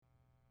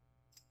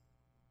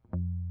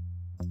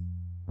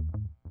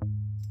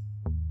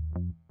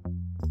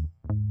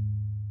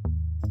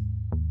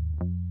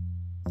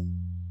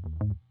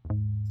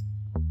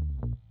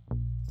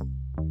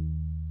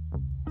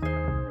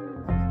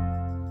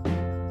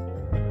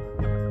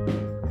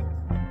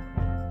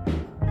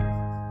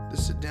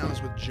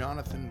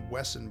Jonathan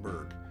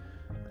Wessenberg.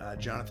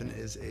 Jonathan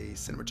is a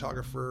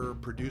cinematographer,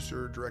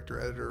 producer, director,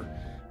 editor,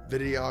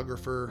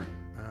 videographer,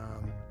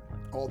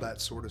 all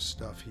that sort of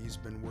stuff. He's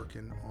been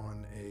working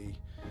on a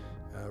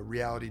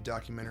reality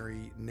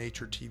documentary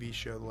nature TV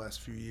show the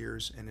last few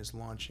years and is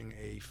launching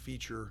a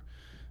feature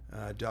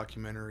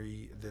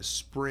documentary this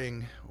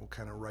spring,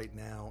 kind of right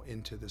now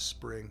into this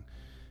spring,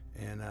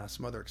 and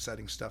some other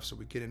exciting stuff. So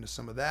we get into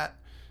some of that,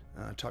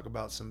 talk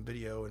about some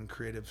video and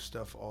creative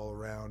stuff all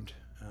around,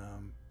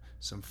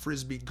 some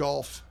frisbee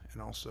golf,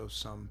 and also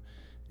some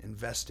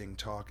investing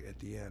talk at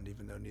the end,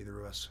 even though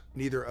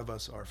neither of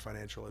us are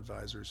financial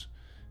advisors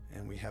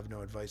and we have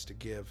no advice to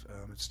give.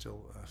 It's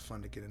still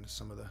fun to get into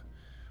some of the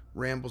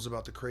rambles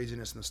about the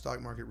craziness in the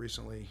stock market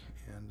recently,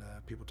 and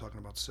people talking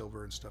about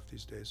silver and stuff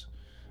these days,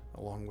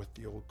 along with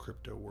the old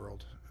crypto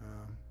world.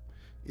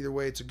 Either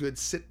way, it's a good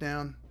sit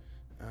down.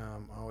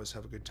 I always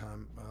have a good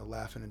time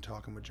laughing and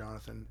talking with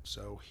Jonathan.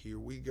 So here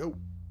we go.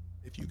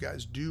 If you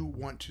guys do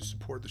want to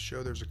support the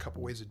show, there's a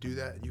couple ways to do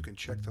that. You can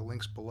check the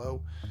links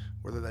below,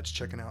 whether that's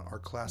checking out our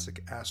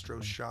classic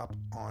Astro shop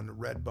on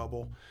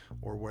Redbubble,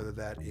 or whether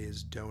that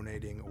is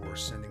donating or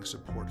sending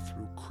support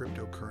through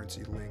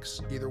cryptocurrency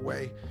links. Either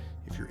way,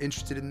 if you're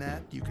interested in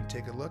that, you can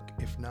take a look.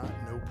 If not,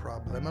 no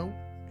problemo.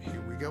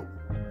 Here we go.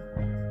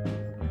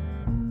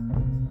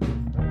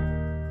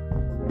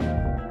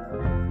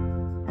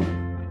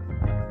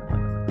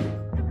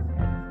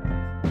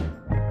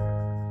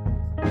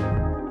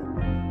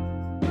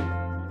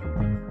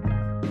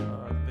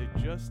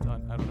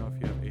 I don't know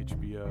if you have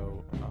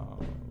HBO,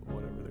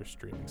 whatever their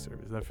streaming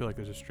service. I feel like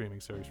there's a streaming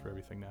service for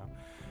everything now.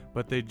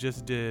 But they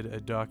just did a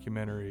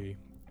documentary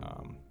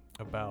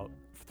about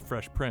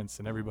Fresh Prince,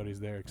 and everybody's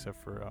there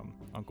except for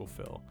Uncle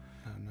Phil.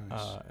 Oh,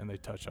 nice. And they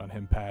touch on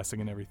him passing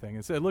and everything.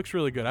 It looks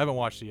really good. I haven't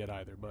watched it yet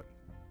either, but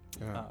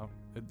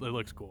it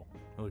looks cool.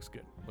 It looks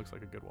good. It looks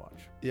like a good watch.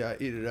 Yeah, I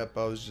eat it up.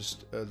 I was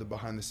just, the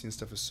behind-the-scenes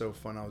stuff is so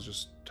fun. I was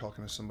just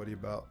talking to somebody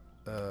about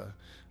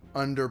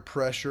Under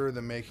Pressure,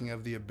 the making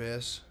of The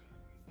Abyss.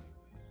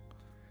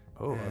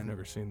 Oh, I've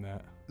never seen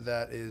that.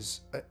 That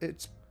is,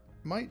 it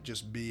might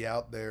just be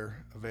out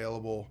there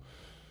available,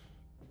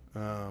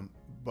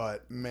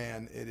 but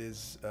man, it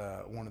is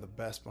one of the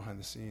best behind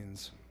the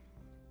scenes.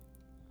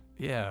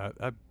 Yeah,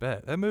 I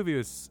bet that movie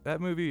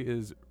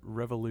is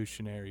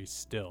revolutionary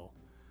still.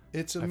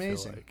 It's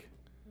amazing. I feel like.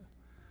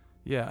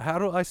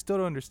 Yeah, I still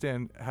don't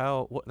understand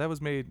that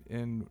was made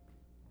in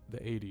the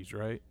 80s,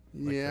 right?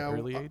 Like yeah, the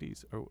early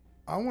 80s, or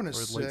I want to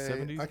say late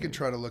 70s. I could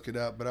try to look it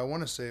up, but I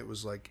want to say it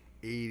was like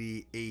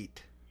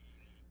 88.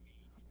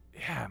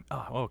 Yeah.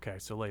 Oh, okay.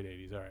 So late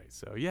 80s. All right.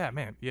 So yeah,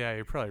 man. Yeah,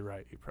 you're probably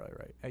right.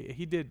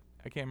 He did.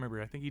 I can't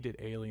remember. I think he did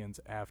Aliens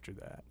after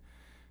that.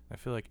 I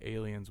feel like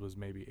Aliens was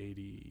maybe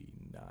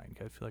 89.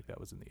 I feel like that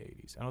was in the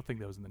 80s. I don't think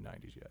that was in the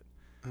 90s yet.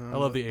 I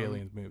love the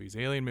Aliens movies.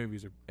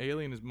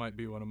 Alien might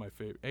be one of my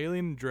favorite.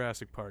 Alien and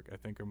Jurassic Park, I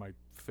think, are my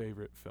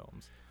favorite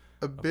films.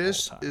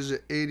 Abyss is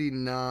at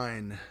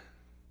 89.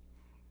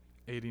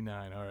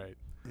 89. All right.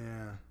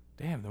 Yeah.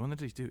 Damn, the one that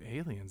they do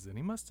Aliens, then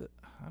he must have.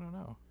 I don't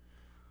know.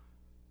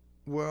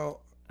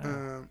 Well,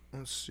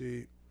 let's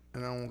see.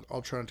 And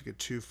I'll try not to get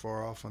too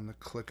far off on the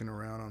clicking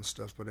around on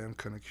stuff, but I'm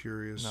kind of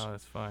curious. No,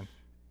 that's fine.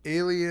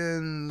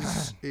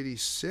 Aliens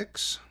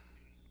 86.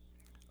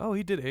 Oh,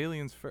 he did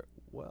Aliens for.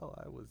 Well,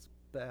 I was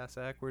bass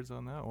backwards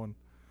on that one.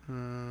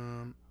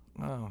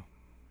 Oh.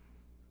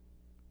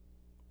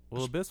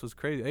 Well, Abyss was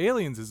crazy.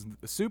 Aliens is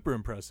super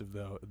impressive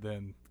though,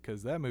 then,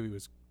 because that movie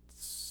was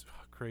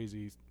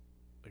crazy,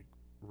 like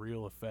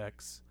real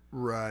effects.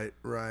 Right.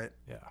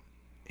 Yeah.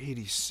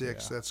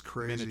 86. Yeah. That's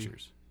crazy.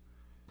 Miniatures.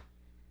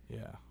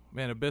 Yeah.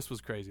 Man, Abyss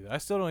was crazy. I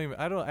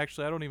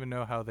don't even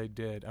know how they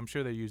did. I'm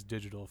sure they used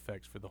digital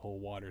effects for the whole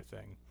water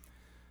thing.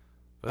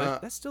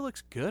 But that still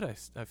looks good,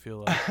 I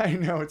feel like. I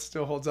know, it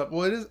still holds up.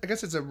 Well, it is. I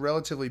guess it's a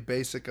relatively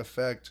basic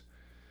effect,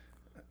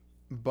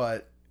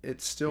 but it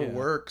still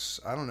works.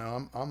 I don't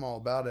know. I'm all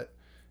about it.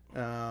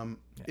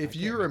 If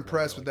you're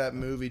impressed with that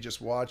movie just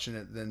watching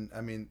it, then,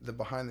 I mean, the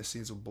behind the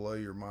scenes will blow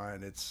your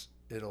mind.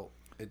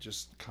 It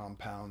just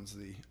compounds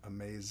the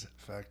amaze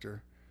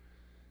factor.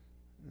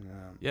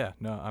 Yeah,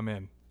 no, I'm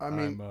in.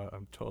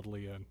 I'm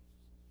totally in.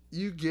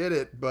 You get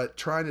it, but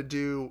trying to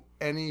do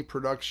any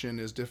production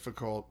is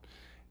difficult,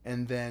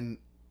 and then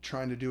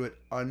trying to do it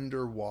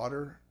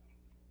underwater,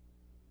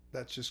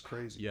 that's just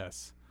crazy.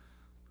 Yes.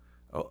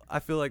 Oh, I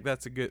feel like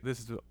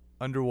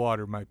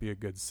underwater might be a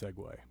good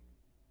segue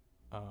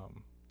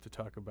to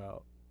talk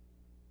about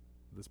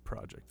this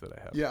project that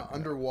I have. Yeah,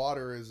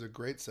 underwater is a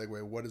great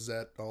segue. What is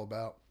that all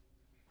about?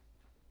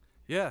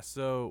 Yeah,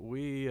 so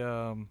we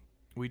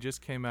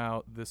just came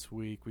out this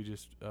week. We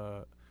just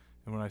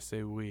and when I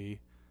say we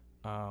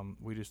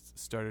just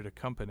started a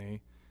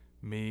company,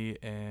 me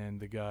and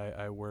the guy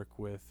I work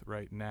with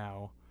right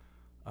now.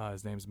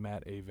 His name's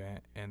Matt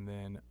Avant, and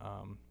then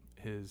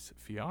his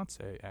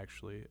fiance,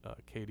 actually,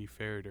 Katie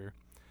Ferreter.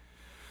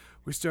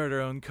 We started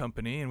our own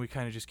company, and we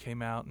kind of just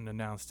came out and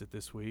announced it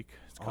this week.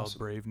 It's called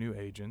Brave New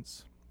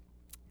Agents.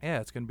 Yeah,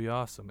 it's going to be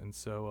awesome. And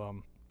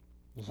so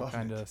we're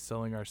kind of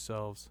selling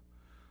ourselves.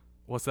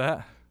 What's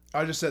that?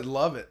 I just said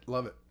love it.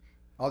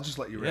 I'll just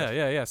let you rest.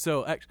 Yeah.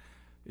 So,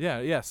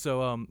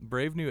 So,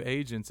 Brave New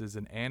Agents is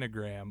an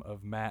anagram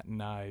of Matt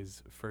and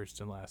I's first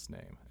and last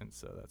name, and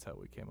so that's how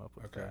we came up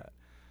with that.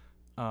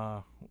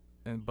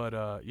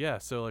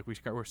 So like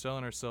we're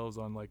selling ourselves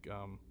on like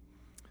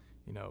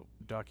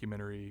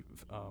documentary,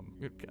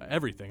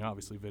 everything,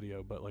 obviously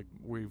video, but like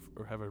we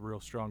have a real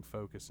strong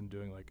focus in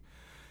doing like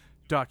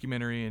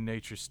documentary and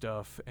nature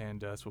stuff,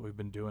 and that's what we've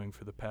been doing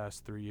for the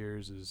past 3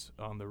 years. Is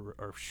on the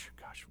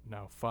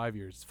 5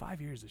 years. It's 5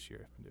 years this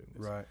year I've been doing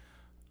this. Right.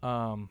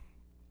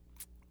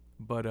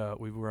 But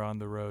we were on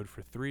the road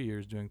for 3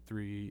 years doing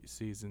 3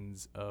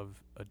 seasons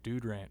of a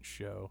Dude Ranch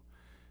show,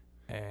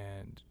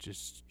 and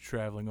just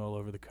traveling all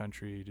over the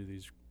country to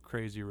these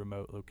crazy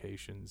remote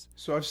locations.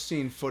 So I've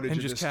seen footage and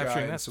of just this guy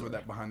capturing and that some of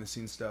story. that behind the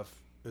scenes stuff.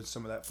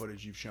 Some of that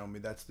footage you've shown me.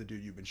 That's the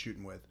dude you've been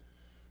shooting with.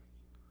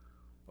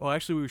 Well,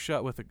 actually, we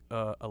shot with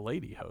a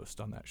lady host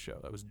on that show.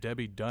 That was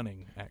Debbie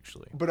Dunning,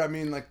 actually. But I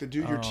mean, like the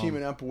dude you're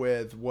teaming up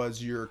with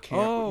was your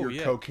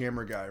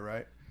co-camera guy,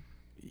 right?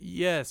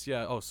 Yes,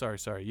 yeah. Oh, sorry.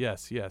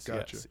 Yes.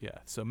 Gotcha. Yeah.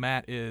 So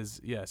Matt he's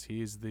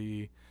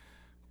the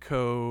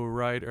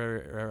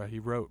co-writer. He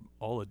wrote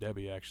all of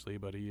Debbie, actually,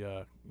 but he,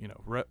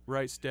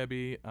 writes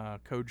Debbie,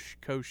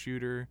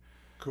 co-shooter.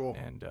 Cool.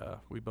 And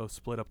we both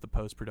split up the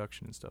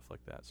post-production and stuff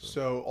like that.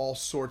 So all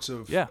sorts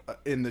of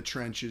in the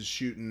trenches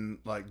shooting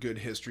like good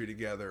history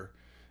together.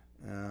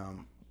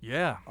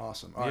 Yeah.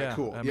 Awesome. All right,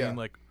 cool. I mean,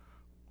 like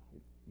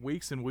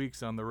weeks and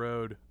weeks on the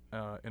road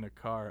in a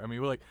car. I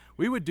mean,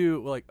 we would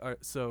do like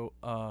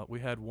we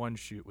had one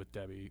shoot with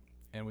Debbie,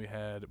 and we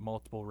had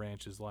multiple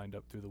ranches lined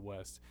up through the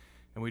West,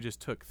 and we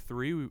just took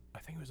 3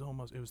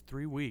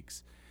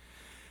 weeks.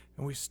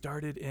 And we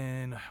started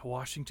in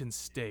Washington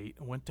State,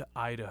 went to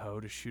Idaho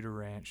to shoot a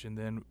ranch, and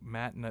then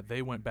Matt and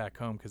they went back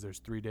home because there's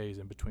 3 days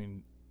in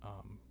between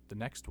the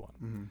next one.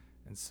 Mm-hmm.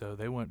 And so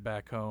they went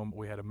back home.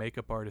 We had a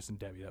makeup artist and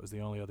Debbie. That was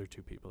the only other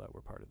 2 people that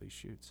were part of these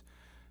shoots.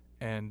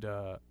 And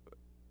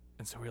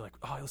so we were like,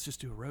 oh, let's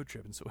just do a road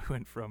trip. And so we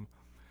went from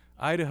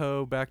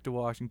Idaho back to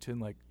Washington,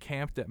 like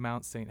camped at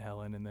Mount St.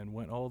 Helens, and then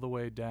went all the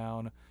way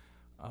down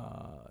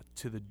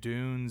to the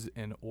dunes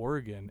in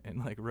Oregon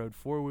and like rode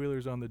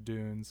 4-wheelers on the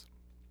dunes.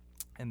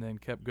 And then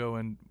kept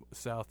going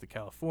south to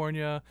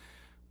California,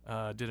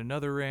 did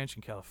another ranch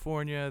in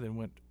California, then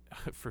went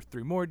for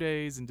 3 more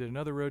days and did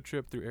another road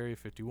trip through Area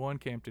 51,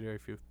 camped at Area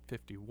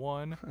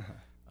 51.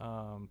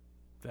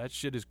 That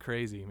shit is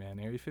crazy, man.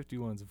 Area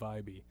 51's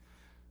vibey.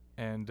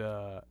 And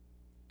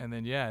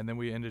then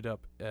we ended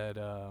up at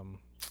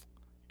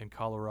in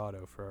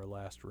Colorado for our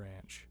last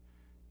ranch.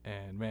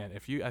 And man,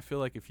 I feel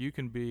like if you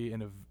can be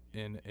in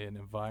an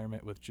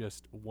environment with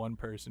just one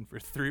person for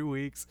 3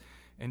 weeks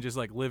and just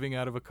like living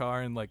out of a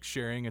car and like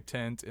sharing a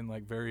tent in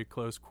like very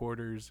close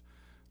quarters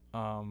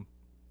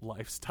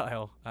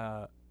lifestyle,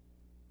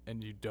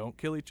 and you don't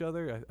kill each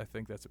other, I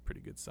think that's a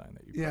pretty good sign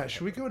that you. Yeah,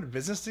 should we go into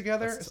business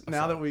together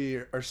now that we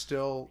are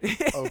still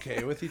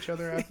okay with each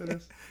other after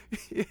this?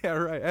 Yeah,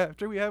 right.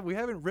 After we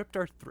haven't ripped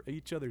our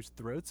each other's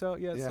throats out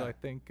yet, so I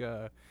think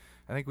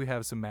we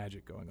have some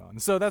magic going on.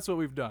 So that's what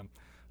we've done.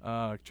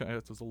 That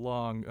was a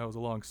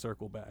long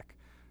circle back.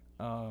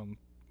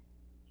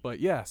 But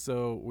yeah,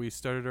 so we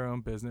started our own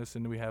business,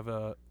 and we have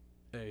a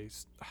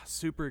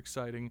super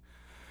exciting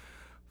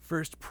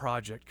first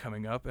project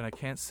coming up, and I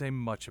can't say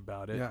much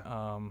about it.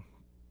 Yeah.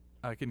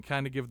 I can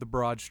kind of give the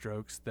broad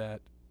strokes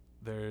that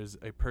there's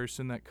a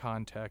person that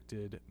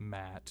contacted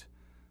Matt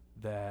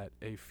that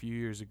a few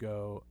years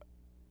ago,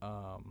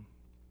 him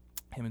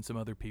and some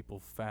other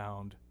people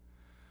found,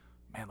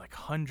 man, like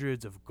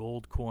hundreds of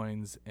gold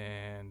coins,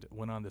 and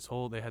went on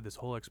they had this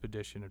whole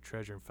expedition of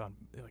treasure and found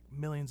like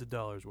millions of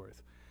dollars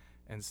worth.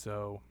 And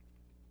so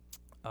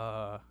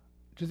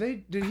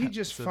did he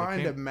just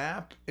find a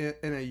map in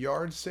a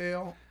yard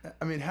sale?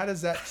 I mean, how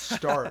does that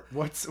start?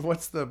 what's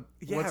the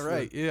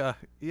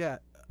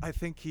I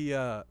think he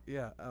I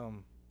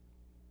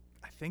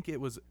think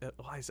it was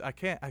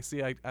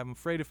I'm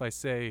afraid if I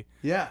say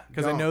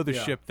because I know the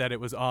ship that it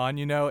was on,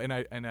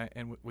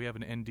 and we have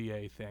an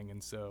NDA thing,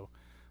 and so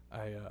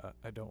I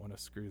don't want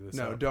to screw this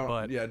up. Don't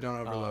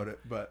overload it.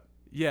 But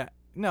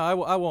I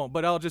won't.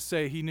 But I'll just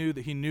say he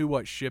knew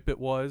what ship it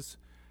was,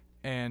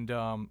 and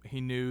he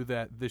knew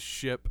that this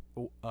ship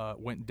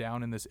went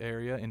down in this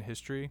area in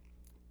history,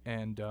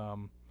 and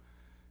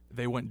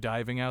they went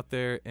diving out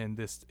there, and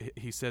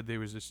he said there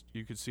was this,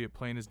 you could see it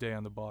plain as day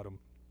on the bottom,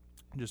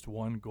 just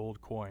one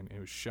gold coin. It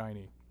was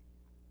shiny,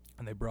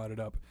 and they brought it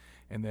up,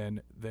 and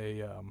then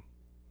they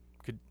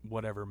could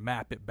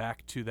map it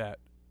back to that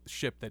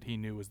ship that he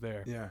knew was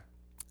there. Yeah.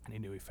 And he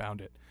knew he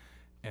found it.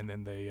 And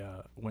then they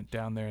went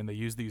down there, and they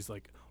used these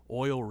like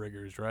oil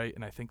riggers, right?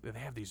 And I think that they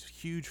have these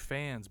huge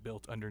fans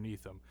built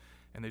underneath them,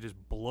 and they just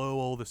blow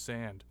all the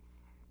sand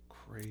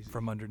crazy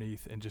from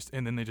underneath, and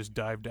then they just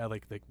dive down,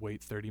 like they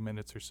wait 30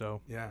 minutes or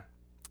so. Yeah.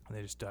 And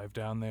they just dive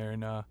down there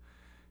and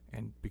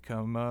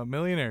become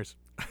millionaires.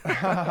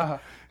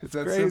 It's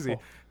crazy.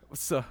 Simple.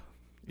 So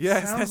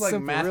yeah, sounds like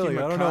simple, Matthew really.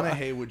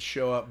 McConaughey would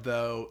show up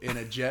though in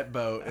a jet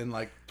boat and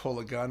like pull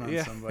a gun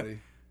on somebody.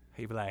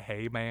 he'd be like,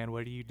 "Hey man,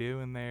 what are you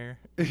doing there?"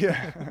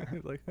 Yeah.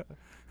 Like,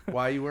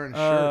 Why are you wearing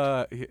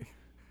a shirt?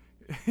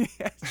 yeah,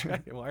 that's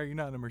right. Why are you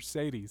not in a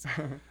Mercedes?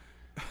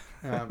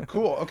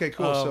 Cool. Okay,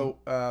 cool. So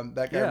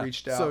that guy yeah,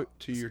 reached out so-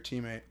 to your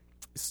teammate.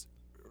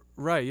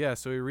 Right, yeah.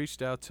 So he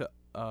reached out to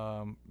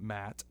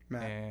Matt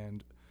Matt.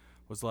 and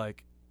was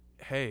like,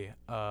 "Hey,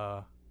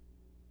 I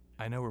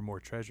know where more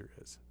treasure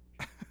is,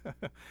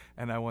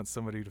 and I want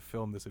somebody to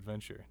film this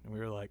adventure." And we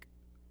were like,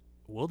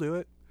 "We'll do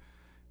it."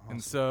 Awesome.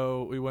 And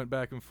so we went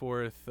back and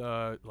forth,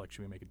 like,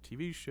 should we make it a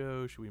TV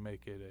show? Should we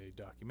make it a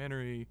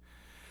documentary?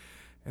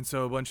 And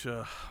so a bunch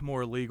of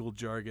more legal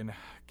jargon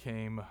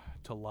came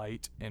to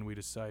light, and we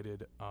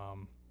decided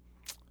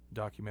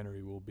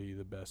documentary will be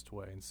the best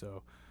way. And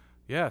so,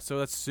 yeah, so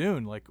that's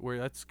soon. Like,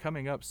 that's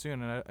coming up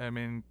soon. And I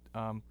mean,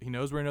 he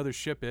knows where another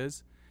ship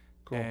is,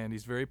 Cool. and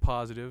he's very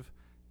positive.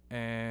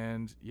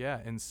 And yeah,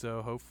 and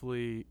so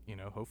hopefully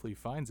he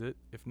finds it.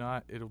 If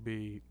not,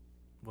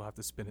 we'll have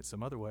to spin it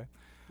some other way.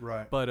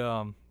 Right.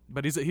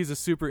 But he's a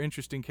super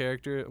interesting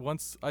character.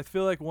 I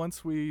feel like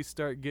once we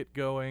get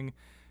going,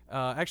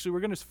 actually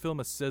we're gonna film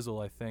a sizzle,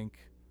 I think,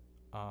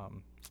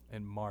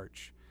 in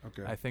March.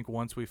 Okay. I think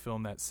once we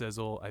film that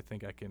sizzle, I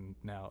think I can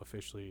now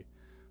officially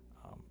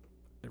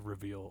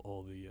reveal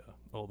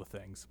all the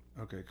things.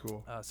 Okay,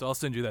 cool. So I'll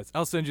send you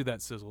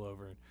that sizzle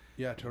over and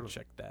Yeah, totally.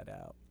 check that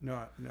out.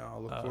 No,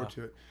 I'll look forward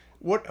to it.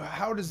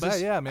 How does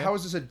this? yeah, man. How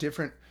is this a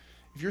different?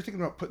 If you're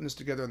thinking about putting this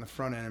together on the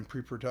front end and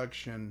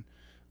pre-production,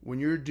 when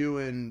you're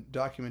doing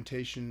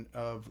documentation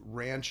of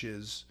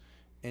ranches,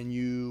 and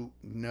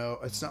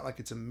it's not like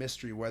it's a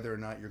mystery whether or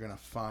not you're going to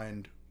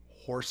find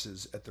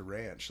horses at the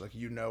ranch. Like, what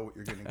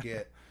you're going to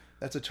get.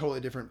 That's a totally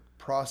different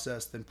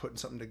process than putting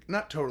something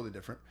not totally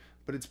different,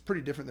 but it's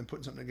pretty different than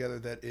putting something together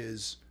that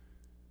is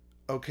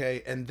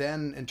okay. And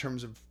then in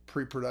terms of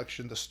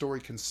pre-production, the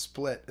story can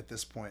split at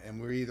this point, and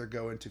we're either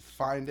going to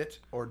find it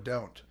or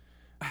don't.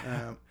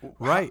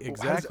 Right,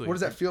 exactly. What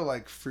does that feel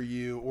like for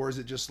you? Or is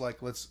it just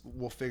like,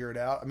 we'll figure it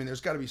out? I mean, there's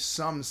got to be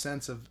some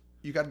sense of,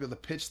 you got to be able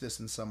to pitch this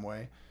in some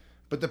way,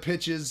 but the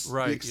pitch is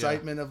the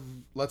excitement of,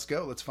 let's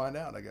go, let's find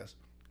out, I guess.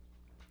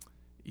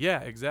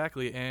 Yeah,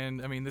 exactly.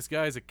 And I mean, this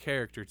guy's a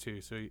character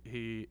too, so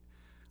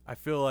I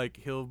feel like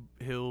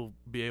he'll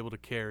be able to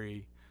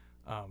carry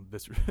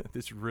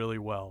this really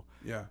well.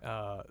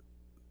 Yeah.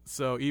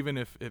 So even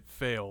if it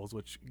fails,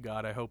 which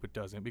God, I hope it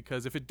doesn't,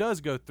 because if it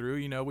does go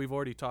through, we've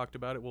already talked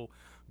about it. We'll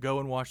go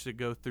and watch it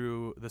go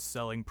through the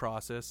selling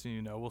process.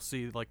 And, we'll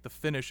see like the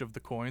finish of the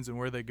coins and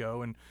where they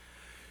go, and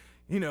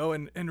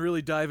and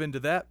really dive into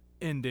that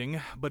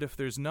ending. But if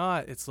there's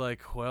not, it's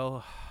like,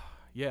 well,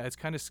 yeah, it's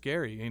kind of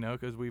scary,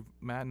 because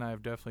Matt and I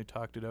have definitely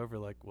talked it over.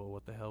 Like, well,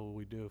 what the hell will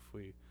we do if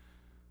we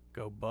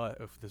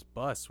if this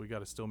busts? We got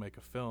to still make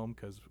a film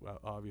because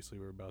obviously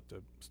we're about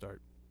to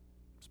start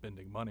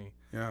spending money.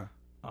 Yeah.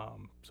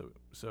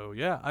 So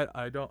yeah,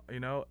 I don't,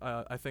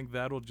 I think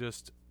that'll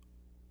just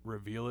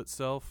reveal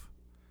itself,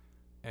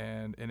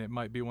 and it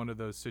might be one of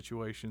those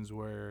situations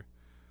where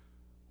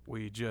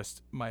we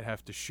just might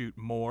have to shoot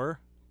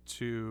more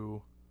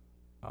to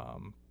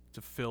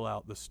fill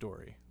out the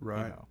story.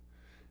 Right.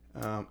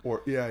 Buy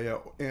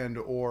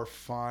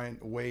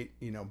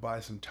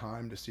some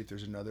time to see if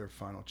there's another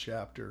final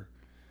chapter.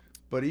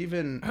 But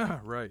even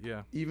right,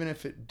 yeah. Even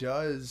if it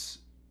does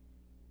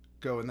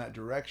go in that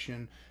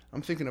direction,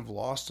 I'm thinking of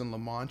Lost in La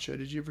Mancha.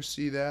 Did you ever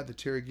see that? The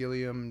Terry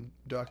Gilliam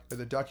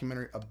the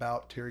documentary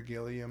about Terry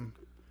Gilliam.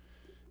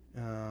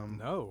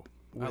 No,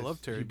 I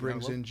love Terry. He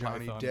brings in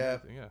Johnny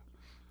Depp. Yeah.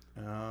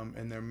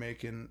 And they're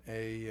making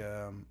a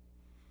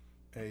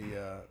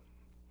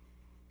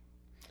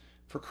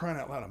for crying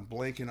out loud, I'm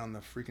blanking on the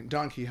freaking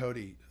Don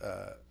Quixote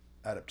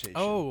adaptation.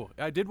 Oh,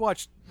 I did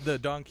watch the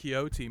Don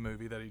Quixote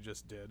movie that he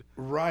just did.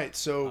 Right.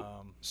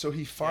 So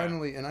he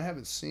finally, and I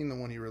haven't seen the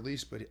one he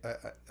released, but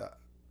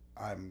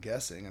I'm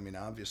guessing. I mean,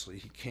 obviously,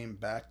 he came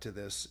back to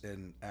this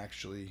and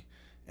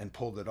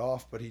pulled it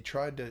off. But he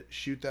tried to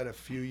shoot that a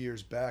few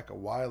years back, a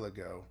while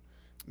ago,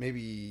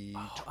 maybe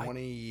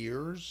 20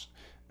 years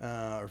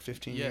or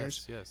 15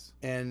 years. Yes.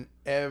 And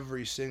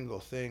every single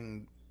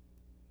thing,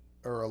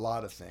 or a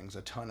lot of things,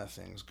 a ton of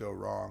things go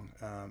wrong.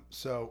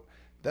 So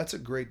that's a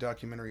great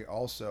documentary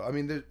also. I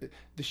mean,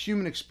 the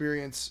human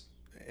experience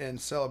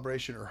and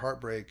celebration or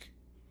heartbreak,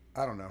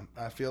 I don't know.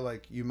 I feel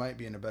like you might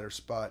be in a better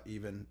spot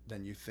even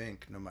than you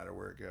think, no matter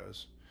where it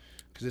goes.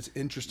 Because it's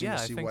interesting to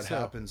see what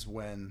happens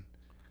when,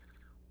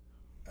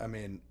 I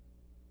mean,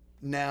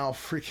 now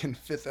freaking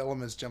Fifth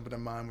Element's jumping to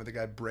mind where the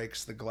guy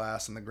breaks the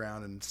glass on the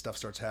ground and stuff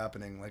starts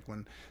happening. Like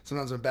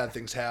sometimes when bad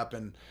things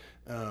happen,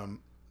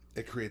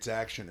 it creates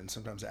action, and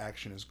sometimes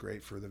action is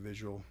great for the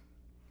visual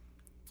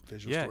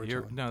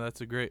storytelling.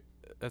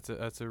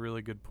 That's a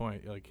really good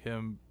point. Like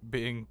him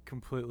being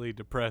completely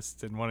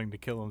depressed and wanting to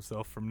kill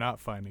himself from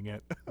not finding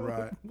it,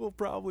 right? will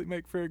probably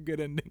make for a good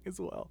ending as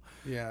well.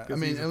 Yeah, I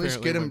mean, at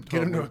least get him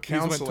to a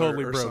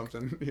counselor or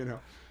something,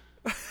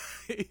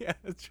 Yeah,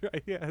 that's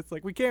right. Yeah, it's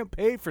like we can't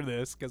pay for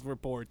this because we're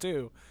poor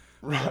too.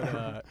 Right.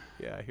 But,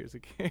 yeah, here's a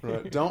game.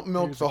 Right. Don't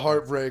milk the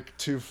heartbreak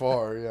too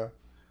far. Yeah.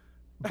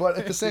 But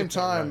at the same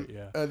time,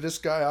 right, yeah. this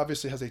guy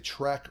obviously has a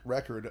track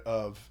record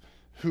of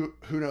who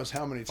knows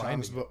how many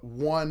times, Finding but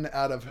one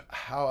out of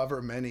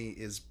however many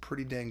is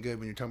pretty dang good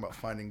when you're talking about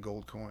finding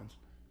gold coins.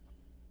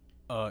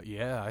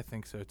 Yeah, I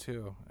think so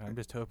too. I'm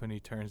just hoping he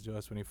turns to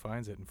us when he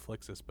finds it and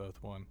flicks us both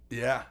one.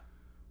 Yeah.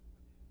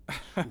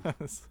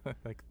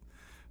 Like,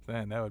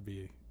 man, that would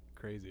be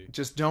crazy.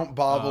 Just don't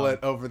bobble it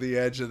over the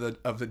edge of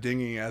the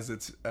dinghy as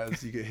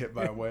you get hit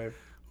by a wave.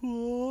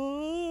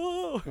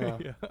 Whoa! Yeah.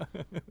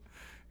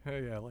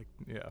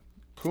 Yeah.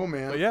 Cool,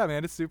 man. But yeah,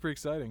 man, it's super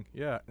exciting.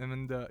 Yeah,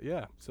 and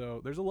yeah, so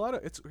there's a lot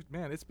of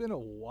it's been a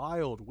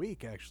wild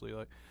week actually.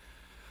 Like,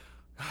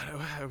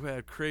 God, I've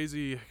had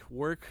crazy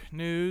work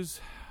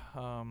news,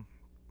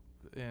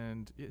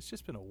 and it's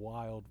just been a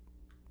wild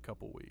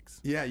couple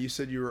weeks. Yeah, you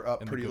said you were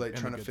up pretty late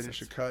trying to finish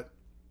sense. a cut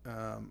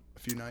a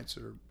few nights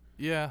or.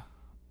 Yeah,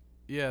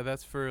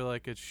 that's for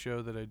like a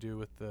show that I do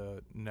with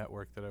the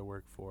network that I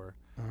work for.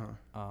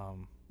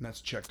 And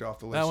that's checked off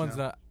the list. That one's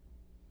now. not.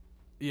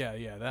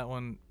 Yeah, that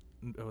one.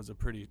 It was a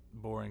pretty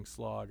boring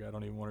slog. I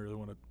don't even really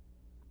want to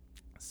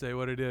say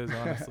what it is,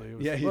 honestly. It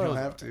was, Yeah, you don't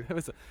have to. It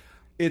was.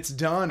 It's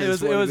done. It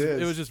was. What it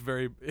is. It was just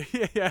very.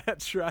 Yeah,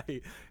 that's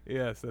right.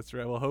 Yes, that's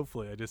right. Well,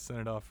 hopefully, I just sent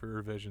it off for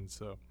revision.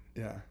 So.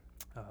 Yeah.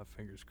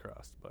 Fingers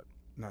crossed. But.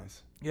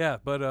 Nice. Yeah,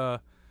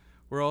 but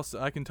we're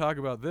also. I can talk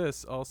about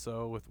this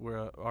also with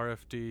where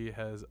RFD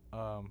has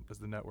is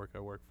the network I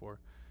work for,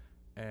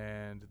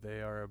 and they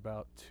are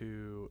about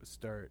to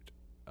start.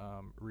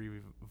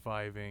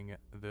 Reviving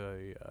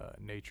the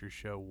nature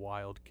show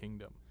Wild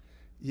Kingdom.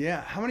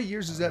 Yeah, how many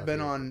years has that been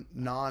on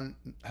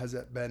has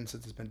that been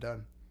since it's been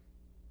done?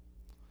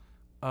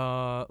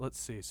 Let's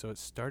see. So it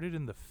started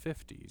in the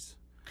 50s.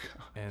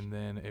 And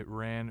then it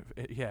ran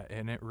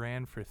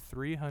for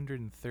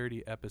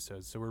 330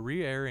 episodes. So we're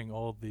re-airing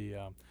all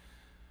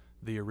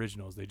the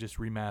originals. They just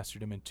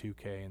remastered them in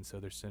 2K, and so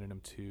they're sending them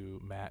to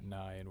Matt and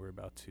I, and we're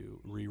about to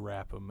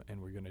rewrap them,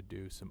 and we're going to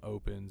do some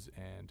opens,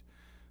 and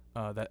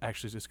that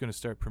actually is just going to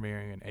start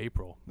premiering in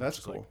April. That's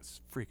cool. Like,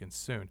 it's freaking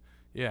soon.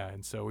 Yeah,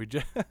 and so we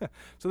just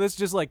so this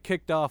just like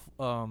kicked off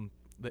the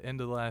end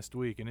of the last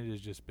week, and it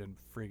has just been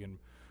freaking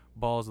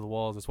balls to the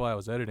walls. That's why I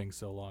was editing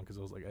so long, because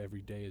I was like,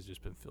 every day has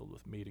just been filled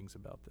with meetings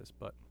about this.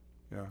 But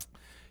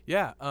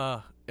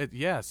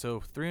so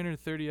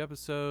 330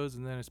 episodes,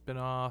 and then it's been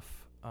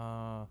off.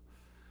 I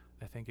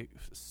think it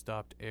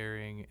stopped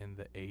airing in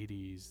the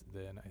 80s.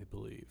 Then I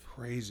believe.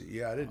 Crazy.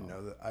 Yeah, I didn't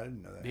know that. I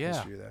didn't know that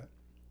history of that.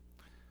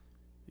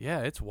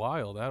 Yeah, it's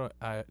wild.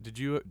 Did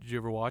you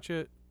ever watch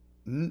it?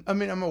 I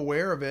mean, I'm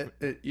aware of it,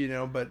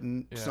 but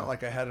it's not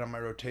like I had it on my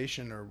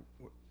rotation or.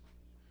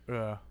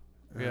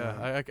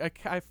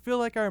 I feel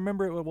like I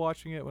remember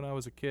watching it when I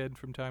was a kid.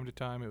 From time to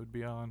time, it would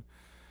be on.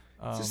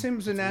 It's the same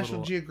as the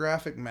National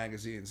Geographic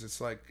magazines.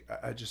 It's like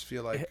I just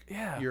feel like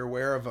you're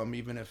aware of them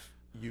even if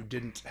you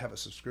didn't have a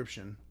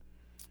subscription.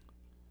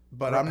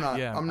 But I'm not.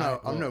 I'm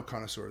no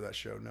connoisseur of that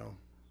show. No.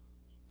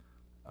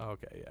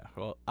 Okay. Yeah.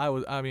 Well,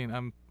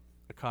 I'm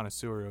a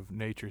connoisseur of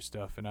nature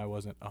stuff, and I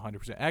wasn't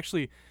 100%.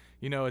 Actually,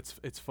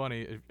 it's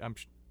funny.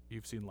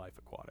 You've seen Life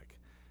Aquatic.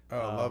 Oh,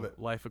 I love it.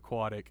 Life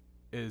Aquatic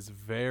is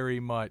very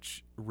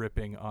much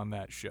ripping on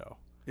that show.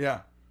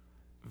 Yeah.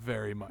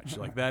 Very much.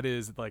 Like, that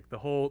is like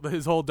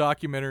his whole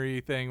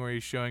documentary thing where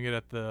he's showing it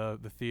at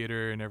the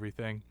theater and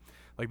everything.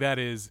 Like, that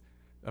is,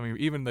 I mean,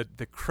 even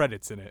the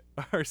credits in it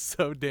are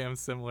so damn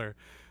similar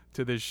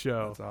to this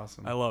show. That's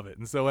awesome. I love it.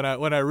 And so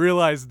when I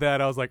realized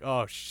that, I was like,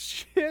 oh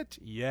shit,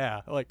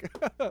 yeah. Like,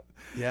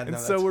 yeah. And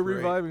so we're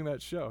reviving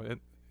that show. And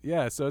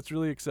yeah, so it's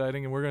really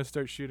exciting, and we're gonna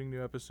start shooting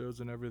new episodes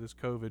whenever this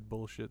COVID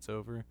bullshit's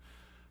over.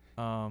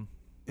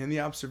 In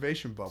the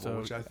observation bubble,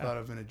 which I thought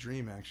of in a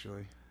dream,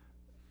 actually.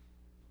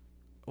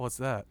 What's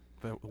that?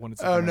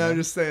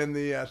 Just saying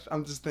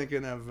I'm just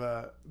thinking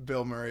of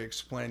Bill Murray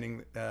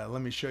explaining,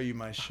 let me show you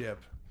my ship.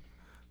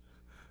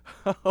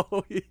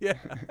 Oh, yeah.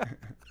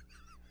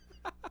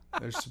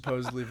 They're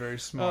supposedly very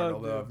smart,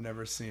 although I've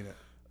never seen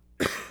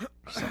it.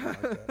 Something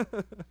like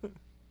that.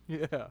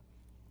 Yeah.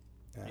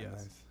 Yes.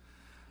 Nice.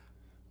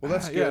 Well,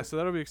 that's good. Yeah, so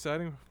that'll be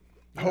exciting.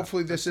 Yeah,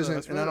 hopefully this isn't...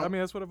 that's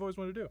what I've always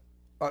wanted to do.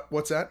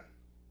 What's that?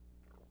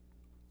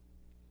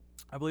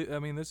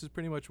 This is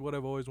pretty much what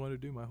I've always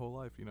wanted to do my whole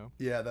life,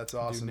 Yeah, that's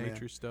awesome, do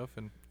nature stuff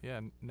and,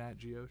 Nat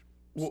Geo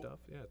stuff.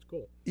 Yeah, it's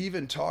cool.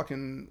 Even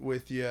talking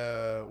with you,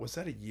 was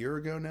that a year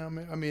ago now?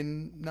 I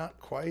mean, not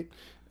quite,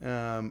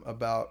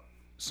 about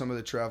some of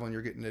the traveling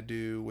you're getting to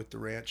do with the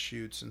ranch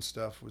shoots and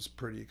stuff was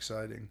pretty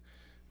exciting.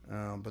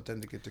 But then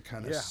to get to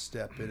kind of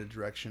step in a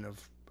direction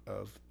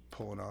of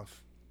pulling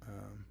off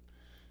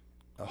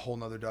a whole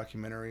nother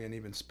documentary and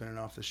even spinning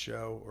off the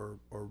show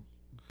or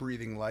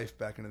breathing life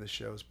back into the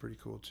show is pretty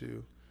cool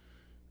too.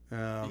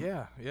 And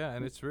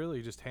it's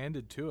really just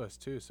handed to us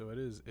too. So it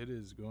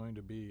is going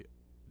to be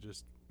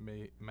just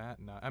Matt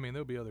and I mean,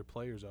 there'll be other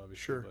players obviously,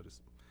 sure. But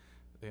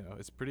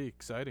it's pretty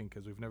exciting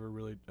because we've never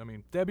really. I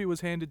mean, Debbie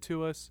was handed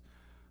to us,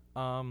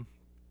 but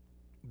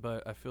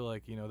I feel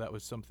like that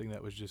was something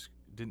that was just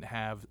didn't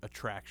have a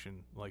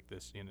traction like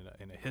this in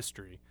a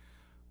history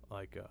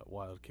like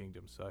Wild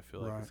Kingdom. So I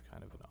feel like it's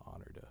kind of an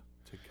honor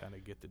to kind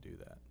kind of get to do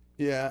that.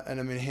 Yeah, and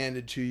I mean,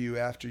 handed to you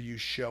after you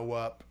show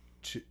up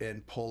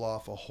and pull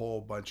off a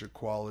whole bunch of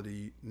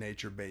quality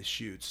nature-based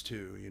shoots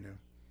too.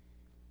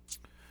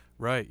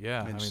 Right.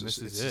 Yeah. And I mean, this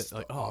is it.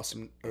 Like,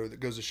 awesome. Or that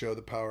goes to show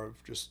the power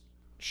of just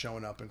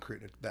showing up and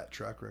creating that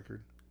track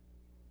record.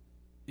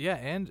 Yeah,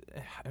 and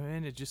I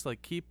mean, it's just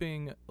like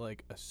keeping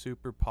like a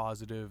super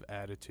positive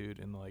attitude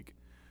and like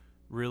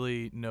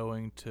really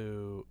knowing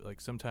to like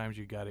sometimes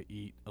you got to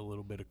eat a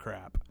little bit of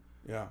crap.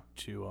 Yeah.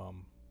 To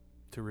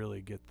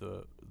really get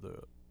the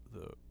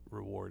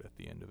reward at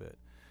the end of it.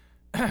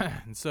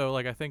 And so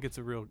like I think it's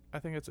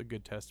a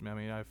good testament.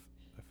 I mean, I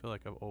feel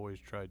like I've always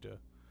tried to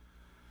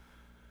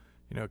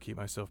keep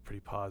myself pretty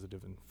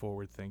positive and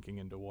forward thinking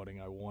into what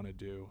I want to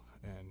do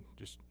and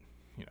just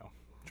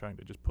trying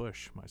to just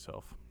push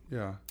myself.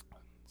 Yeah.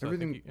 So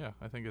everything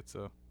I think it's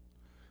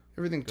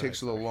everything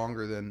takes a little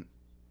longer than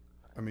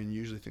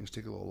usually things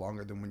take a little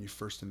longer than when you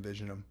first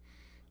envision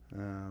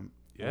them.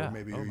 Or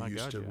maybe you're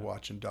used to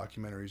watching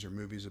documentaries or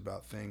movies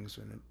about things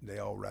and they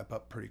all wrap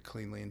up pretty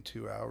cleanly in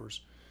 2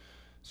 hours.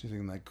 So you're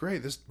thinking like,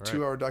 great, this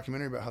 2-hour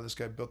documentary about how this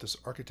guy built this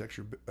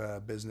architecture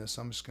business,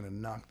 I'm just going to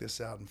knock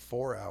this out in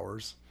 4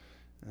 hours.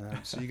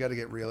 So you got to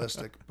get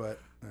realistic, but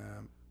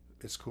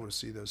it's cool to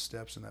see those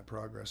steps and that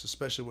progress,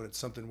 especially when it's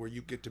something where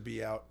you get to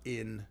be out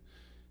in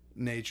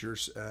nature.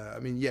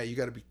 You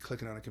got to be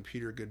clicking on a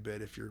computer a good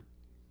bit if you're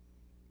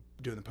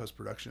doing the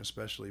post-production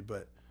especially,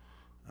 but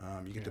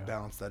you get to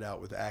balance that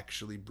out with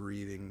actually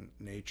breathing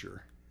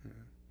nature.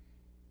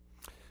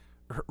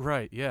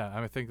 Right. Yeah.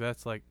 I think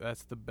that's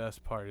the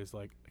best part is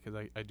like, because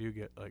I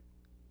get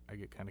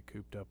kind of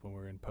cooped up when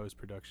we're in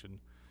post-production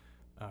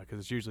because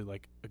it's usually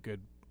like a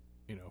good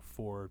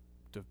 4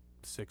 to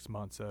 6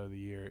 months out of the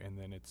year, and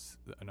then it's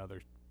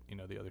another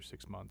the other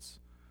 6 months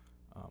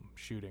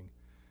shooting.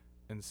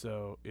 And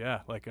so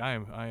like I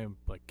am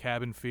like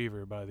cabin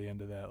fever by the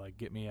end of that. Like,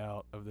 get me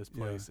out of this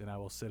place and I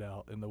will sit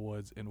out in the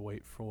woods and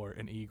wait for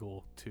an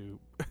eagle to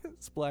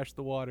splash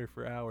the water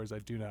for hours. I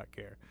do not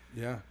care.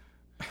 Yeah.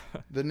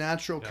 The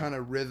natural kind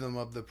of rhythm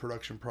of the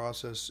production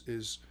process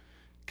is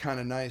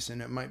kind of nice,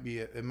 and it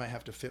might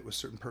have to fit with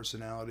certain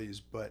personalities,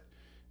 but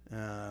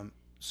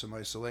some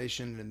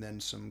isolation and then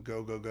some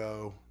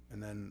go,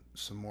 and then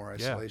some more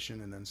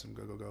isolation and then some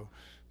go.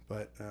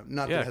 But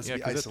not that it has to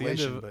be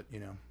isolation, but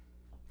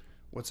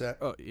what's that?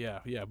 Oh yeah.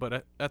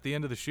 But at the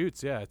end of the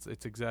shoots,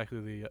 it's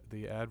exactly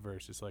the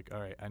adverse. It's like, all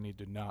right, I need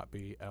to not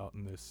be out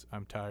in this.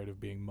 I'm tired of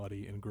being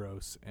muddy and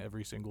gross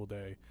every single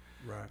day.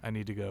 Right. I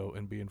need to go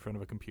and be in front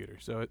of a computer.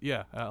 So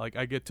like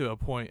I get to a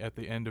point at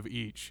the end of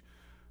each,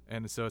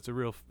 and so it's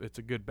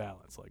a good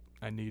balance. Like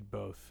I need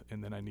both,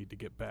 and then I need to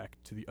get back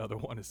to the other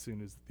one as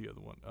soon as the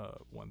other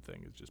one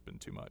thing has just been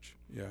too much.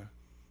 Yeah.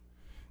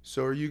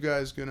 So are you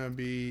guys gonna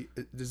be?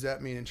 Does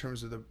that mean in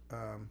terms of the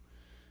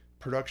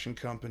production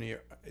company,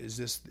 is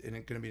this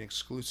going to be an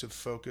exclusive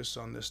focus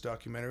on this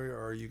documentary, or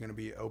are you going to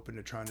be open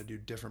to trying to do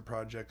different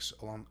projects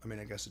along? I mean,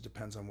 I guess it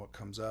depends on what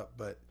comes up,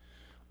 but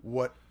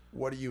what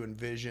do you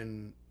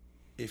envision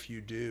if you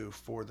do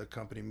for the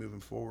company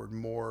moving forward?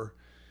 More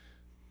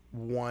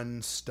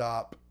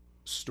one-stop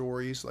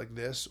stories like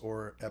this,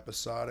 or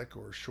episodic,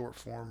 or short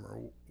form, or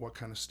what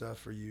kind of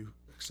stuff are you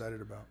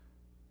excited about?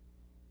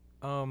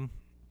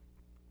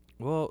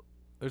 Well,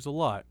 there's a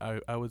lot.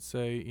 I would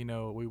say,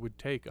 we would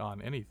take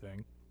on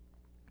anything,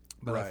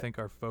 but I think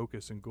our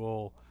focus and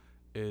goal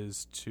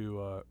is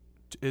to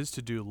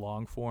do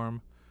long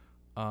form.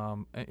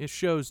 And it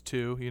shows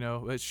too,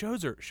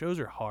 shows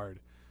are hard.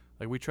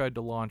 Like we tried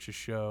to launch a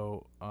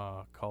show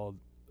called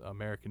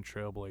American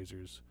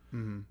Trailblazers,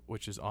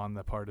 which is on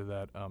the part of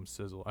that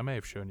Sizzle. I may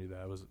have shown you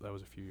that. That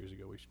was a few years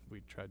ago.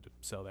 We tried to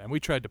sell that, and we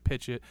tried to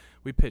pitch it.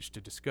 We pitched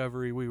to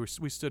Discovery.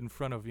 We stood in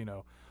front of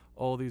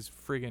all these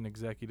friggin'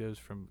 executives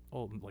from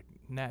like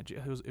Nat.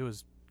 It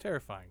was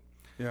terrifying.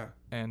 Yeah.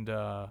 And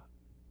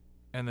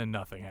then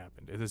nothing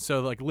happened. And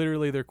so like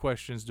literally their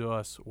questions to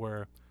us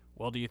were,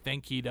 well, do you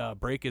think he'd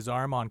break his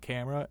arm on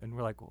camera? And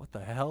we're like, what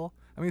the hell?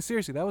 I mean,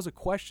 seriously, that was a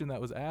question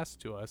that was asked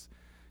to us.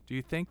 Do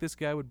you think this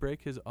guy would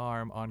break his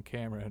arm on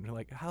camera? And we're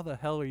like, how the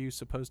hell are you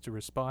supposed to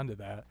respond to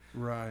that?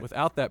 Right.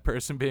 Without that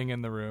person being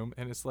in the room?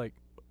 And it's like,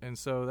 and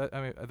so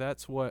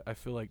that's what I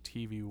feel like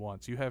TV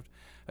wants.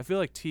 I feel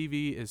like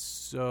TV is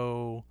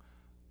so,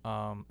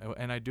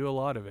 and I do a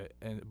lot of it,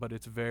 but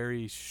it's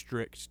very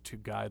strict to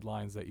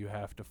guidelines that you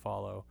have to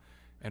follow,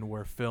 and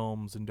where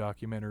films and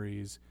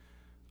documentaries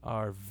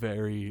are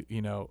very,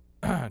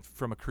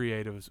 from a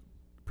creative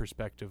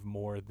perspective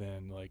more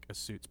than like a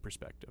Suits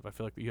perspective. I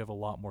feel like you have a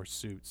lot more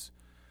Suits.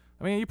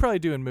 I mean, you probably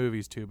do in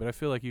movies too, but I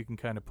feel like you can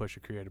kind of push a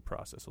creative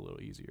process a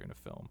little easier in a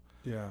film.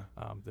 Yeah.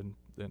 Than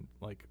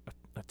like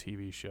a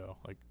TV show,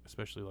 like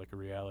especially like a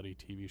reality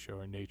TV show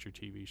or nature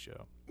TV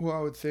show. Well,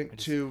 I would think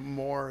the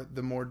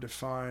more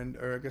defined,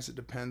 or I guess it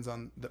depends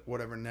on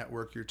whatever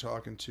network you're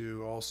talking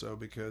to also,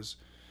 because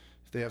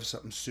if they have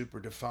something super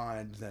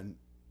defined, then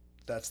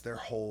that's their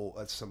whole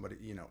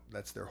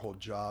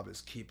job,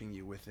 is keeping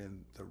you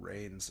within the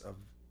reins of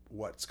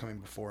what's coming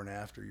before and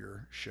after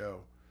your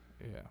show.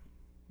 Yeah.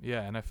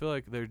 Yeah, and I feel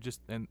like they're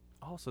just, and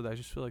also I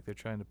just feel like they're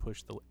trying to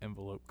push the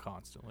envelope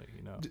constantly.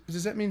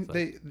 Does that mean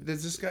It's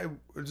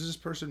does this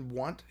person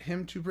want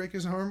him to break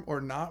his arm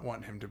or not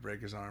want him to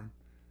break his arm?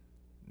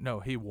 No,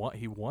 he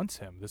wants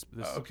him. This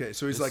okay,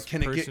 so he's this like,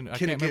 can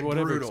it get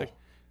brutal?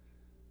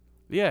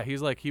 Yeah,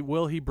 he's like,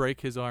 will he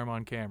break his arm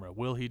on camera?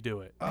 Will he do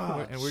it?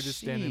 Oh, and we're just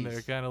standing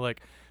there, kind of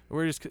like,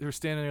 we're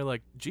standing there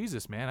like,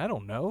 Jesus, man, I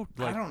don't know.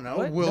 Like, I don't know.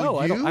 What? Will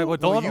no, you? I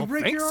don't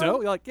break think your so.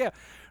 arm? Like, yeah,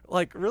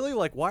 like really,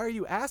 like, why are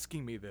you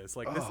asking me this?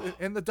 Like, this,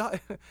 and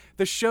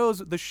the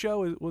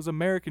show was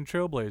American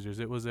Trailblazers.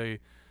 It was a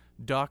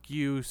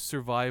docu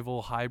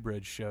survival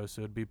hybrid show,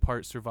 so it'd be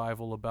part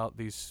survival about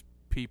these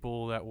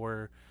people that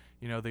were,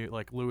 they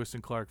like Lewis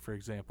and Clark, for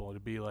example.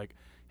 It'd be like,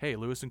 hey,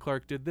 Lewis and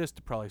Clark did this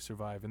to probably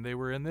survive, and they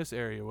were in this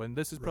area, and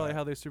this is probably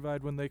how they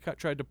survived when they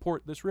tried to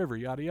port this river,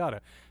 yada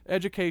yada.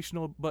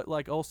 Educational, but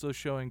like also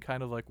showing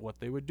kind of like what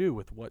they would do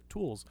with what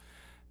tools,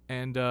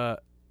 and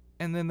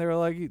then they're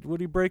like,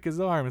 would he break his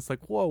arm? It's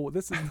like, whoa,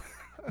 this is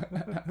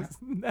this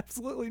is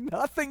absolutely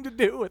nothing to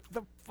do with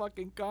the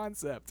fucking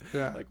concept.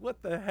 Yeah. Like,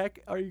 what the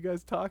heck are you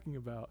guys talking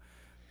about?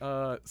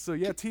 So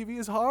yeah, TV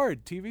is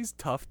hard. TV's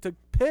tough to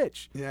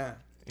pitch. Yeah.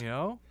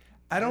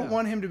 I don't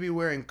want him to be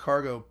wearing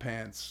cargo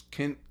pants.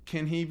 Can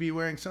he be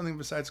wearing something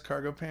besides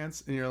cargo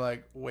pants? And you're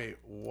like, wait,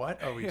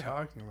 what are we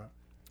talking about?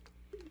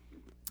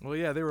 Well,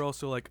 yeah, they were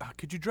also like,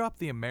 could you drop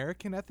the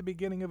American at the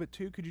beginning of it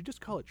too? Could you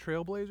just call it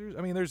Trailblazers?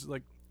 I mean, there's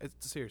like,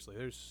 seriously,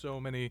 there's so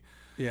many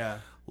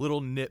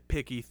little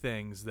nitpicky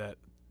things that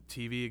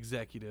TV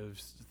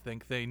executives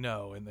think they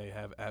know, and they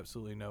have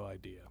absolutely no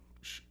idea.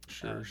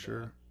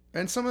 Sure.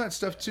 And some of that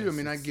stuff too. I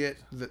mean, I get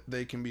that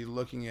they can be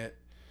looking at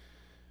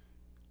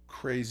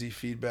crazy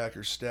feedback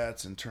or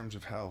stats in terms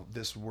of how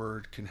this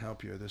word can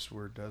help you or this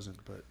word doesn't,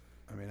 but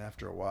I mean,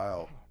 after a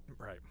while,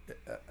 right,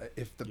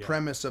 if the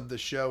premise of the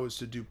show is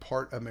to do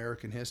part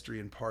American history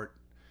and part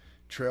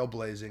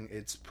trailblazing,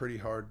 it's pretty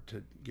hard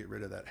to get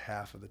rid of that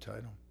half of the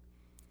title.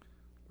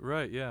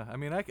 Right, yeah. I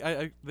mean,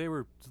 I they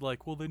were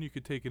like, well, then you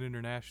could take it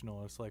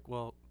international. It's like,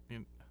 well,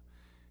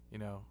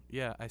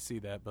 yeah, I see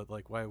that, but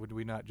like, why would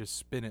we not just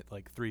spin it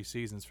like 3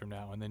 seasons from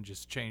now and then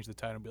just change the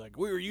title and be like,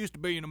 we were used to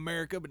be in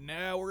America, but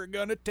now we're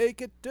gonna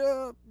take it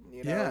to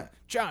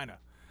China.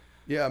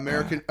 Yeah,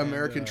 American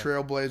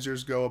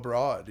trailblazers go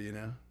abroad.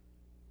 Yeah,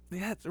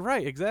 that's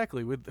right,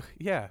 exactly.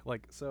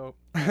 So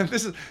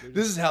this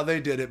is how they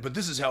did it, but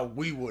this is how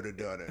we would have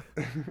done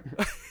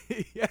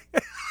it. Yeah.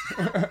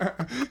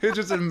 It's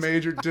just a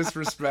major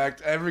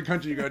disrespect. Every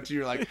country you go to,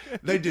 you're like,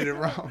 they did it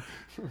wrong.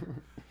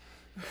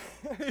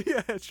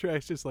 Yeah, that's right.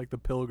 It's just like the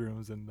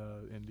Pilgrims and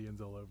the Indians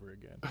all over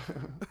again.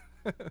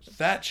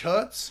 Thatch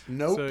huts?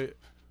 Nope.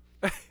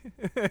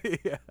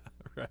 Yeah,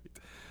 right.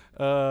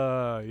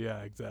 Yeah,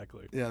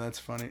 exactly. Yeah, that's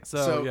funny.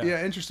 So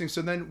yeah, interesting.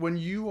 So then when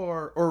you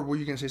are, or were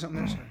you going to say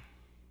something there? Sorry.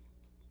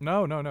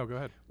 No, go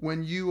ahead.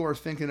 When you are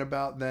thinking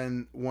about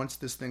then, once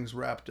this thing's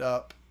wrapped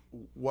up,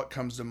 what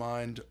comes to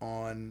mind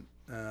on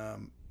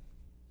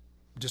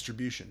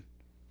distribution?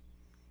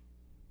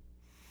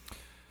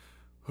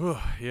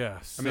 Yeah.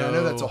 I mean, I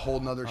know that's a whole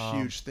nother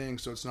huge thing,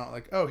 so it's not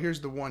like, oh, here's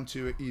the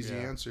 1-2 easy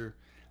answer.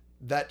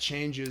 That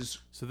changes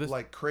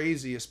like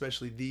crazy,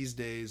 especially these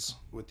days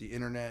with the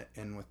internet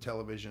and with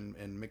television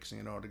and mixing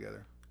it all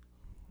together.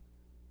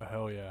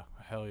 Hell yeah.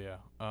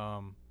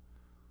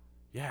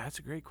 Yeah, that's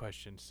a great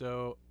question.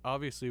 So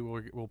obviously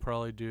we'll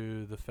probably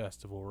do the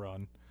festival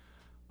run.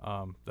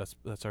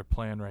 That's our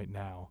plan right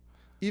now.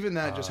 Even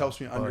that just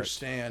helps me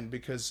understand,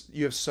 because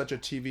you have such a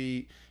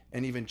TV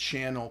and even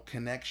channel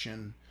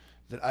connection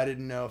that I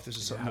didn't know if this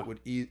is something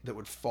that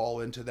would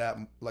fall into that.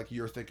 Like,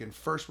 you're thinking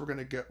first we're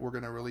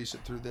gonna release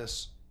it through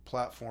this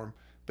platform,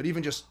 but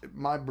even just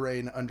my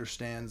brain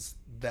understands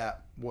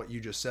that what you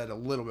just said a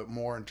little bit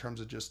more in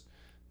terms of just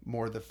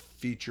more the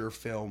feature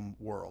film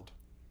world.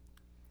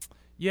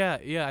 Yeah,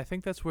 I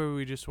think that's where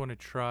we just want to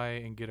try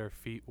and get our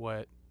feet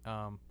wet.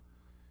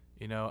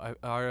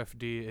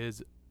 RFD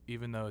is,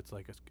 even though it's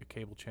like a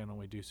cable channel,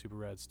 we do super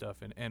rad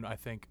stuff, and I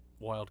think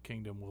Wild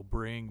Kingdom will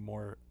bring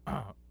more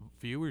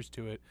viewers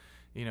to it.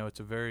 It's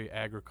a very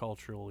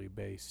agriculturally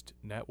based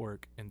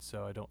network, and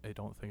so I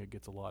don't think it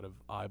gets a lot of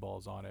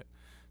eyeballs on it.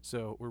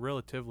 So we're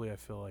relatively, I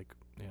feel like,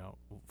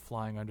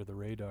 flying under the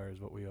radar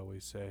is what we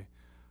always say.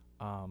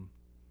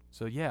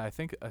 So yeah, I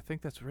think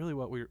that's really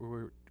what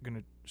we're going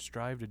to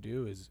strive to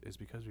do is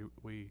because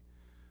we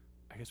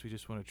I guess we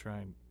just want to try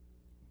and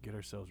get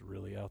ourselves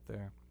really out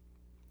there.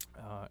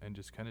 And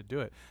just kind of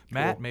do it.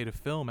 Cool. Matt made a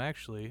film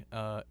actually,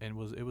 and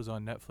it was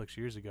on Netflix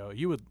years ago.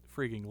 You would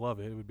freaking love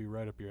it. It would be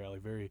right up your alley.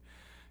 Very,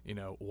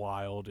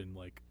 wild and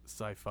like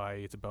sci-fi.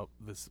 It's about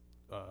this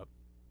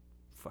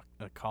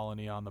a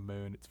colony on the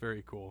moon. It's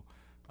very cool.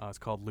 It's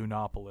called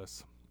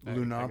Lunopolis.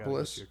 Lunopolis? I gotta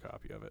get you a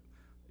copy of it.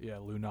 Yeah,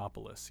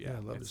 Lunopolis. Yeah, I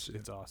love this shit.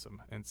 It's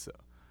awesome. And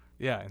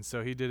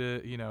so he did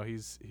it.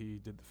 He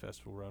did the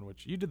festival run,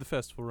 which you did the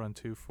festival run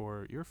too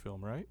for your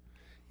film, right?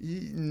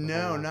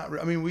 No, not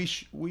really. I mean,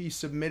 we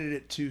submitted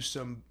it to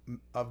some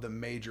of the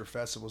major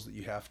festivals that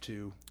you have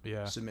to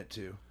submit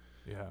to.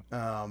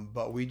 Yeah.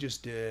 But we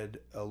just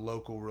did a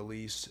local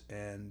release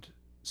and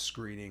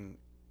screening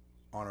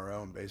on our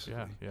own, basically.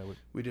 Yeah.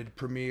 We did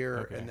premiere,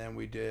 Okay. and then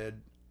we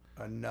did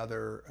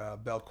another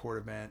Belcourt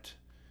event,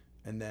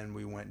 and then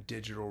we went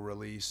digital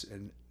release,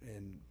 and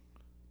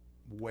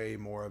way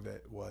more of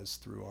it was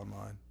through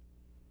online.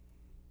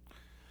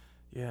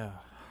 Yeah.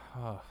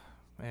 Oh,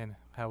 man,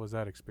 how was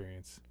that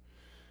experience?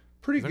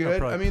 Pretty 'Cause I'm gonna good.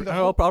 probably I mean,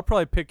 I'll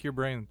probably pick your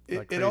brain.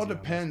 Like it crazy all on this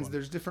depends. one.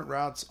 There's different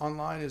routes.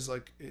 Online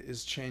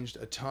is changed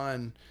a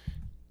ton,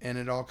 and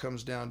it all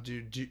comes down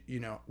to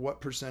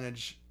what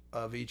percentage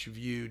of each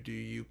view do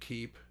you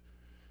keep,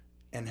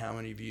 and how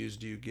many views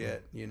do you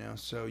get.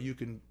 So you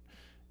can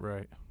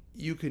Right.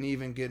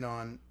 even get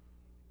on.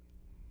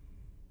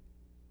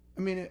 I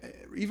mean,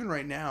 even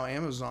right now,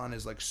 Amazon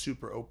is like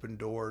super open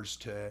doors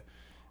to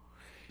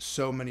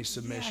so many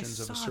submissions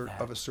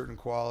of a certain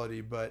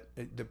quality, but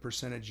the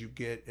percentage you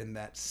get in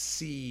that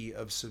sea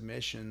of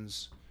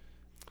submissions,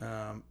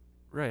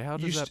 Right. How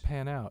does that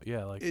pan out?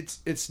 Yeah. Like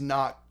it's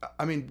not.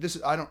 I mean,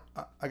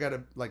 I got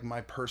to like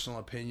my personal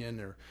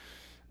opinion, or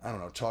I don't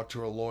know, talk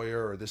to a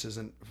lawyer, or this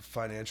isn't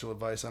financial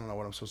advice. I don't know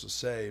what I'm supposed to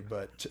say,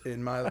 but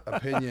in my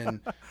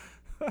opinion,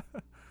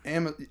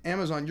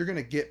 Amazon, you're going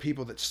to get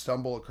people that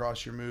stumble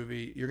across your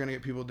movie. You're going to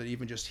get people that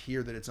even just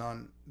hear that it's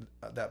on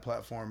that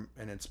platform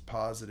and it's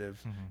positive.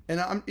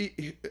 And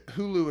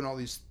Hulu and all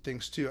these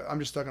things too. I'm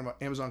just talking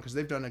about Amazon because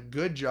they've done a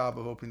good job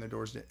of opening their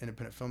doors to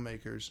independent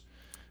filmmakers.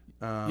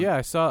 Yeah,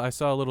 I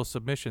saw a little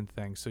submission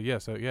thing. So yeah,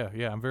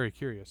 I'm very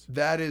curious.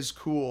 That is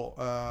cool.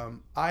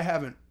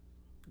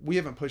 We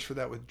haven't pushed for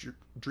that with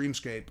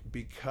Dreamscape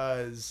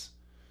because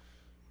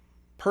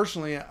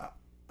personally,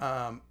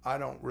 I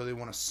don't really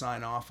want to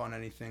sign off on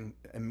anything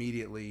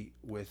immediately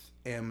with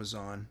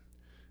Amazon.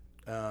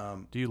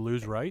 Do you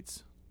lose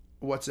rights?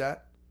 What's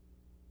that?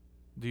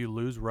 Do you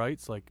lose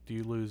rights? Like, do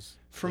you lose?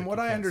 From like, what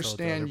you I can't sell it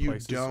to understand, other you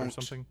places or don't.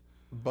 something?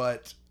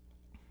 But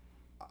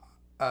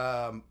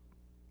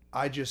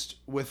I just,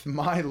 with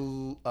my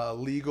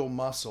legal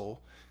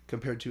muscle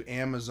compared to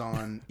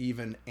Amazon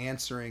even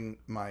answering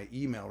my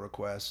email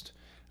request,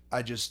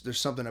 there's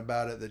something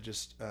about it that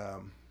just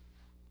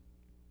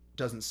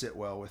doesn't sit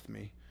well with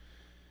me.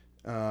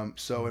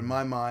 So in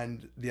my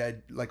mind,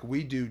 like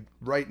we do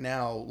right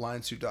now,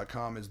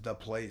 Lionssuit.com is the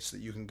place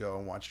that you can go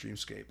and watch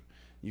Dreamscape.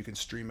 You can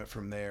stream it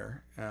from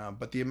there.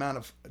 But the amount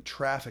of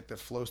traffic that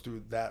flows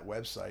through that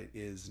website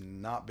is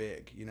not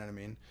big. You know what I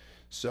mean?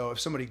 So if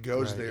somebody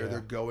goes there,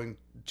 they're going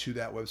to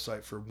that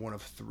website for one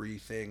of three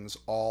things,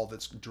 all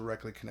that's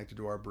directly connected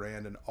to our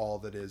brand and all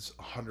that is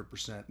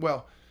 100%,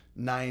 well,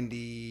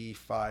 95%,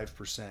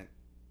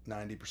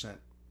 90%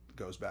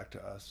 goes back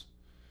to us.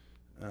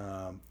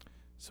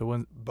 So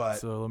let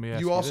me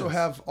ask you also this.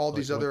 have all Like,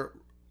 these other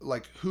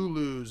like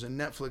Hulu's and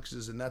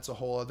Netflix's, and that's a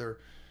whole other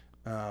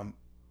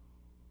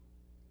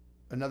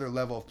another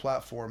level of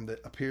platform that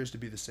appears to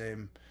be the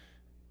same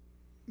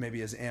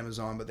maybe as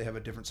Amazon, but they have a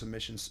different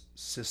submissions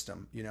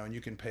system, and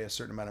you can pay a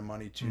certain amount of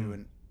money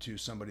to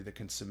somebody that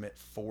can submit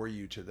for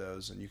you to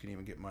those, and you can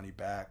even get money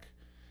back.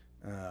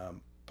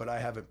 But I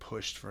haven't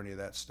pushed for any of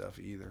that stuff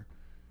either.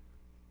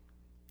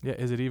 Yeah,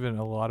 is it even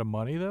a lot of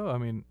money though? I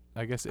mean,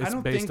 I guess it's I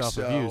don't based think off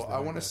so. of views. I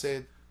want to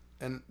say,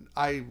 and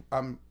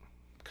I'm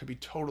could be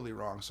totally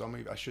wrong, so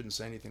maybe I shouldn't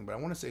say anything. But I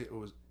want to say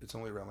it's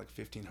only around like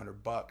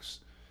 $1,500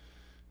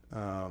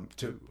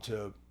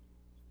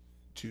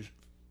 to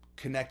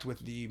connect with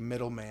the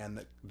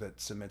middleman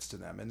that submits to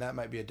them, and that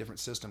might be a different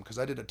system because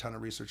I did a ton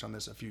of research on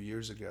this a few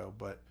years ago.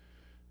 But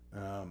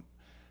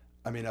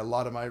I mean, a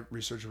lot of my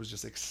research was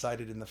just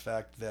excited in the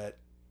fact that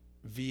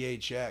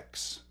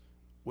VHX,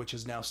 which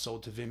is now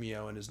sold to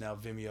Vimeo and is now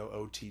Vimeo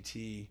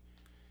OTT,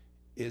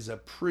 is a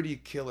pretty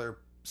killer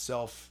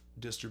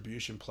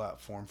self-distribution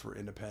platform for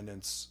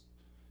independents.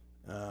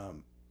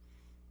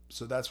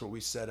 So that's what we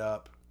set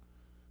up.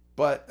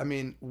 But, I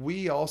mean,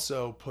 we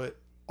also put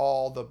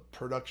all the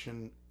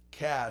production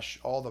cash,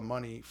 all the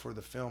money for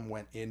the film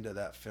went into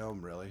that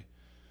film, really,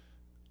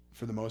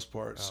 for the most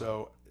part. Oh.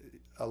 So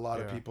a lot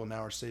of people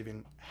now are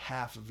saving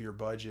half of your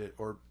budget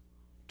or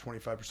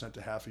 25%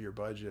 to half of your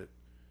budget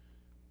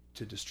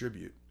to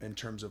distribute in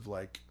terms of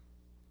like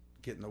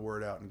getting the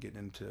word out and getting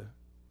into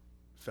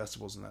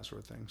festivals and that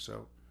sort of thing.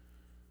 So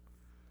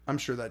I'm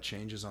sure that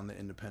changes on the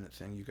independent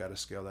thing. You got to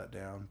scale that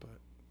down. But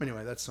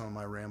anyway, that's some of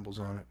my rambles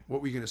on it.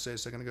 What were you going to say a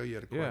second ago? You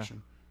had a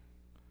question.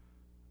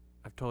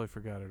 I've totally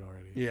forgot it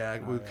already. Yeah,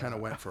 we kind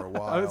of went for a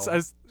while. It's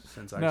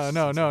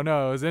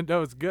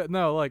good.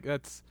 No, like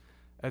that's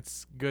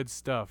good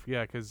stuff.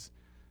 Yeah, because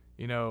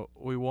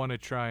we want to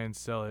try and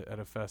sell it at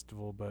a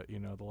festival, but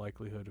the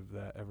likelihood of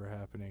that ever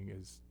happening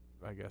is,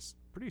 I guess,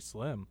 pretty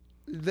slim.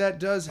 That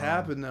does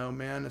happen though,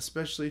 man,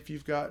 especially if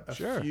you've got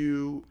a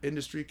few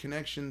industry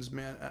connections,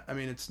 man. I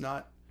mean, it's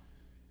not,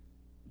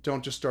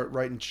 don't just start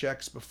writing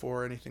checks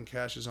before anything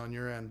cashes on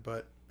your end,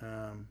 but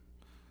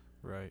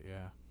right,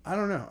 yeah. I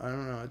don't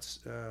know. It's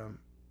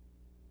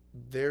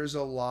there's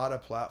a lot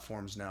of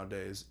platforms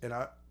nowadays, and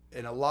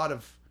a lot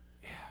of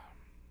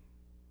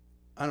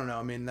I don't know.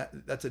 I mean,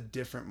 that's a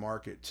different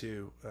market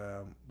too.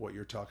 What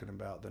you're talking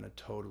about than a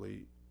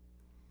totally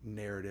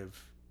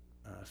narrative,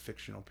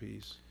 fictional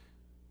piece.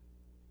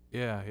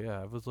 Yeah.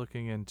 I was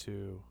looking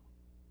into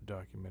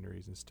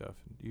documentaries and stuff.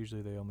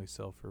 Usually they only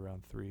sell for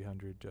around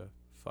 300 to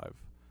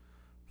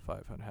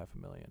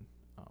 500,000.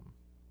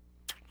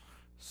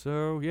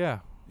 So yeah,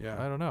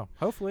 I don't know.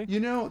 Hopefully,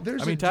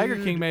 there's.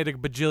 Tiger King made a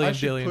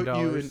bajillion billion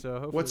dollars. So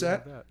hopefully what's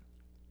that?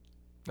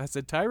 I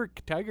said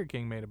Tiger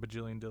King made a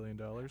bajillion billion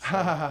dollars.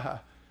 So,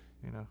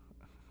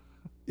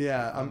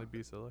 Yeah, I'd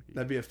be so lucky.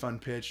 That'd be a fun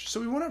pitch.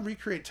 So we want to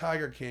recreate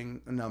Tiger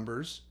King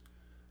numbers,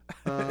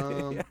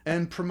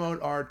 and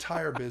promote our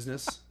tire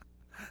business.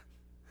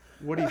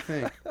 What do you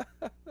think?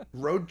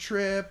 Road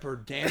trip or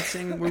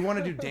dancing? We want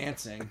to do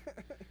dancing.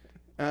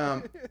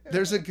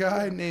 There's a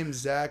guy named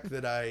Zach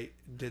that I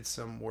did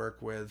some work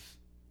with.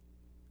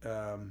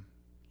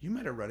 You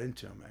might have run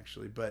into him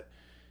actually, but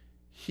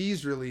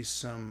he's released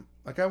some.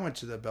 Like I went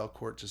to the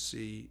Belcourt to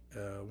see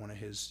one of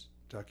his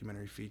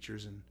documentary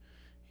features, and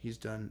he's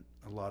done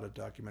a lot of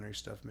documentary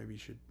stuff. Maybe you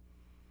should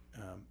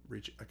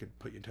I could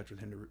put you in touch with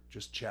him to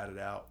just chat it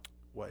out,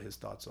 what his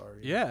thoughts are.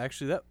 Yeah,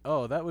 actually,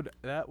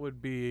 that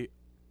would be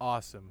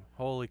awesome.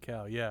 Holy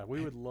cow! Yeah,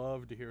 we would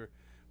love to hear.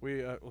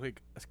 We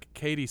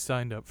Katie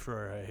signed up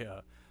for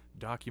a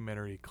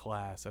documentary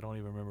class. I don't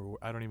even remember.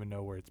 I don't even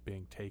know where it's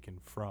being taken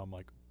from.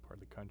 Like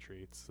part of the country.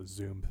 It's a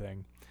Zoom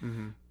thing.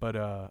 Mm-hmm.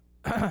 But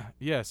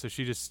yeah. So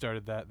she just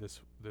started that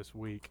this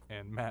week,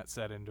 and Matt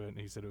sat into it, and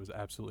he said it was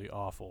absolutely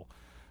awful.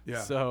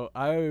 Yeah. So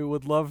I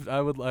would love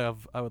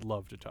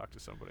to talk to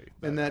somebody.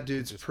 And that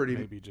dude's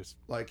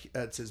like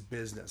that's his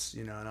business,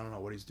 and I don't know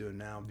what he's doing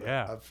now, but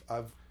yeah.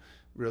 I've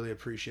really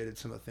appreciated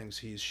some of the things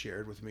he's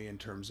shared with me in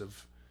terms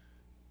of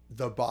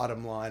the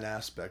bottom line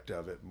aspect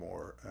of it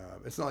more.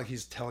 It's not like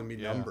he's telling me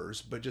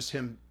numbers, but just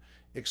him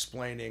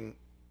explaining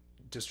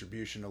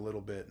distribution a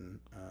little bit. And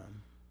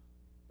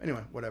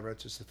anyway, whatever.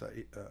 It's just a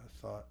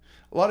thought.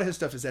 A lot of his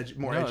stuff is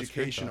more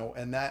educational,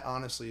 and that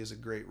honestly is a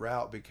great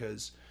route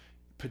because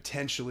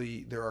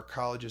potentially there are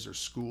colleges or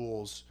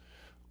schools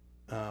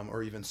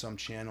or even some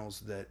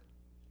channels that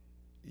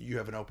you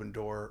have an open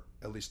door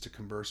at least to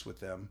converse with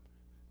them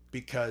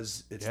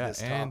because it's this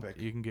topic.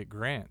 You can get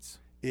grants.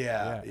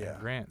 Yeah.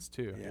 Grants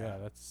too. Yeah,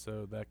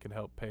 that can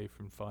help pay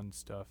from fund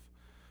stuff.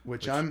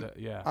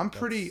 I'm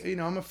pretty.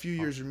 I'm a few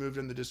years removed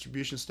in the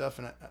distribution stuff,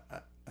 and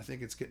I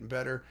think it's getting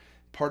better.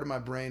 Part of my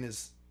brain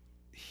is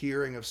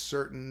hearing of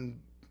certain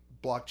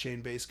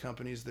blockchain-based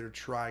companies that are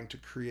trying to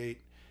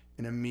create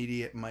an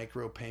immediate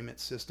micro payment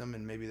system,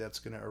 and maybe that's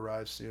going to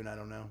arrive soon. I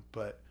don't know,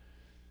 but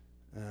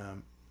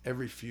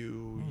every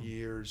few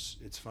years,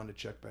 it's fun to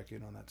check back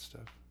in on that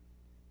stuff.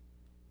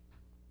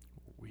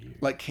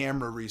 Weird. Like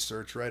camera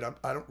research, right?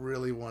 I don't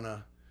really want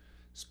to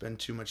spend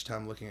too much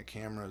time looking at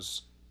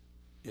cameras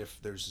if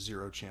there's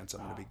zero chance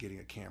I'm going to be getting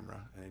a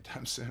camera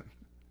anytime soon.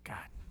 God,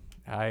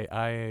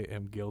 I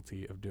am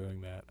guilty of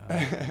doing that.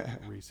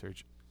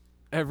 Research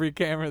every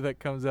camera that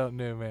comes out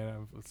new,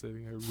 man. I'm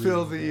sitting here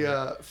fill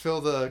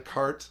the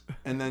cart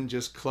and then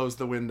just close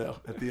the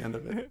window at the end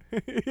of it.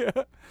 Yeah.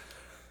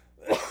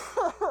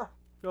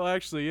 Well,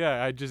 actually,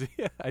 I do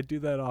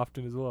that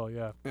often as well.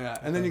 Yeah. Yeah,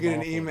 and then you get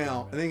an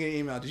email. And then you get an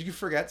email. Did you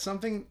forget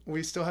something?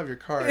 We still have your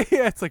card.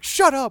 Yeah, it's like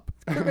shut up.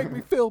 It's gonna make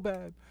me feel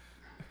bad.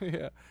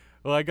 Yeah.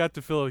 Well, I got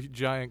to fill a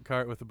giant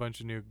cart with a bunch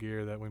of new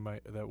gear that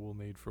we'll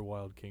need for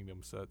Wild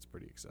Kingdom, so that's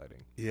pretty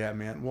exciting. Yeah,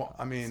 man. Well,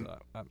 I mean,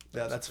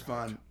 that's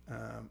fun.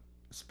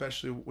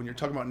 Especially when you're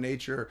talking about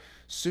nature.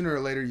 Sooner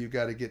or later, you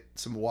got to get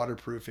some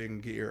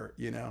waterproofing gear,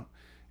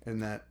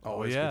 and that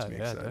always gets me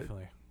excited. Yeah,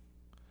 definitely.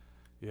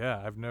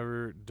 Yeah, I've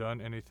never done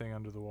anything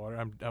under the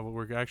water.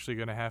 We're actually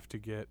going to have to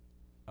get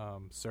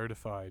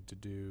certified to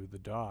do the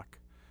dock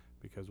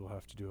because we'll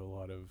have to do a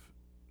lot of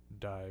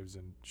dives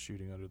and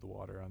shooting under the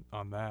water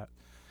on that.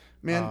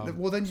 Man,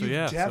 well then you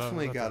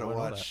definitely got to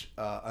watch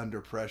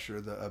Under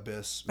Pressure, the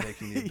Abyss,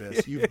 Making the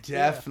Abyss. You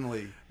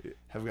definitely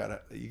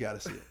you got to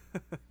see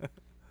it.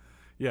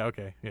 Yeah.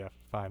 Okay. Yeah.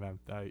 Fine.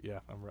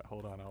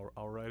 Hold on.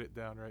 I'll write it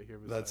down right here.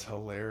 That's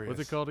hilarious.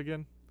 What's it called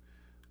again?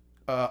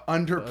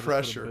 Under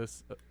Pressure.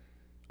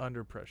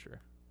 Under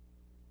Pressure.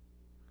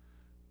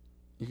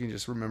 You can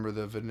just remember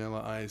the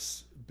Vanilla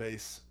Ice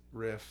bass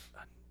riff.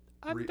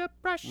 Under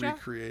Pressure.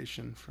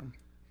 Recreation from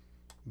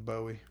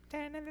Bowie.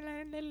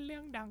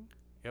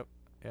 Yep.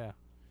 Yeah.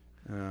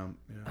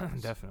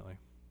 Definitely.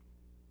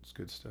 It's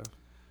good stuff.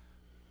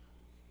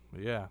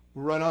 Yeah.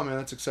 Right on, man.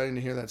 That's exciting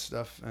to hear that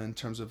stuff in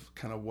terms of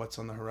kind of what's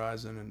on the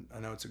horizon. And I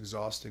know it's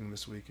exhausting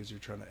this week as you're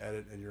trying to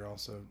edit and you're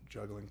also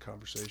juggling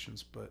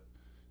conversations, but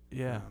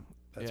yeah.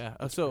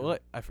 So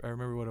I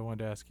remember what I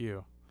wanted to ask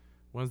you.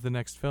 When's the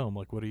next film?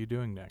 Like, what are you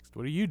doing next?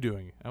 What are you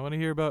doing? I want to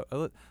hear about.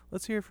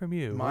 Let's hear from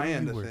you. My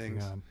end of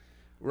things.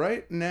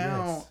 Right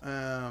now,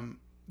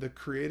 the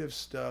creative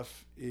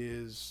stuff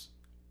is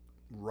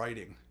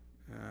writing.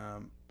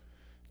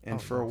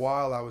 And for a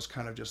while, I was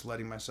kind of just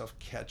letting myself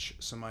catch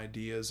some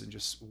ideas and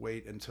just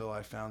wait until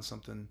I found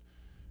something.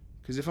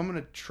 Because if I'm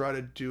going to try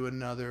to do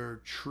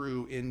another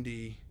true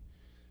indie,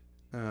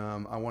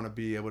 I want to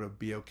be able to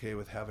be okay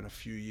with having a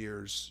few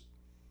years.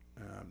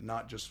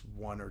 Not just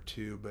one or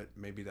two, but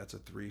maybe that's a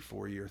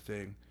 3-4 year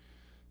thing.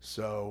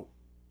 So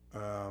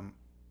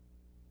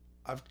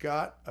I've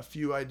got a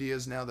few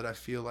ideas now that I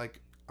feel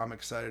like I'm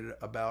excited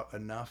about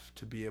enough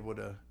to be able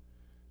to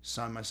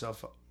sign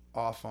myself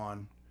off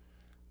on.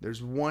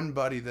 There's one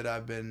buddy that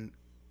I've been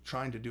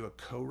trying to do a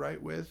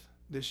co-write with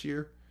this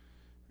year.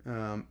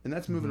 And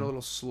that's moving a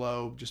little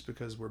slow just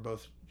because we're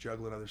both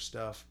juggling other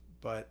stuff.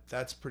 But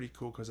that's pretty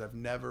cool because I've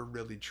never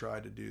really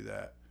tried to do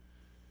that.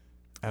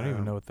 I don't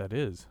even know what that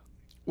is.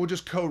 Well,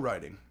 just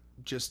co-writing.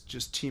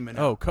 Just teaming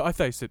Oh, up. I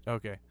thought you said,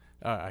 okay.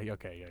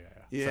 Okay, yeah.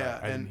 Yeah,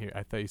 Sorry, I didn't hear.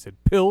 I thought you said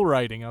pill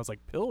writing. I was like,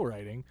 pill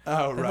writing?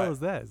 Oh, What the right. hell is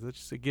that? Is that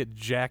just to get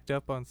jacked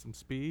up on some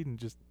speed and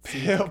just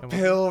see what come up?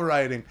 Pill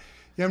writing.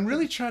 Yeah, I'm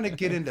really trying to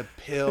get into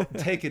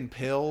taking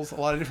pills, a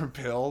lot of different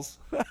pills.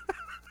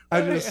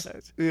 I'm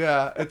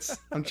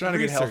trying to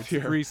get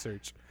healthier.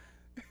 Research.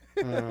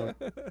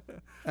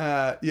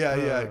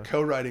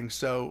 Co-writing.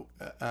 So,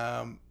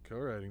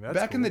 Co-writing. That's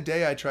back in cool. the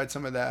day, I tried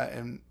some of that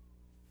and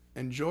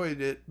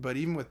enjoyed it. But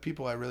even with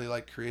people I really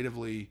like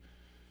creatively,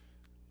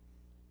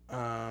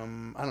 I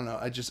don't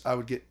know. I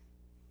would get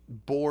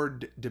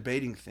bored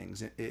debating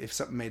things. If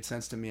something made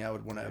sense to me, I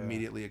would want to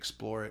immediately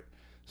explore it.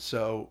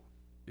 So,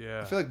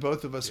 Yeah. I feel like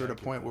both of us are Yeah, at a I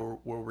get point that.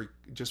 where we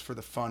just for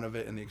the fun of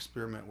it and the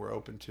experiment, we're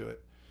open to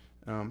it.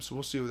 So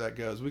we'll see where that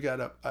goes.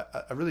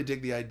 I really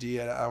dig the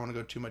idea. I don't want to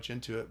go too much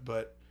into it,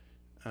 but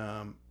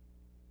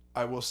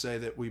I will say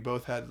that we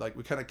both had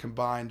we kind of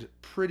combined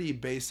pretty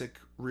basic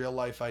real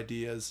life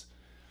ideas,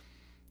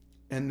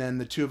 and then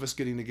the two of us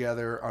getting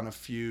together on a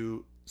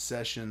few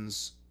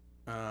sessions,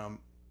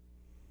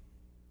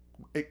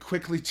 it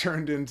quickly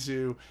turned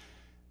into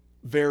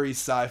very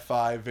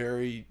sci-fi,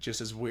 very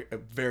just as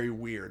very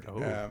weird.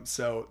 Oh.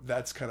 So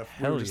that's kind of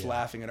we Hell were just yeah.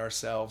 laughing at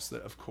ourselves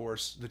that of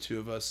course the two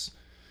of us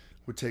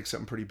would take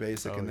something pretty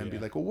basic Oh, and then be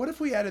yeah. like, well, what if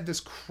we added this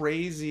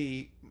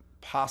crazy,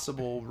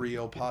 possible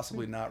real,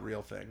 possibly not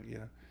real thing?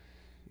 Yeah,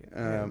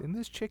 and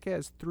this chick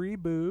has 3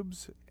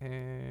 boobs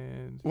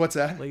and What's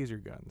that? laser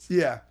guns.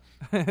 Yeah,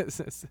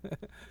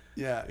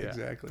 Yeah.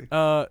 exactly.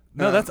 No,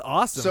 that's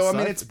awesome. So I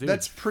mean, Dude.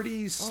 that's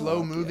pretty slow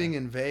Fuck, moving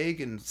and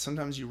vague, and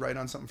sometimes you write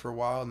on something for a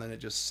while and then it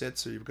just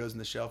sits or it goes in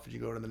the shelf and you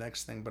go to the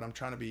next thing. But I'm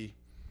trying to be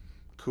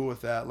cool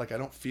with that. Like I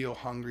don't feel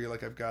hungry.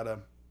 Like I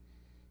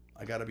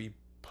gotta be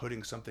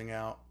putting something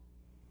out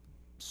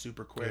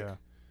super quick.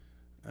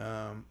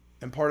 Yeah.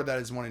 And part of that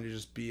is wanting to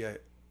just be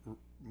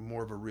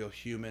more of a real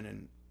human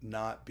and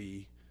not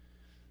be,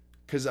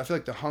 because I feel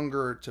like the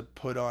hunger to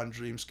put on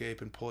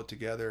Dreamscape and pull it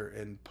together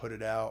and put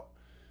it out,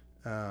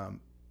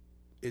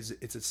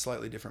 it's a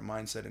slightly different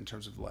mindset in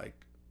terms of like,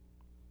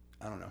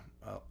 I don't know,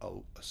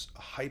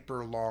 a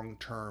hyper long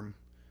term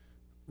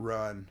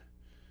run.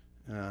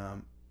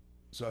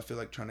 So I feel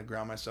like trying to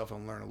ground myself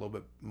and learn a little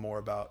bit more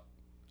about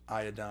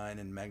iodine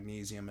and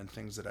magnesium and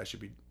things that I should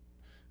be,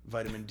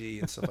 vitamin D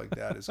and stuff like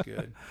that is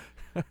good.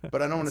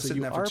 But I don't want to So sit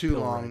in you that for are too pill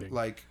long.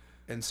 writing.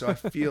 And so I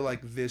feel like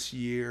this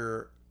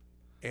year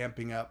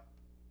amping up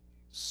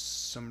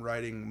some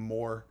writing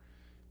more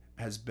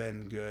has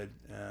been good.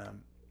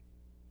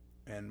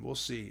 And we'll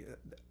see.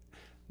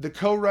 The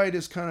co-write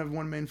is kind of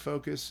one main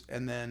focus,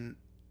 and then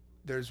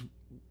there's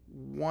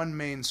one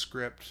main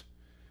script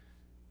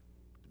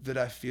that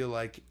I feel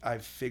like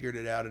I've figured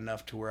it out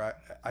enough to where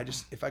I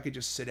just, if I could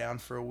just sit down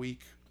for a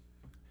week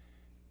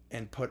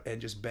and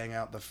just bang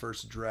out the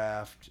first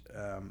draft,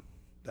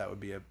 that would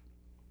be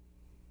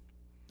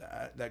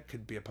that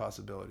could be a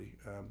possibility.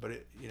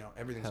 But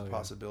everything's Hell a yeah.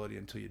 possibility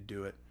until you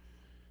do it.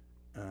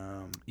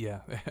 Yeah.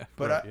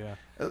 But Right, yeah.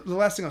 The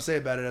last thing I'll say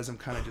about it, as I'm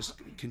kind of just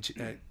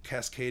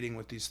cascading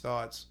with these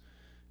thoughts,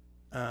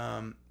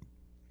 the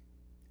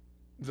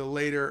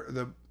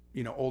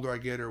older I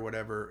get or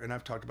whatever, and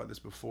I've talked about this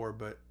before,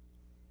 but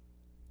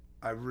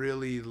I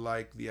really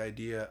like the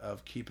idea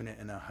of keeping it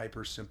in a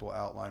hyper simple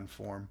outline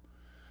form,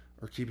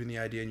 or keeping the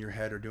idea in your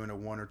head, or doing a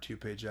 1 or 2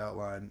 page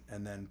outline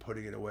and then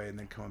putting it away and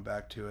then coming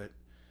back to it,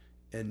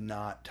 and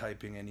not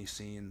typing any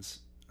scenes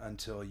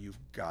until you've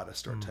got to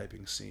start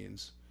typing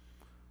scenes.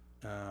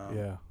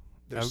 Yeah.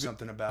 There's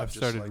something about I've just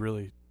started like,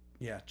 really.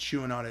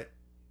 chewing on it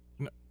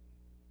No.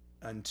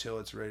 until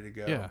it's ready to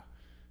go.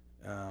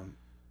 Yeah.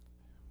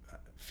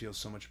 Feels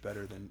so much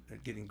better than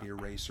getting the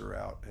eraser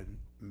out and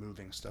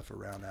moving stuff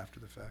around after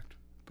the fact.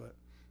 But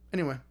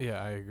anyway,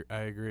 Yeah, I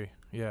agree.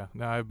 Yeah.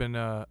 No, I've been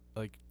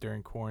like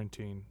during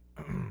quarantine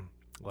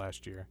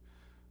last year,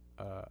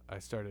 I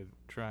started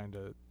trying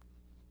to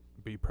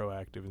be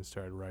proactive and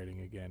started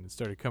writing again and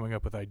started coming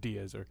up with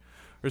ideas or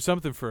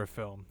something for a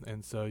film.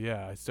 And so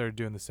yeah, I started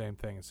doing the same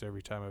thing. And so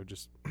every time I would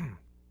just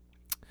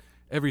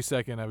every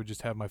second I would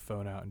just have my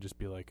phone out and just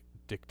be like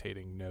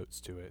dictating notes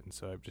to it. And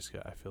so I've just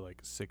got, I feel like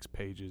 6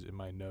 pages in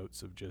my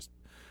notes of just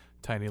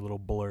tiny little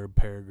blurb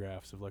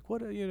paragraphs of like,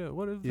 what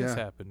if this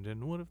happened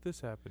and what if this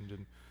happened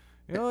and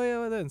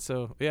then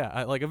so yeah,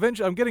 I like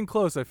eventually I'm getting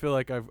close. I feel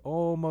like I'm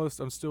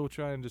still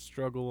trying to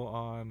struggle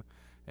on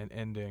an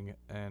ending,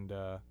 and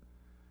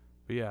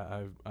but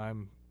yeah,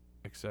 I'm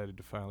excited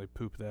to finally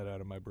poop that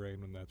out of my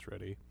brain when that's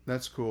ready.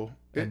 that's cool.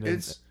 And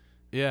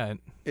then-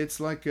 It's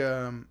like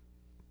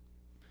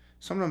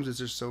sometimes it's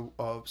just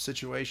a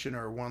situation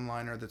or a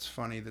one-liner that's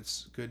funny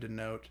that's good to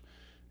note,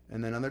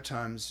 and then other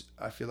times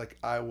I feel like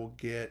I will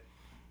get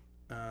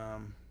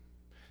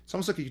It's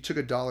almost like you took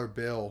a dollar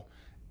bill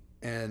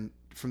and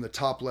from the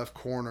top left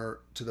corner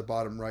to the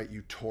bottom right,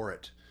 you tore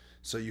it.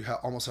 So you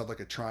almost have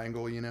like a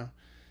triangle, you know?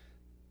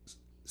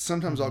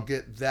 Sometimes I'll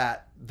get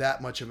that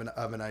much of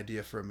an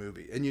idea for a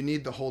movie, and you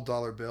need the whole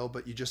dollar bill,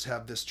 but you just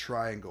have this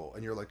triangle,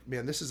 and you're like,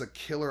 man, this is a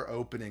killer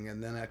opening,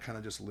 and then I kind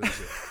of just lose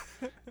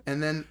it.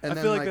 And then I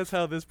feel like that's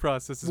how this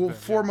process is. Well,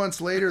 4 months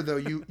later, though,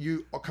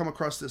 you come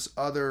across this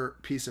other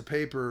piece of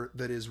paper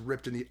that is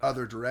ripped in the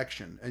other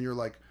direction, and you're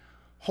like,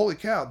 holy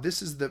cow,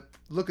 this is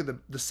look at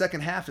the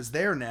second half is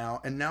there now,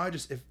 and now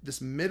if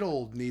this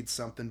middle needs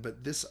something, but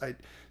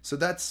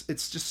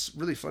it's just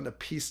really fun to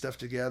piece stuff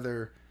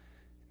together.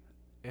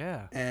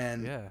 Yeah.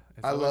 And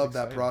I love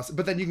that process.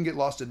 But then you can get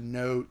lost in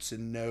notes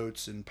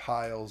and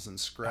piles and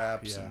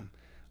scraps. And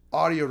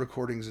audio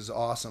recordings is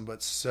awesome,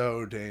 but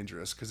so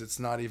dangerous because it's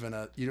not even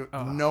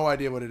no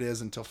idea what it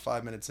is until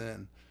 5 minutes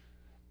in.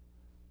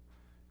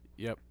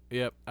 Yep.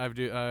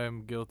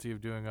 I'm guilty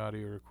of doing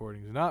audio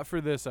recordings. Not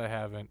for this, I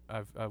haven't.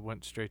 I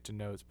went straight to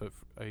notes, but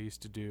I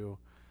used to do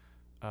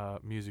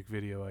music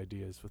video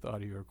ideas with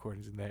audio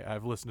recordings, and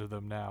I've listened to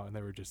them now, and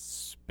they were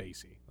just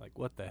spacey. Like,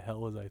 what the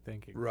hell was I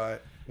thinking? Right.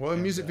 Well,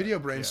 in music video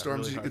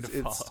brainstorms, really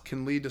it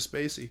can lead to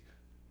spacey.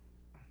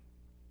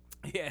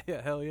 Yeah,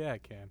 hell yeah,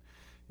 it can.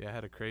 Yeah, I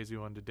had a crazy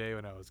one today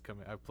when I was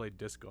coming. I played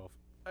disc golf.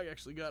 I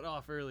actually got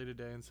off early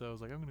today, and so I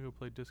was like, I'm gonna go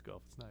play disc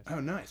golf. It's nice.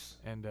 Oh, nice.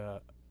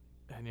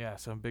 And yeah,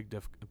 so I'm big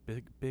disc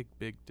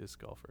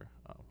golfer.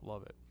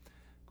 Love it.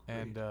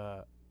 Great.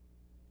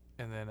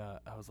 And then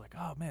I was like,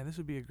 oh man, this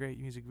would be a great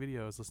music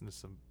video. I was listening to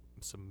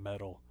some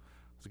metal. I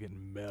was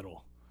getting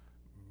metal,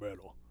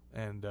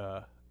 and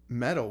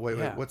metal. Wait,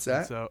 what's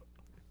that? So,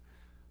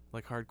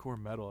 like hardcore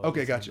metal.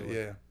 Okay, gotcha.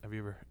 Yeah. Have you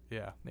ever?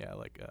 Yeah.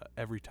 Like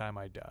Every Time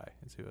I Die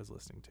is who I was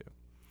listening to.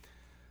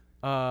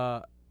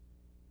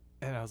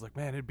 And I was like,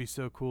 man, it'd be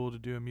so cool to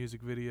do a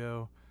music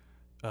video,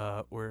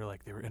 where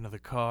like they were in the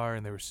car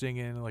and they were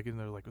singing, like it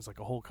was like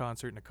a whole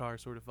concert in a car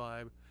sort of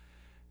vibe.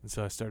 And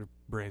so I started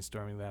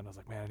brainstorming that, and I was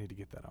like, man, I need to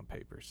get that on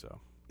paper.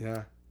 So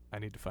yeah, I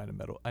need to find a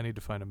metal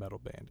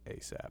band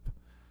ASAP.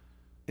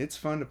 It's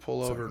fun to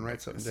pull over and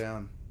write something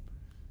down.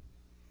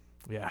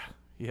 Yeah.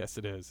 Yes,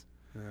 it is.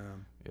 Yeah.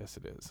 Yes,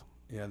 it is.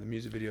 Yeah, the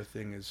music video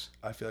thing is,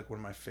 I feel like, one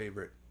of my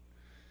favorite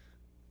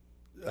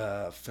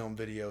film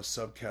video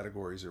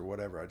subcategories or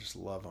whatever. I just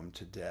love them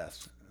to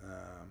death.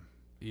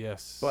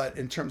 Yes. But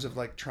in terms of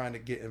like trying to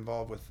get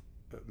involved with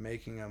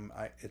making them,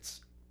 you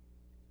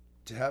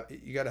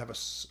got to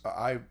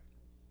have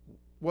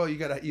you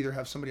got to either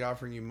have somebody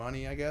offering you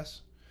money, I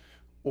guess,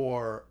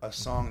 or a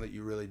song that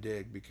you really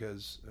dig,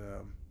 because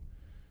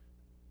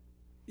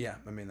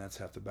that's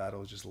half the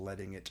battle, is just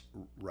letting it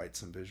write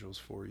some visuals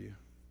for you.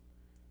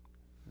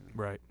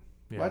 Right.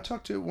 Yeah. Well, I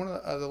talked to one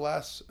of the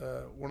last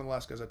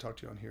guys I talked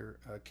to on here,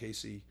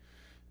 Casey.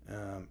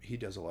 He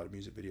does a lot of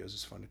music videos.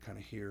 It's fun to kind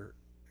of hear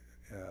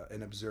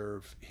and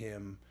observe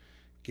him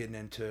getting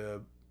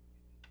into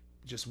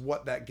just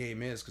what that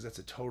game is, because that's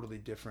a totally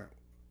different,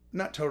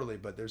 not totally,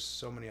 but there's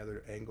so many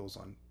other angles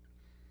on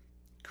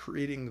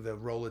creating the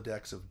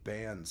Rolodex of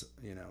bands,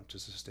 to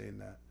sustain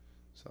that.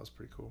 So that was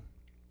pretty cool.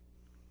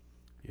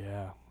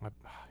 Yeah.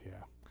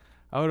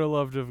 I would have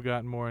loved to have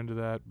gotten more into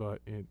that,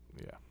 but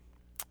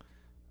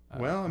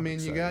well, I mean,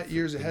 you got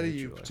years ahead of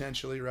you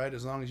potentially, right?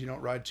 As long as you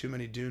don't ride too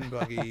many dune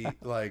buggy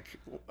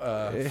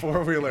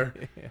four-wheeler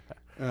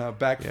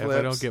backflips. Yeah, if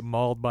I don't get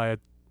mauled by a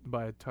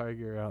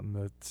tiger out in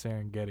the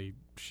Serengeti.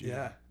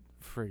 Yeah.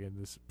 Friggin'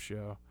 this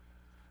show.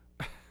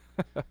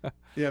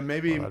 Yeah,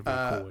 maybe that'd be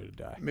a cool way to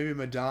die. Maybe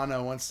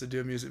Madonna wants to do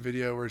a music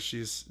video where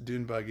she's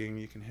dune bugging.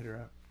 You can hit her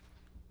up.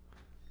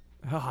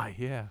 Oh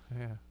yeah.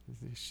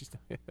 She's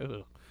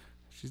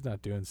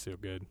not doing so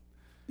good.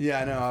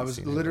 Yeah, I know. I was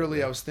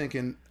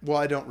thinking, well,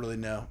 I don't really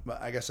know,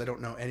 but I guess I don't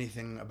know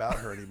anything about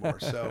her anymore.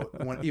 So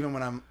right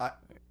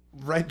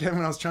then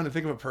when I was trying to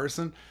think of a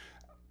person,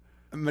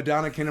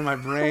 Madonna came to my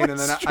brain, and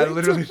then I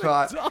literally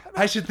thought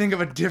I should think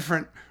of a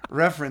different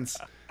reference.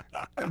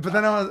 But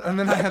then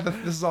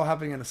this is all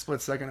happening in a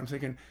split second. I'm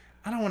thinking,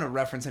 I don't want to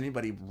reference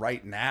anybody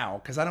right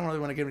now, because I don't really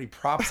want to give any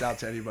props out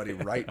to anybody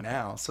right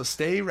now. So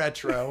stay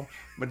retro.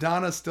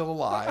 Madonna's still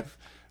alive.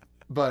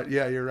 But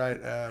yeah, you're right.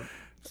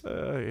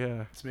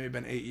 Yeah. It's maybe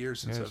been 8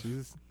 years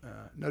since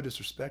no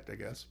disrespect, I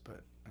guess,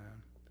 but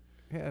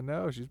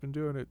no, she's been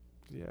doing it.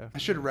 Yeah. I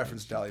should have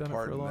referenced Dolly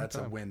Parton. That's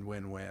a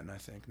win-win-win, I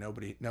think.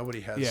 Nobody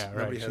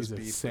has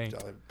beef with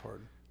Dolly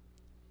Parton.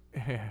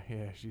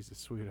 Yeah, she's a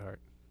sweetheart.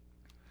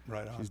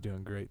 Right on. She's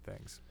doing great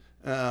things.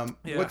 Tell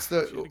me a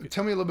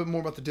little bit more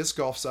about the disc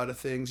golf side of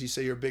things. You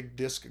say you're a big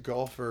disc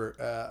golfer.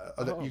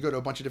 You go to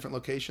a bunch of different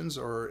locations,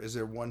 or is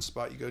there one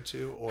spot you go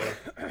to, or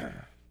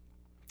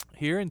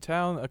here in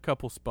town, a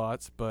couple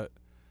spots, but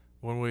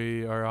when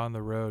we are on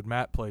the road,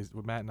 Matt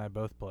and I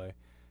both play,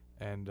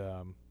 and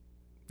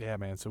yeah,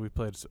 man. So we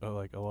played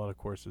like a lot of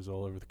courses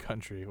all over the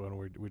country when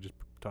we just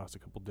tossed a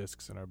couple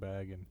discs in our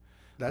bag, and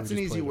that's an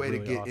easy way to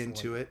get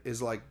into it.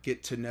 Is like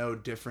get to know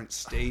different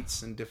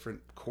states and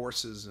different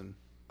courses and.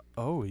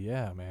 Oh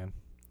yeah, man,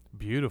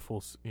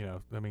 beautiful.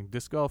 I mean,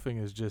 disc golfing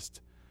is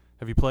just.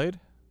 Have you played?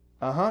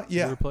 Uh-huh. You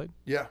Yeah. ever played?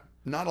 Yeah.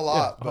 Not a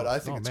lot, Yeah. but Oh, I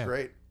think oh, it's man.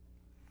 great.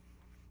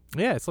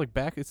 Yeah, it's like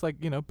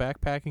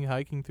backpacking,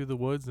 hiking through the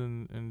woods,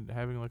 and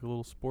having like a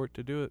little sport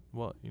to do it.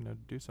 Well,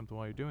 do something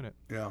while you're doing it.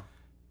 Yeah.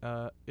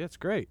 Yeah, it's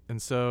great. And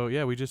so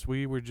yeah,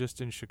 we were just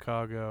in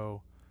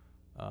Chicago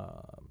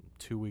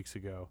 2 weeks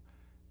ago,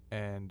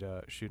 and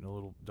shooting a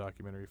little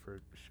documentary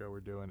for a show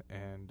we're doing,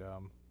 and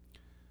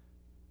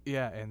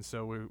and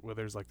so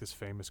there's like this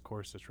famous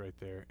course that's right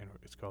there, and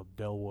it's called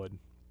Delwood.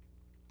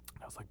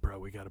 I was like, bro,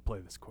 we got to play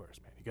this course,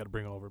 man. You got to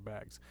bring all of our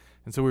bags.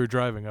 And so we were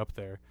driving up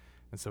there,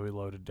 and so we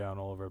loaded down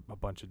all of a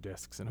bunch of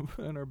discs and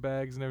our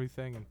bags and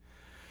everything, and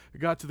we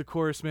got to the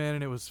course, man,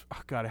 and it was,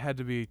 it had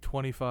to be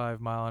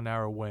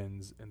 25-mile-an-hour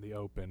winds in the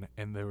open,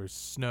 and there was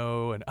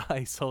snow and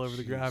ice all over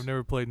the ground. I've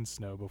never played in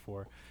snow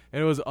before,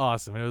 and it was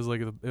awesome. It was like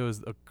it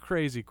was a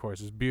crazy course.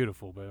 It was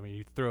beautiful, but I mean,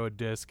 you throw a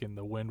disc and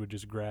the wind would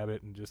just grab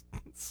it and just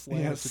slam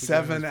it. Yeah, to the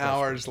 7 ground.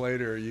 hours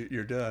later,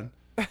 you're done.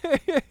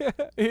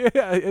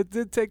 Yeah, it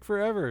did take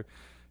forever.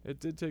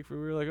 We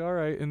were like, all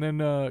right, and then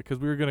because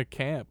we were gonna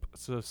camp,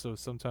 so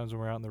sometimes when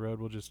we're out on the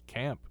road, we'll just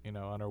camp, on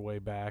our way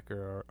back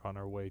or on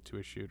our way to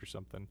a shoot or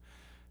something,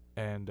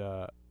 and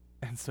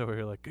so we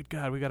were like, good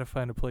God, we got to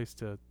find a place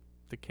to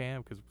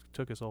camp, because it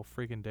took us all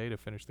freaking day to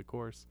finish the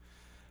course,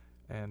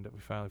 and we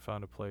finally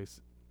found a place,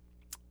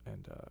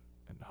 and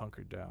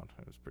hunkered down.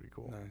 It was pretty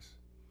cool. Nice.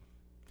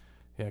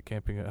 Yeah,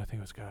 camping. I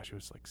think it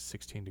was like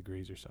 16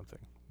 degrees or something.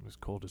 It was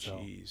cold as hell.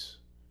 Jeez.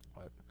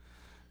 But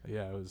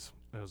yeah, it was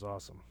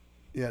awesome.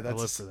 Yeah, I that's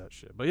live for that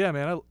shit. But yeah,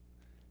 man,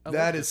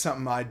 that is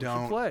something I we should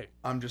don't. play.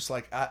 I'm just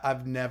like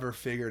I've never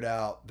figured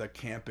out the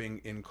camping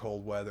in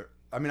cold weather.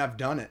 I mean, I've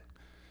done it.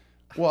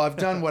 Well, I've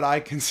done what I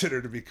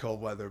consider to be cold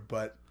weather,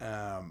 but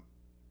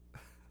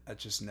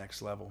that's just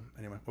next level.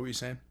 Anyway, what were you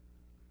saying?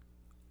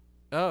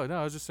 Oh no,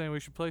 I was just saying we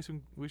should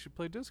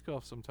play disc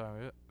golf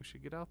sometime. Yeah, we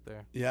should get out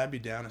there. Yeah, I'd be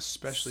down,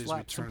 especially as we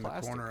Slap some turn the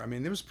plastic. corner. I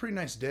mean, it was a pretty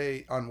nice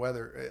day on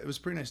weather. It was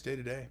a pretty nice day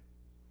today.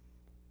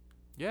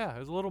 Yeah, it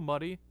was a little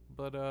muddy,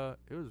 but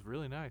it was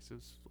really nice. It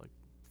was like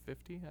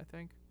 50, I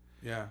think.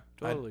 Yeah,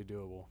 Totally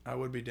doable. I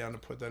would be down to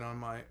put that on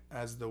my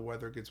as the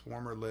weather gets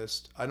warmer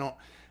list. I don't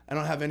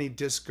have any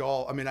disc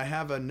golf. I mean, I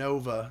have a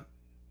Nova,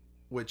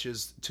 which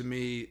is to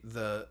me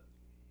the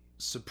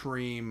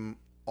supreme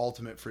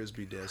ultimate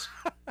frisbee disc.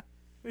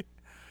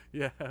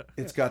 Yeah.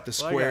 It's got the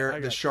Well, square, I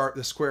got- the sharp,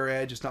 the square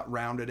edge. It's not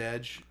rounded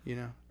edge,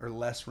 or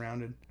less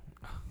rounded.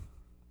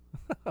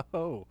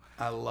 Oh.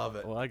 I love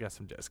it. Well, I got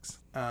some discs.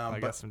 I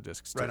But got some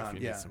discs too. right if on.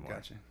 you need Yeah, some more.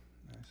 gotcha.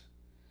 Nice.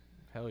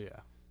 Hell yeah.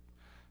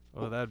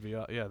 Well, that'd be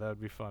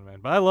fun, man.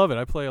 But I love it.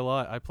 I play a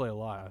lot. I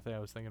think I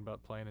was thinking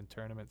about playing in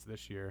tournaments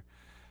this year.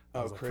 I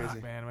Oh, was like, crazy.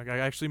 fuck, man. Like, I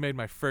actually made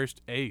my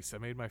first ace. I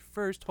made my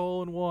first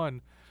hole in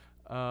one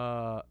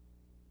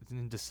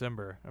in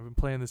December. I've been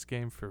playing this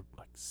game for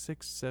like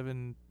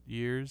 6-7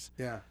 years,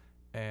 Yeah.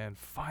 and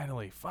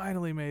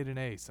finally made an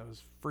ace. I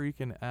was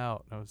freaking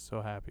out. I was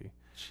so happy.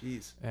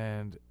 Jeez.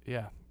 And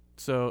yeah,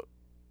 so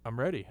I'm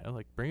ready. I'm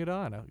like, bring it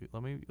on.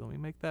 Let me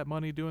make that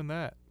money doing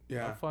that.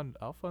 Yeah.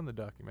 I'll fund the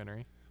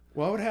documentary.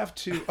 Well, I would have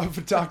to of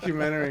a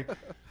documentary.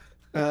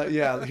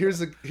 Yeah.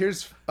 Here's a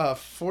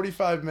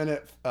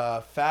 45-minute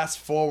fast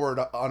forward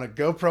on a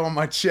GoPro on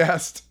my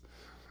chest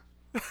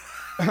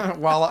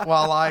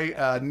while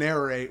I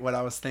narrate what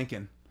I was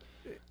thinking.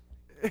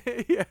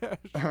 Yeah,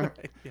 right.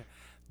 Yeah.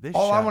 This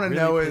All I shot want to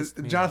really know is,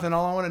 pissed me Jonathan, off.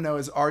 all I want to know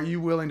is, are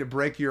you willing to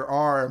break your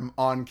arm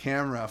on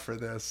camera for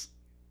this?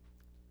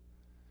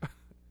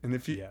 And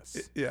if you,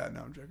 Yes. yeah,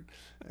 no, I'm joking.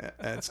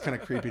 It's kind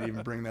of creepy to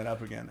even bring that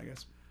up again, I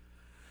guess.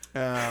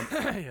 Yeah,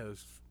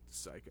 those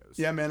psychos.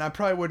 Yeah, man, I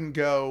probably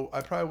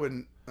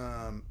wouldn't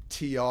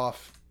tee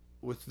off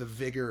with the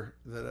vigor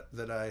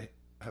that I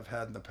have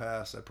had in the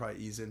past. I'd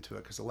probably ease into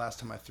it, because the last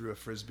time I threw a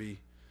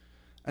frisbee,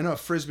 I know a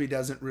frisbee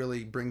doesn't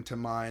really bring to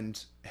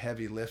mind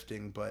heavy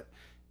lifting, but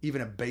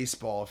even a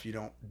baseball, if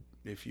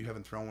you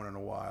haven't thrown one in a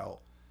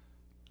while,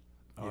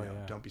 Oh, yeah.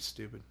 don't be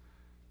stupid.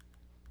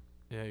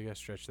 Yeah, you gotta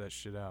stretch that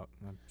shit out.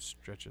 I'm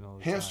stretching all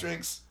the time.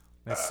 Hamstrings.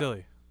 That's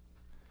silly.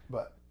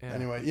 But Yeah,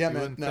 anyway, yeah, you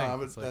man. wouldn't No, think. I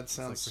would, It's like- that it's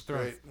like sounds we're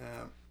throwing-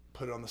 great.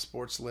 Put it on the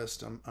sports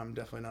list. I'm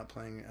definitely not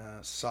playing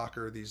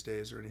soccer these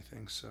days or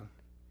anything. So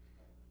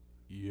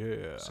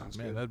Yeah, Sounds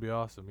man, good. that'd be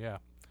awesome. Yeah,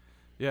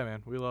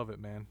 man, we love it,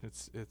 man.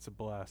 It's a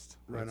blast.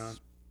 right It's- on.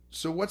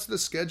 So what's the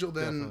schedule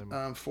then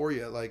Definitely. for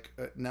you? Like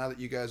now that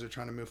you guys are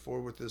trying to move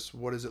forward with this,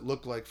 what does it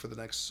look like for the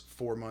next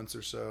 4 months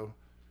or so?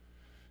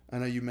 I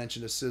know you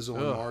mentioned a sizzle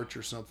in Ugh. March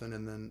or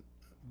something,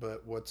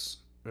 but what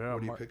Yeah,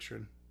 are you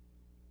picturing?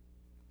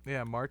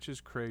 Yeah, March is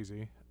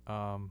crazy.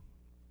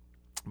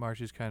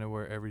 March is kind of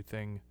where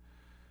everything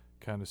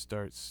kind of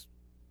starts,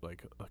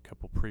 like a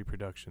couple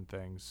pre-production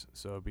things.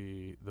 So it'll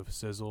be the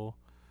sizzle.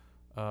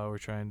 We're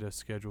trying to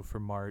schedule for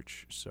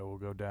March, so we'll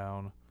go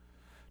down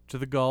to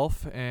the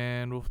Gulf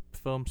and we'll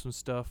film some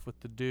stuff with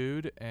the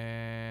dude,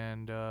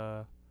 and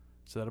so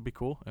that'll be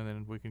cool. And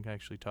then we can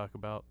actually talk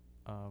about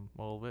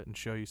all of it and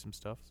show you some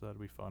stuff. So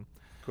that'll be fun.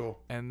 Cool.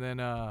 And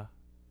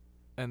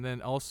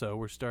then also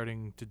we're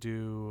starting to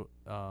do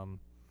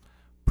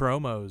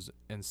promos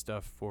and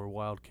stuff for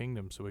Wild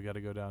Kingdom. So we got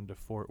to go down to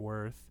Fort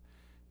Worth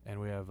and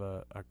we have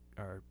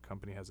our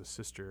company has a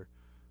sister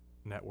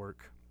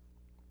network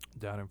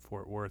down in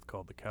Fort Worth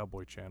called the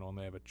Cowboy Channel, and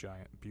they have a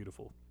giant,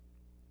 beautiful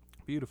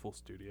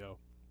studio.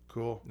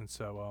 Cool. And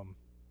so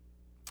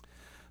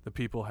the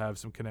people have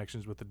some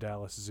connections with the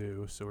Dallas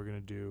Zoo, so we're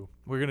gonna do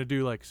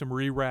like some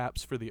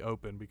rewraps for the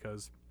Open,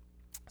 because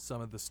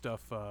some of the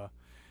stuff,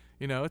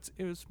 it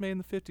was made in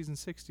the 50s and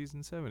 60s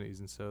and 70s,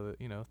 and so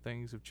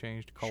things have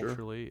changed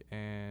culturally,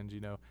 and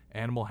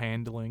animal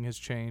handling has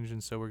changed,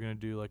 and so we're gonna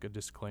do like a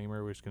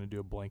disclaimer. We're just gonna do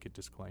a blanket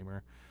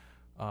disclaimer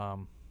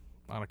on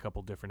a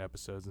couple different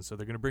episodes, and so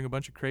they're gonna bring a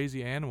bunch of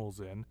crazy animals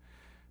in,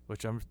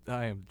 which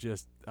I am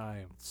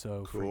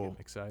so Cool. freaking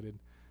excited.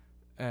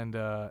 And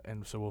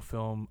so we'll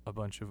film a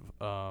bunch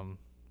of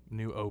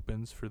new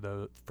opens for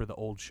the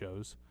old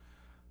shows,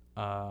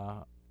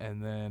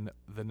 and then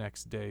the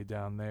next day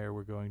down there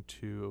we're going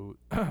to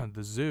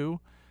the zoo,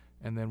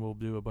 and then we'll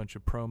do a bunch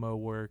of promo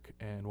work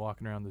and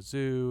walking around the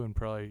zoo, and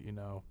probably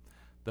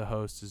the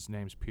host, his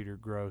name's Peter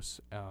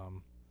Gross,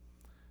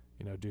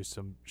 do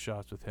some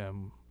shots with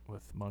him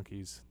with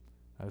monkeys.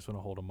 I just want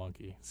to hold a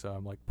monkey, so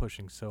I'm like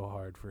pushing so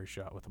hard for a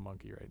shot with a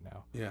monkey right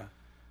now. Yeah.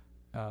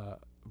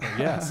 But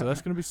yeah, so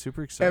that's going to be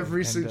super exciting.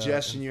 Every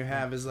suggestion you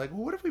have is like,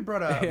 well, what if we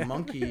brought a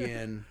monkey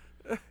in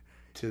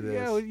to this?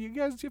 Yeah, well, you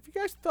guys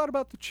thought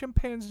about the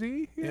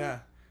chimpanzee here?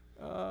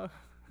 Yeah.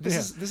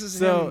 This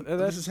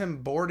is him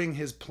boarding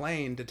his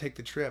plane to take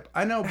the trip.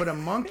 I know, but a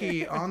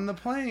monkey on the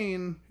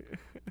plane.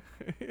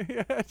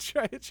 Yeah, that's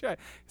right.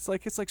 It's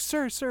like,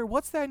 sir,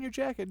 what's that in your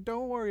jacket?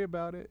 Don't worry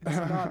about it. It's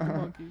not the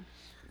monkey.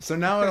 So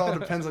now it all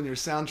depends on your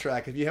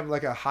soundtrack. If you have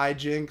like a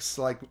hijinks,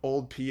 like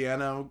old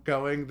piano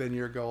going, then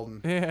you're golden.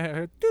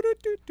 Yeah.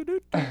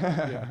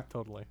 Yeah,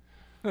 totally.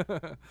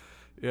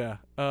 Yeah.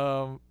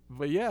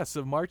 But yeah,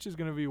 so March is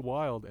going to be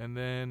wild. And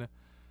then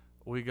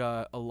we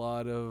got a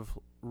lot of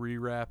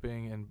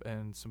rewrapping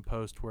and some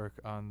post work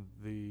on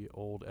the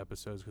old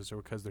episodes, because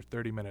they're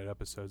 30-minute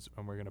episodes,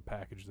 and we're going to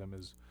package them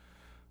as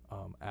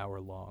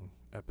hour-long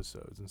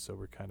episodes. And so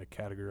we're kind of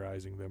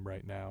categorizing them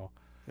right now.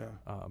 Yeah.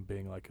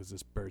 Being like, is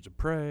this Birds of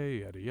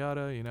Prey, yada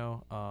yada,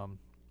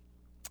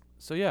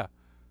 so yeah,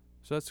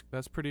 so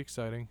that's pretty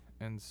exciting.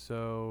 And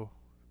so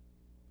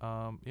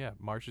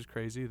March is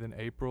crazy. Then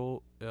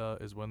April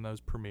is when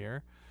those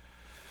premiere.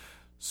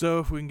 So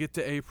if we can get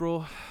to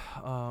April,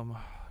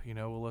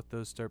 we'll let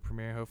those start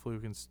premiering. Hopefully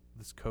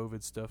this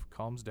COVID stuff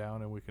calms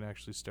down and we can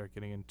actually start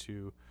getting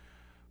into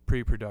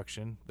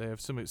pre-production. They have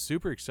some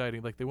super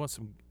exciting, like they want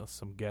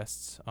some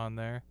guests on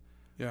there.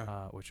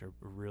 Yeah. Which are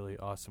really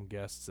awesome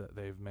guests that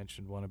they've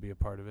mentioned want to be a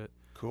part of it.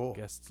 Cool.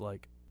 Guests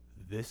like,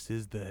 this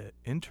is the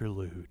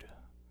interlude.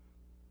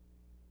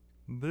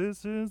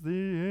 This is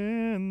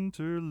the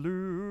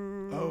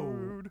interlude.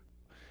 Oh.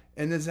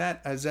 And is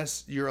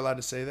that you're allowed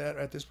to say that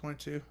at this point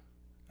too?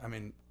 I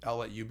mean, I'll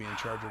let you be in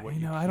charge of what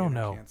you can I don't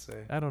know. Can't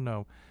say. I don't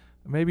know.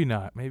 Maybe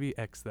not. Maybe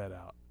X that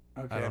out.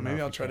 Okay,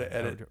 maybe I'll try to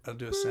edit. I'll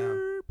do a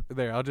sound.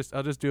 There, I'll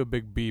just do a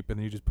big beep and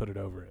then you just put it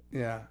over it.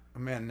 Yeah,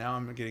 man. Now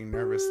I'm getting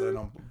nervous that I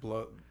don't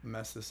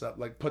mess this up.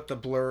 Like put the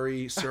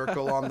blurry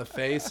circle on the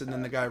face, and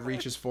then the guy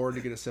reaches forward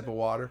to get a sip of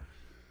water.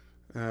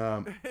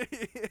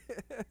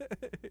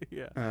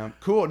 Yeah.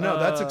 Cool. No,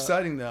 that's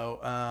exciting though.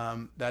 I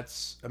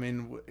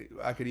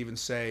could even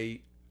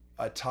say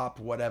a top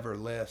whatever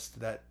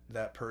list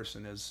that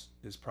person is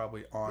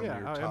probably on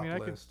your top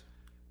list.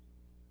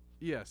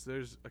 Yes,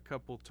 there's a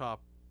couple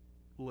top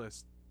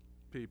list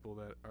people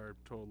that are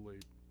totally.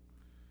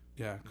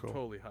 Yeah, cool.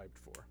 Totally hyped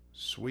for.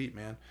 Sweet,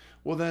 man.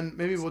 Well, then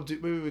maybe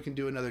we can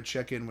do another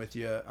check-in with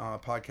you,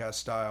 podcast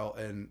style,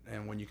 and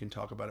when you can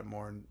talk about it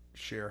more and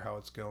share how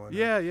it's going.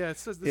 Yeah. It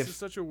says this is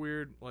such a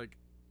weird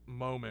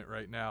moment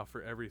right now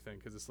for everything,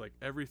 because it's like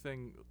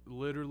everything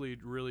literally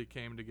really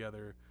came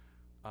together,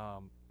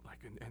 in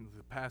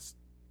the past,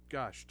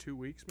 2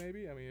 weeks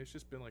maybe. I mean, it's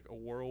just been like a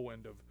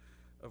whirlwind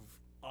of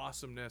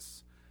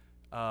awesomeness.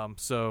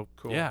 So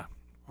cool. Yeah.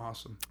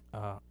 Awesome.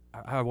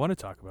 I want to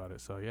talk about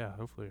it, so yeah,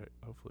 hopefully.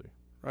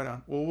 Right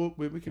on. Well,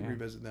 we can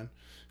revisit then,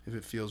 if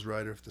it feels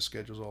right or if the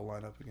schedules all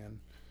line up again.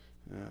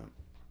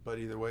 But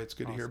either way, it's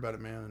good to hear about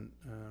it, man.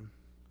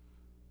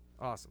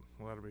 Awesome.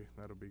 Well,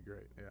 that'll be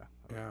great. Yeah.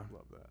 I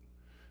love that.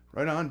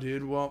 Right on,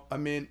 dude. Well, I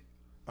mean,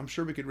 I'm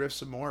sure we could riff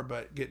some more,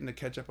 but getting to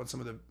catch up on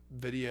some of the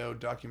video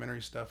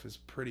documentary stuff is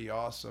pretty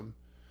awesome.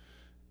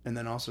 And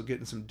then also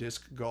getting some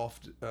disc golf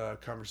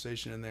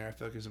conversation in there, I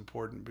feel like is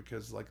important,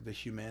 because like the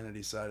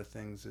humanity side of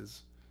things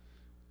is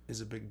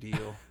a big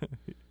deal.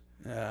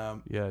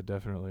 Yeah,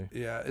 definitely.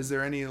 Yeah. Is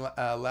there any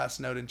last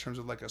note in terms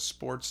of like a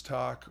sports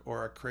talk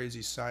or a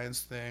crazy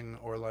science thing,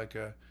 or like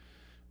a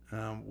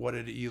what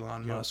did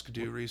Elon Musk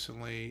do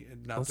recently?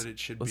 Not that it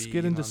should be. Let's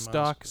get into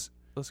stocks.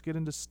 Let's get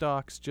into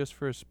stocks just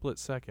for a split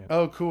second.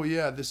 Oh, cool.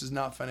 Yeah, this is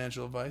not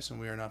financial advice, and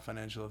we are not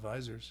financial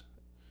advisors.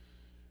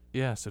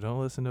 Yeah, so don't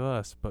listen to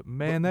us. But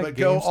man, that but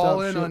go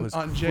all in on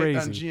crazy.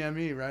 On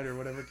GME, right, or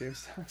whatever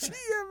GameStop.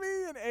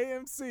 GME and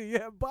AMC,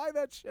 yeah, buy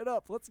that shit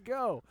up. Let's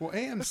go. Well,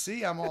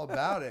 AMC, I'm all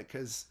about it,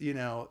 because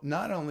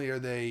not only are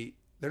they're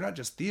not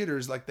just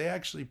theaters, like they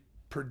actually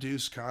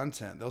produce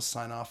content. They'll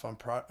sign off on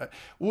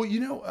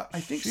well, I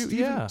think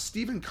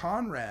Stephen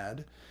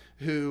Conrad,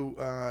 who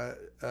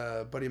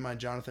a buddy of mine,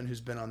 Jonathan,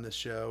 who's been on this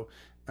show,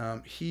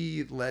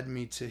 he led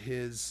me to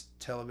his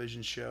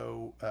television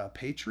show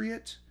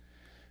Patriot,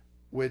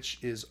 which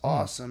is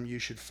awesome. You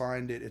should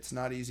find it. It's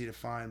not easy to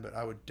find, but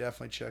I would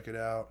definitely check it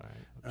out.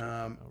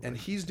 Right, and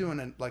he's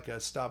doing a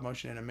stop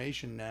motion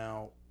animation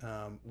now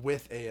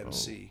with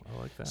AMC. Oh,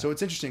 I like that. So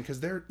it's interesting because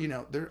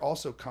they're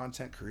also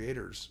content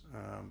creators,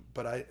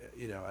 but I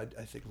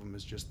think of them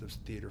as just the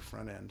theater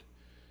front end.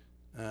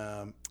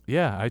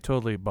 Yeah, I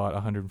totally bought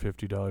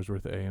 $150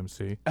 worth of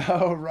AMC.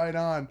 Oh, right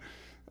on.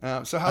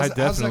 So how's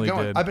that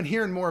going? Did. I've been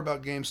hearing more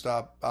about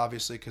GameStop,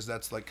 obviously, because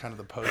that's like kind of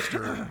the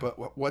poster.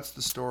 But what's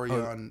the story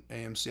on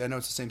AMC? I know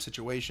it's the same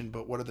situation,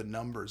 but what are the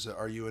numbers?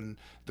 Are you in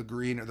the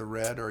green or the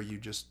red, or are you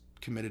just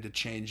committed to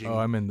changing?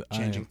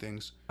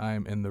 Things.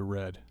 I'm in the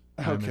red.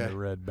 I'm in the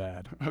red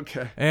bad.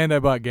 Okay. And I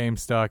bought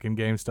GameStop, and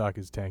GameStop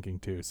is tanking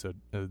too. So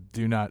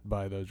do not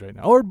buy those right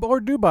now, or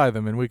do buy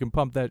them, and we can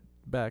pump that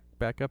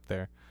back up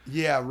there.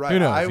 Yeah, right. Who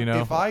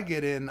knows? If I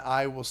get in,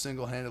 I will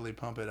single-handedly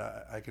pump it.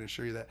 I can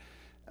assure you that.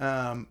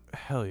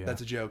 Hell yeah.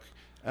 That's a joke.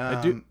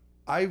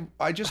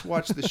 I just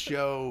watched the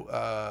show.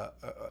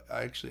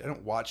 I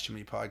don't watch too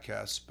many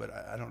podcasts, but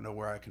I don't know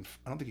where I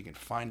don't think you can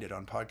find it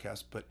on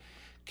podcasts, but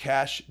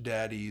Cash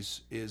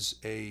Daddies is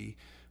a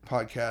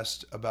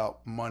podcast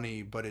about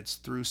money, but it's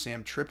through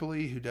Sam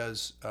Tripoli, who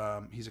does,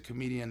 he's a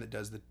comedian that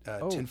does the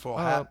Tinfoil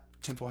Hat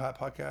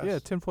podcast. Yeah.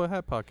 Tinfoil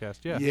Hat podcast.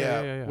 Yeah.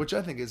 Yeah. Which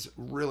I think is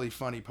really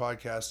funny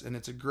podcast. And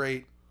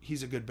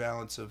he's a good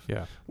balance of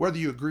whether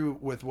you agree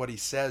with what he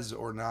says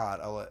or not.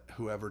 I'll let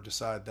whoever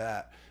decide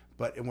that.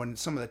 But when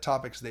some of the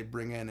topics they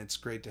bring in, it's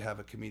great to have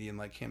a comedian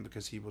like him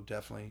because he will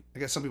definitely, I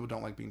guess some people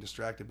don't like being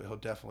distracted, but he'll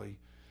definitely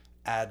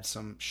add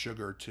some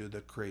sugar to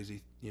the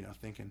crazy,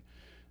 thinking.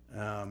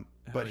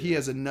 But he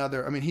has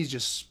another, he's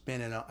just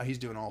spinning out, he's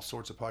doing all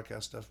sorts of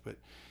podcast stuff, but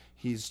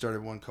he's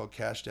started one called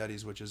Cash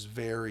Daddies, which is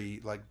very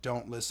like,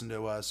 don't listen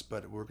to us,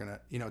 but we're going to,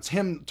 it's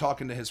him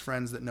talking to his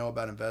friends that know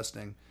about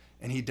investing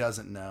and he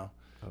doesn't know.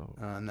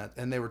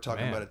 And they were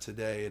talking about it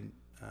today, and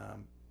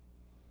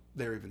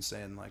they were even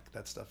saying like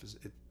that stuff is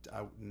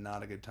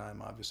not a good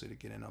time, obviously, to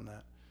get in on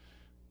that.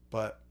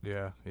 But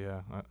yeah,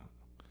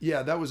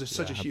 that was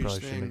such a huge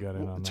thing.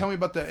 Tell me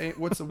about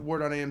what's the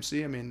word on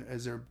AMC?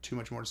 Is there too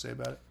much more to say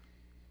about it?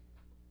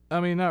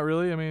 Not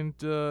really.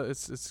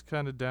 It's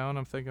kind of down.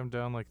 I think I'm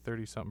down like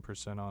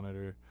 30-something% on it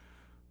or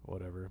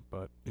whatever.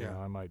 But you know,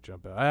 I might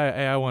jump out.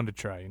 I wanted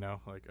to try.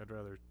 Like I'd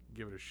rather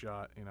give it a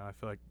shot. I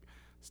feel like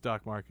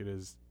stock market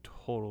is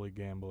totally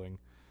gambling,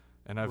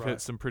 and I've hit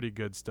some pretty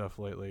good stuff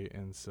lately,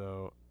 and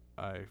so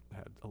I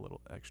had a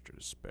little extra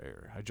to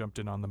spare. I jumped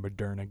in on the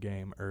Moderna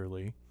game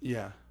early.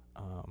 Yeah.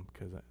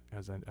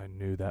 Because I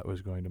knew that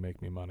was going to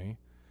make me money.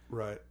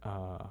 Right.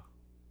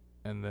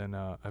 And then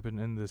I've been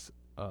in this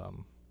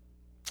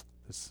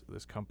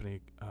this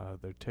company.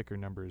 Their ticker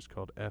number is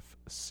called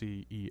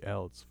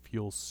FCEL. It's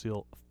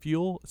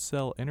Fuel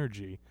Cell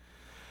Energy.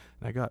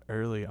 And I got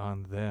early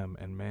on them,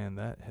 and man,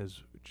 that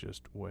has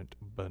just went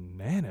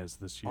bananas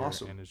this year.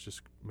 Awesome. And it's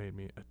just made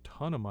me a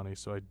ton of money.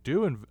 So I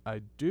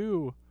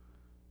do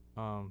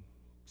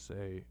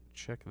say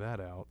check that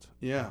out.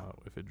 Yeah.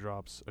 If it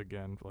drops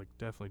again, like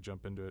definitely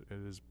jump into it. It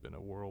has been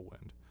a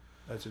whirlwind.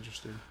 That's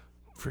interesting.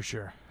 For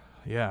sure.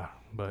 Yeah.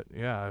 But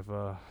yeah,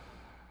 I've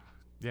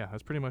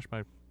that's pretty much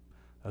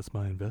that's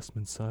my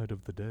investment side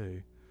of the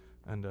day.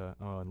 And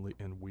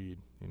and weed.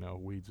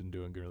 Weed's been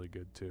doing really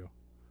good too.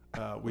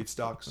 Weed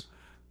stocks.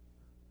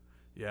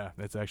 Yeah,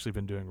 it's actually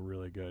been doing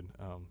really good.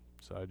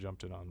 So I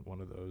jumped in on one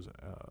of those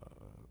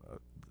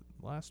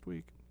last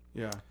week.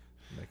 Yeah.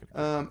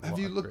 Have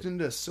you looked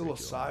into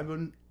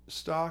psilocybin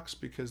stocks?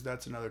 Because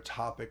that's another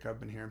topic I've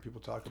been hearing people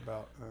talk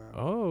about.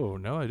 Oh,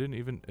 no, I didn't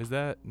even. Is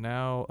that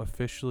now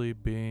officially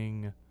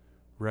being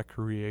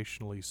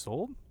recreationally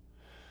sold?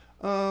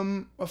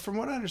 From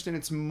what I understand,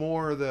 it's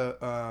more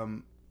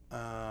the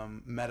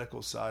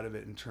medical side of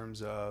it in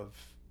terms of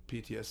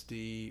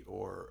PTSD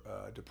or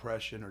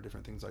depression or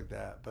different things like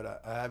that.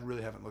 But I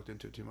really haven't looked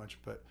into it too much.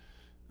 But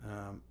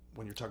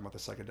when you're talking about the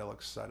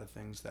psychedelic side of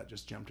things, that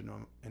just jumped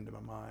into my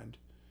mind.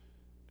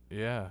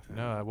 Yeah.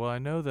 No. Well, I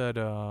know that.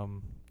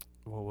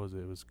 What was it?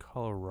 It was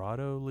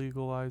Colorado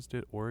legalized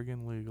it.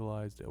 Oregon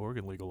legalized it.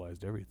 Oregon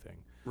legalized everything.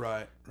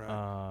 Right.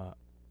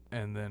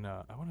 And then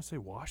I want to say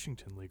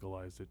Washington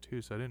legalized it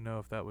too. So I didn't know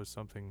if that was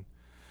something.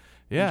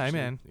 Yeah,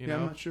 man. I'm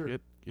not sure.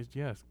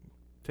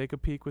 Take a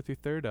peek with your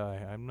third eye.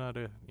 I'm not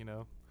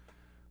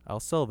I'll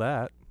sell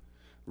that.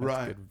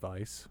 That's good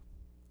advice.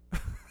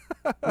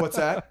 What's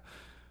that?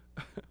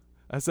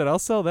 I said I'll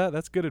sell that.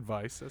 That's good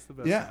advice. That's the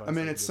best. Yeah,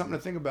 it's something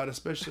to think about,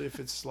 especially if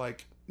it's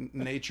like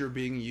nature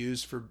being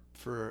used for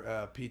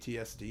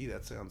PTSD.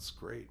 That sounds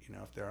great.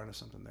 If they're onto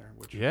something there.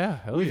 Which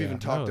we've even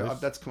talked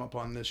about. That's come up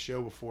on this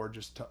show before.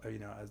 Just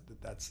as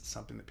that's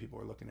something that people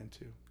are looking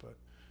into. But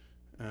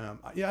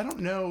I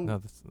don't know.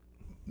 No,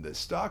 the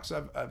stocks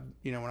I've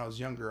when I was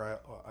younger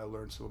I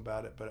learned some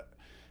about it, but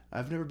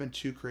I've never been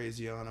too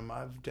crazy on them.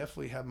 I've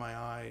definitely had my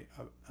eye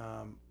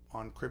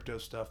on crypto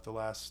stuff the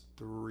last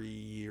 3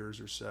 years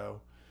or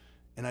so,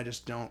 and I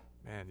just don't.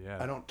 Man,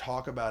 yeah. I don't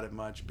talk about it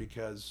much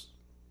because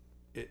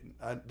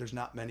there's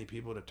not many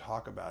people to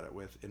talk about it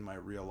with in my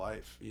real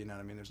life. You know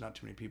what I mean? There's not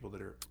too many people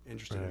that are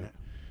interested in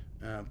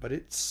it. But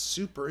it's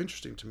super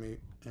interesting to me.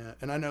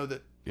 And I know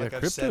that, like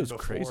I've said before,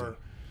 crazy.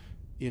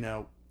 You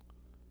know,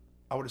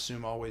 I would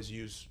assume always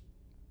use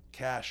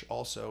cash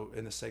also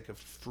in the sake of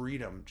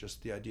freedom.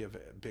 Just the idea of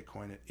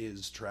Bitcoin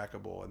is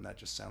trackable, and that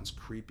just sounds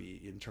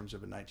creepy in terms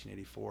of a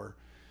 1984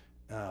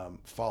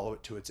 follow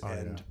it to its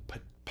end,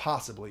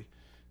 possibly.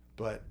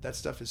 But that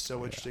stuff is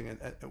so interesting, and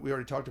we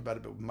already talked about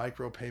it, but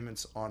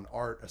micropayments on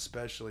art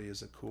especially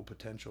is a cool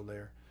potential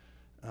there,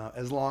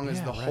 as long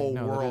as the whole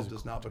world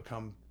does not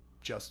become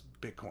just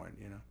Bitcoin,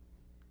 you know.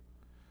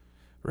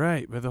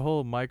 Right, but the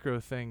whole micro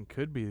thing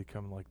could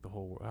become like the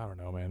whole. I don't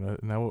know, man.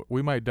 Now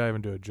we might dive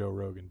into a Joe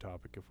Rogan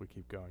topic if we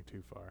keep going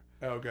too far.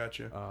 Oh,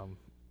 gotcha.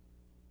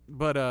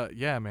 But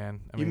yeah,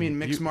 man. You mean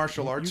mixed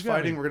martial arts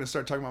fighting? We're gonna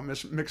start talking about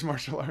mixed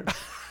martial arts.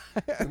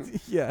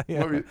 Yeah.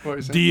 What were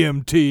you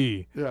saying?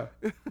 DMT. Yeah.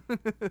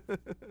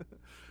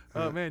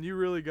 Oh man, you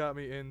really got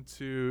me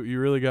into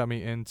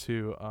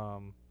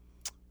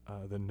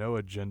the No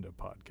Agenda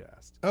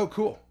podcast. Oh,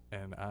 cool.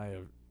 And I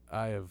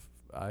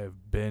have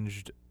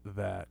binged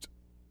that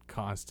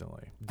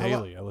constantly,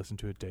 daily. I listen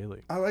to it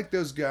daily. I like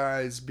those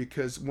guys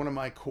because one of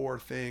my core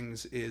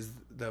things is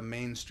the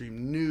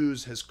mainstream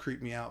news has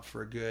creeped me out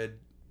for a good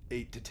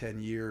 8 to 10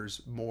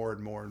 years, more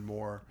and more and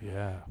more.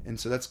 Yeah. And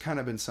so that's kind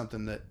of been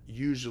something that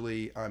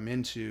usually I'm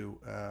into,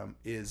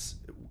 is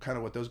kind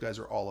of what those guys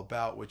are all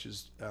about, which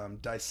is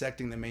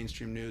dissecting the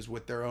mainstream news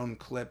with their own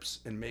clips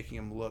and making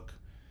them look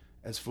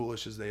as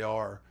foolish as they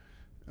are.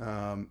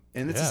 And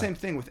it's the same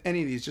thing with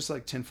any of these, just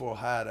like Tinfoil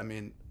Hat. I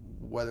mean,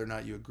 whether or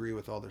not you agree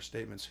with all their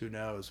statements, who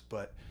knows?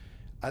 But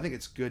I think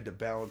it's good to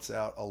balance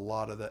out a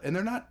lot of the, and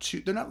they're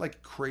not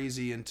like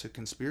crazy into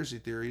conspiracy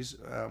theories,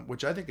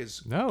 which I think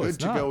is good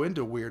to go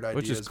into weird ideas.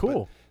 Which is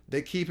cool.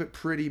 They keep it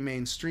pretty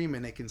mainstream,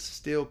 and they can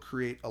still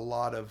create a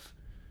lot of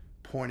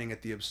pointing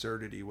at the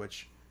absurdity,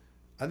 which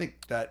I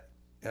think that,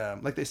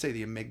 like they say,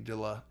 the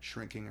amygdala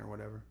shrinking or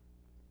whatever.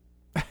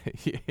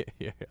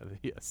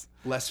 Yes.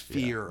 Less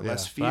fear.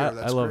 That's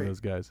I love great. those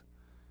guys.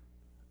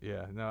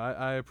 Yeah, no,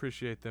 I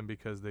appreciate them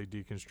because they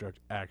deconstruct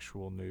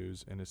actual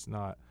news, and it's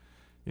not,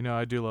 you know,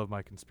 I do love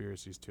my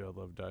conspiracies too. I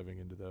love diving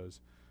into those,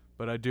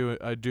 but I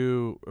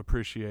do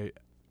appreciate,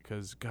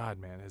 because God,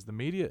 man, as the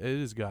media, it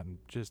has gotten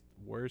just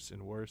worse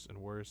and worse and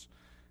worse,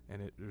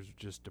 and it is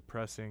just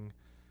depressing,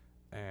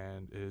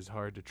 and it is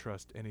hard to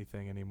trust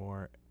anything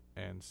anymore.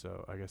 And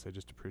so I guess I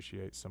just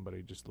appreciate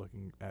somebody just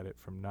looking at it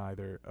from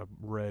neither a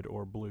red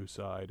or blue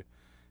side,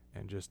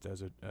 and just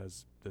as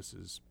this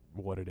is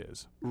what it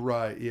is.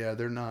 Right. Yeah.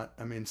 They're not.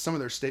 I mean, some of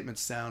their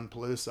statements sound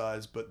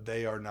politicized, but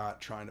they are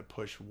not trying to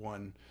push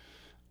one.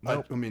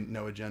 Nope. I mean,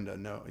 no agenda.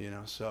 No. You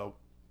know. So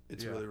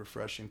it's really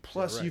refreshing.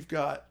 Plus, you've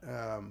got.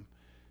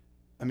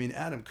 I mean,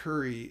 Adam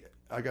Curry.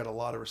 I got a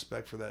lot of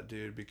respect for that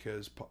dude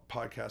because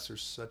podcasts are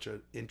such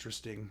an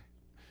interesting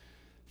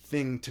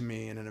thing to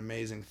me and an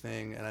amazing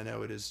thing, and I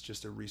know it is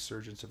just a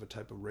resurgence of a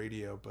type of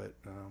radio, but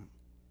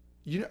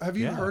have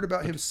you heard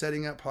about him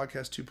setting up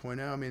Podcast 2.0?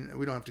 I mean,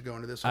 we don't have to go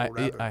into this whole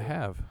rabbit hole. I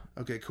have.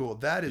 Okay, cool.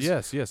 That is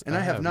yes, and I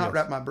have not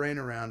wrapped my brain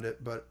around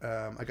it, but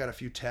I got a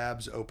few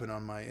tabs open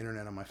on my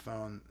internet on my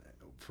phone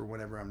for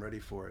whenever I'm ready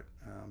for it.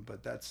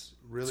 But that's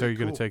really So are you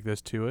cool. going to take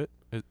this to it?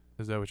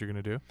 Is that what you're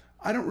going to do?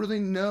 I don't really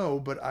know,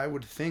 but I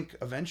would think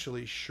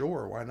eventually,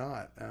 sure, why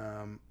not?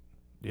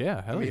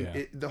 Yeah, hell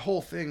yeah. The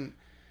whole thing.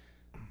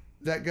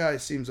 That guy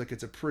seems like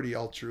it's a pretty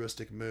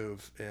altruistic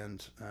move,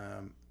 and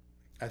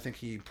I think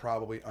he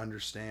probably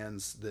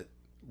understands that,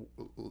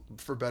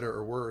 for better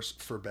or worse,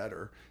 for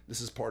better,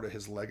 this is part of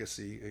his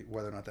legacy.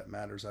 Whether or not that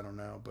matters, I don't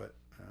know, but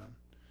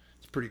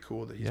it's pretty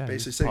cool that he's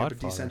basically setting up a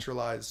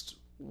decentralized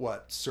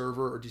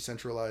server or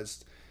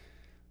decentralized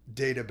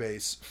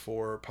database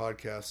for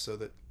podcasts, so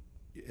that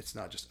it's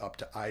not just up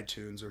to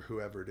iTunes or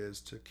whoever it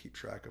is to keep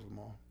track of them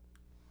all.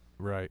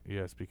 Right.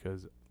 Yes,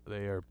 because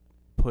they are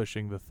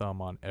pushing the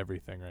thumb on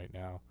everything right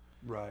now.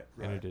 Right.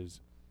 And it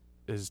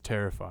is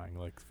terrifying.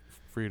 Like,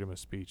 freedom of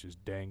speech is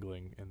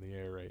dangling in the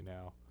air right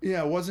now.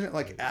 Yeah, wasn't it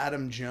like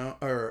Adam Jones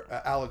or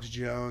Alex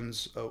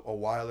Jones a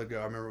while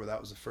ago? I remember that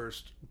was the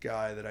first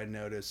guy that I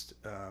noticed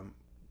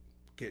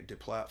get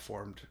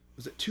deplatformed.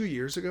 Was it 2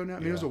 years ago now? I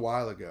mean, it was a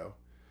while ago.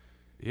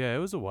 Yeah, it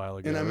was a while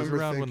ago. And I remember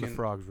around thinking, when the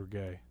frogs were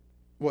gay.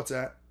 What's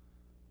that?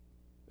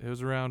 It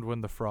was around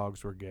when the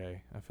frogs were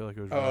gay. I feel like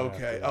it was. Oh,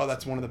 okay. Oh,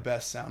 that's one of the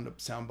best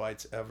sound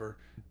bites ever.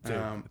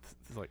 Dude,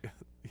 it's like,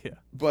 yeah.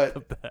 But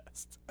the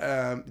best.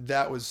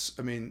 That was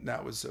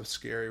a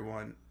scary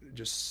one.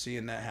 Just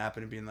seeing that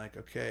happen and being like,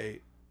 okay,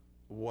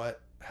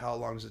 how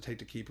long does it take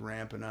to keep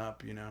ramping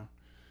up? You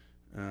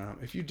know,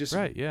 if you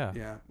disagree, right,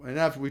 yeah,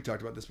 and we've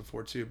talked about this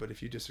before too. But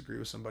if you disagree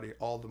with somebody,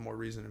 all the more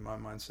reason in my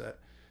mindset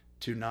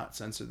to not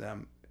censor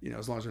them. You know,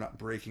 as long as they're not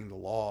breaking the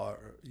law,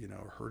 or, you know,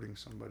 or hurting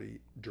somebody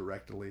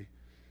directly.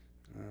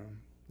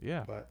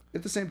 Yeah, but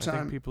at the same time, I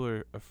think people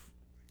are.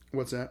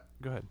 What's that?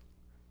 Go ahead.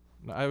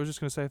 I was just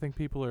gonna say I think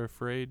people are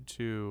afraid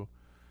to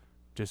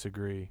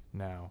disagree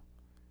now.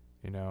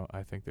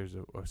 I think there's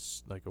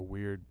like a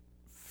weird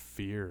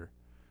fear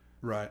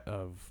Right.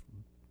 of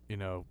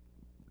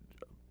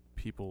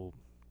people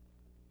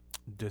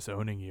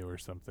disowning you or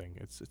something.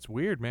 It's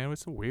weird, man.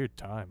 It's a weird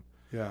time.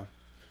 Yeah.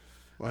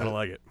 Well, I don't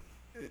like it.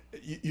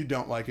 You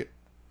don't like it?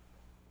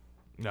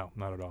 No,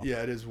 not at all.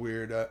 Yeah, it is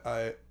weird.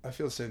 I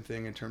feel the same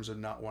thing in terms of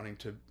not wanting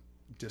to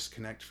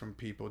disconnect from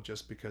people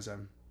just because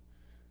I'm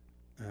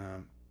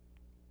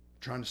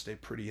trying to stay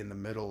pretty in the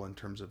middle in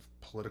terms of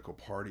political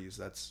parties.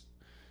 That's,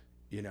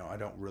 I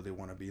don't really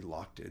want to be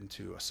locked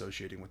into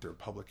associating with the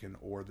Republican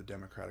or the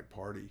Democratic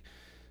Party.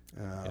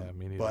 Yeah,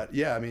 me neither. But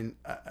yeah, I mean,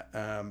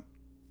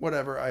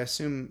 whatever. I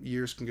assume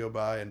years can go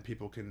by and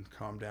people can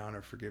calm down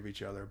or forgive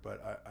each other.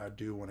 But I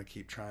do want to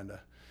keep trying to.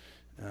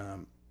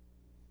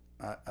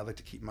 I like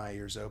to keep my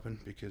ears open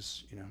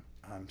because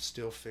I'm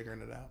still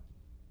figuring it out.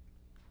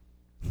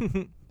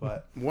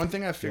 But one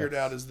thing I figured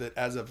out is that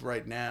as of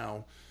right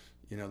now,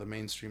 the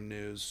mainstream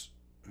news,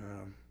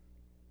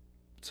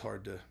 it's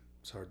hard to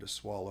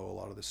swallow a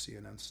lot of the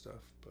CNN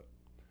stuff. But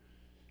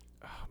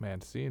oh, man,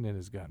 CNN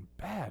has gotten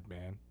bad,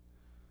 man.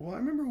 Well, I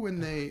remember when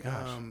they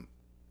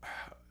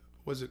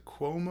was it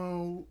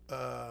Cuomo,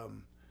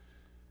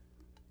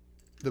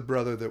 the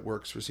brother that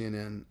works for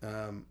CNN,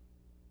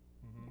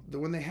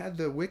 when they had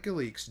the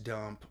WikiLeaks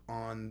dump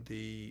on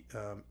the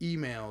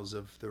emails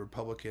of the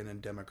Republican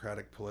and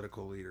Democratic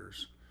political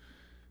leaders.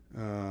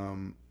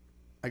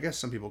 I guess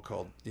some people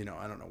called,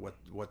 I don't know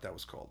what that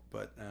was called,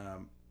 but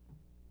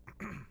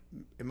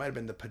it might have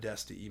been the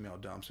Podesta email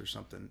dumps or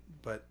something.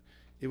 But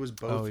it was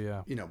both. Oh,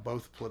 yeah.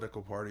 Both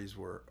political parties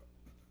were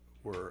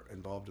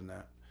involved in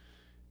that.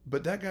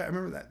 But that guy, I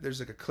remember that there's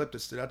like a clip that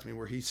stood out to me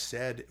where he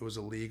said it was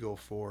illegal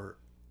for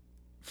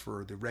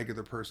the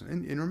regular person.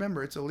 And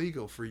remember, it's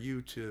illegal for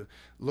you to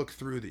look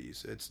through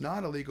these. It's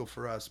not illegal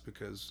for us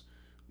because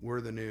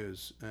we're the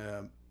news.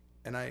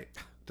 And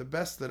the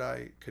best that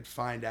I could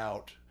find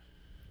out,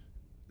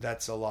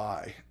 that's a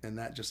lie. And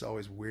that just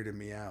always weirded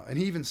me out. And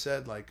he even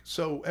said, like,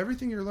 so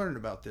everything you're learning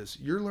about this,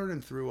 you're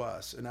learning through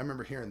us. And I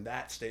remember hearing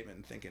that statement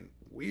and thinking,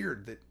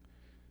 weird that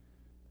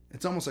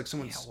it's almost like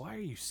someone's... Yeah, why are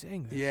you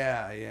saying that?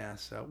 Yeah.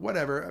 So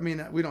whatever. I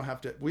mean, we don't have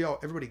to...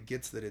 Everybody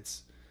gets that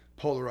it's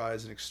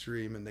polarized and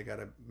extreme, and they got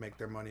to make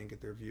their money and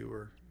get their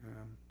viewer,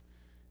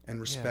 and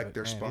respect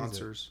their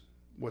sponsors.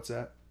 What's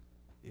that?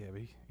 Yeah,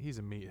 but he's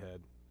a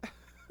meathead.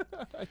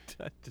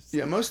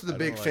 Most of the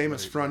big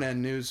famous front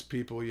end news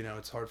people,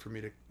 it's hard for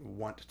me to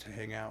want to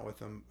hang out with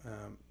them,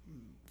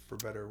 for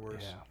better or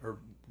worse, or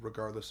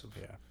regardless of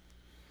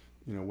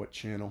what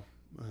channel.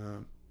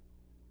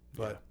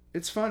 But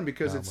it's fun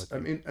because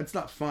it's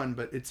not fun,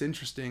 but it's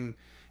interesting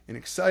and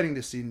exciting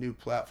to see new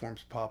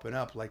platforms popping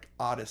up like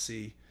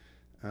Odyssey.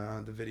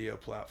 The video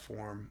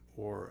platform,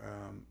 or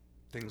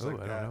things like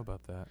that. I don't know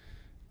about that.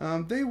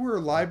 They were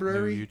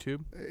Library. New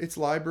YouTube? It's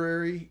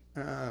Library,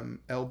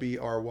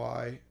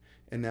 LBRY,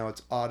 and now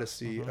it's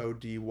Odyssey,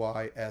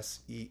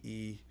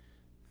 ODYSEE.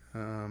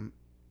 And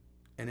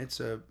it's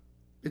a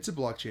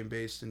blockchain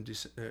based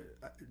and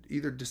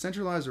either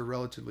decentralized or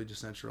relatively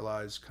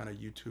decentralized kind of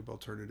YouTube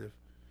alternative.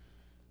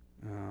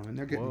 And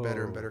they're getting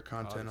better and better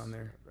content on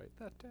there. Write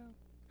that down.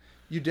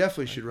 You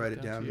definitely should write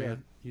it down,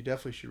 man. You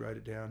definitely should write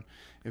it down.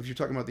 If you're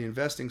talking about the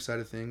investing side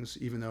of things,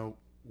 even though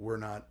we're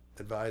not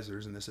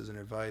advisors and this isn't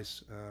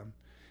advice,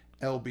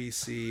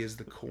 LBC is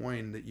the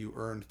coin that you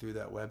earned through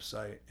that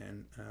website,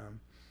 and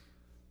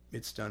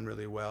it's done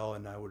really well,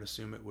 and I would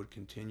assume it would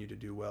continue to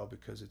do well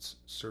because it's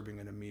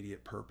serving an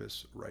immediate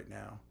purpose right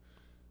now.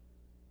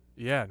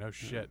 Yeah, no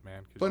shit,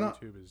 man. Because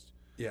YouTube is...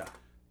 Yeah,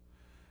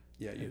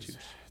 YouTube's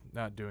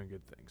not doing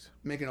good things.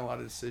 Making a lot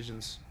of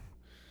decisions.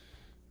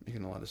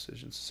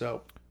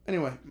 So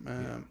anyway,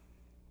 I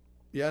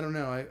don't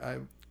know. I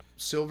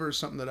silver is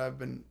something that I've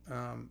been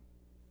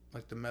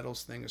like the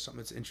metals thing is something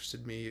that's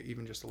interested me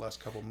even just the last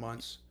couple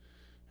months,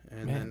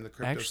 and then the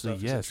crypto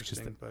stuff is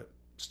interesting. But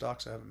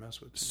stocks I haven't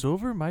messed with.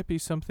 Silver might be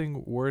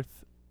something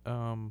worth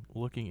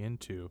looking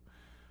into,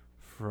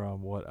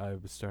 from what I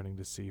was starting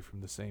to see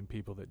from the same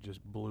people that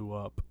just blew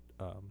up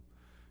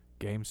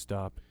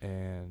GameStop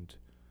and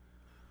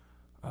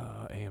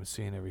AMC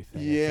and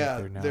everything.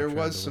 Yeah, there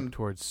was some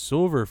towards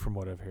silver from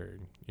what I've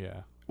heard.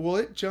 Yeah. Well,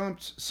 it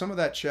jumped. Some of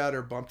that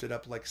chatter bumped it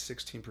up like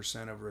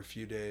 16% over a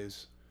few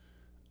days,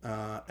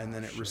 and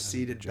then it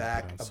receded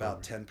back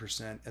about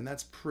 10%, and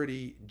that's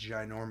pretty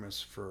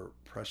ginormous for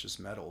precious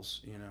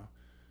metals.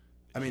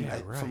 I mean,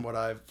 from what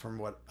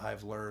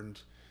I've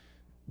learned,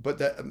 but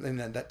that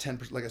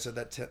 10%, like I said,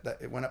 that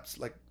it went up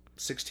like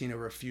 16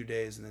 over a few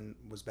days, and then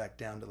was back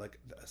down to like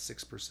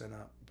 6%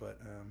 up, but.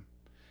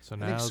 So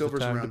now's the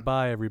time to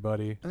buy,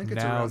 everybody. I think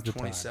it's around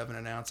 27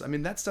 an ounce. I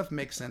mean, that stuff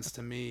makes sense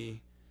to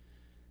me.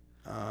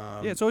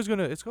 It's always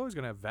gonna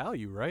have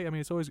value, right? I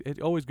mean,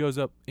 it always goes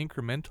up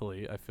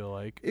incrementally. I feel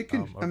like it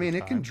can.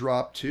 It can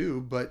drop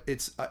too, but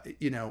it's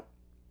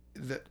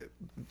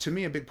to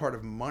me a big part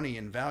of money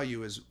and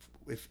value is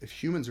if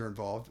humans are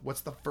involved,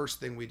 what's the first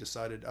thing we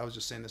decided? I was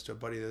just saying this to a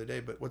buddy the other day,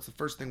 but what's the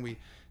first thing we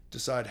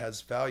decide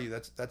has value?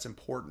 That's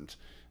important.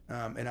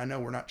 And I know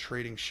we're not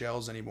trading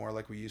shells anymore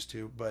like we used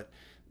to, but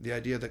the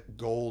idea that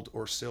gold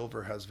or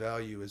silver has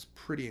value is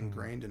pretty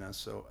ingrained in us.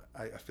 So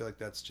I feel like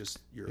that's just,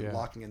 you're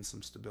locking in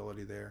some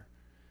stability there.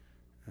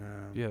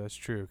 Yeah, that's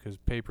true, because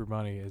paper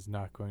money is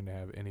not going to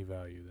have any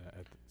value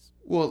at this.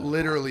 Well, it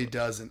literally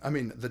doesn't. I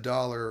mean, the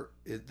dollar,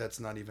 that's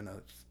not even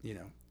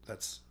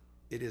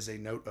it is a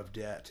note of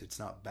debt. It's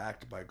not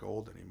backed by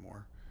gold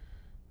anymore.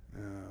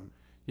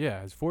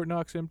 Yeah, is Fort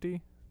Knox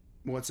empty?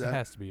 What's that? It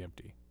has to be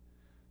empty.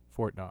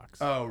 Fort Knox.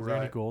 Oh, is right.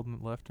 there any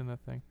gold left in that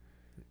thing?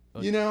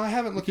 Like, I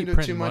haven't looked into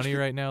it too much. Money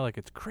right now, like,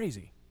 it's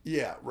crazy.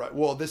 Yeah, right.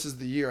 Well, this is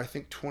the year. I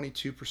think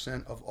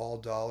 22% of all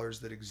dollars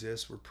that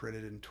exist were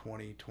printed in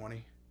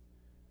 2020.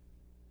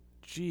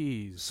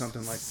 Jeez.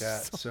 Something like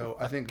that. So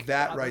I think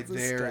that right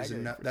there is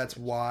that's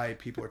why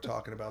people are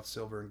talking about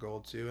silver and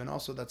gold too, and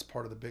also that's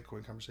part of the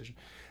Bitcoin conversation.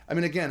 I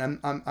mean, again,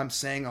 I'm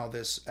saying all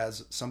this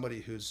as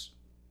somebody who's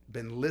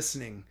been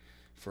listening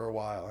for a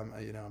while.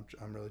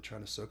 I'm really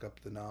trying to soak up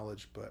the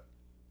knowledge, but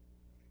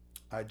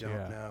I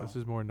don't know. This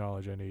is more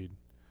knowledge I need.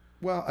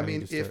 Well, I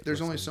mean, if there's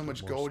only so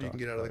much gold you can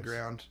get out of the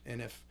ground,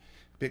 and if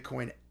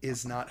Bitcoin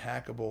is not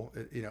hackable,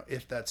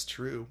 if that's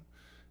true,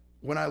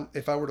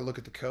 if I were to look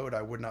at the code,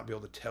 I would not be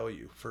able to tell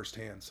you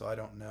firsthand, so I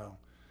don't know.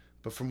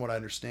 But from what I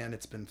understand,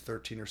 it's been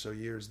 13 or so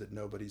years that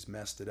nobody's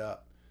messed it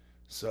up.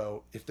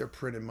 So if they're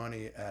printing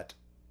money at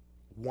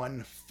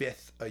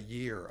 1/5 a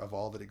year of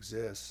all that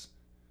exists,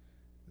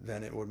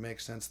 then it would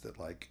make sense that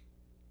like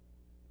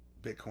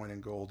Bitcoin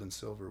and gold and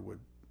silver would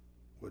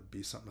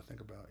be something to think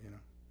about,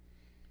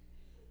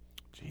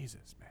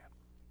 Jesus,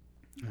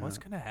 man. What's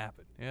going to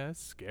happen? Yeah,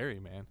 it's scary,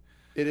 man.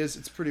 It is.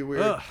 It's pretty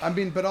weird. Ugh. I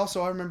mean, but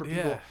also I remember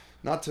people,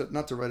 not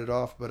to write it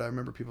off, but I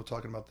remember people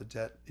talking about the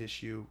debt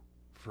issue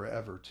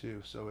forever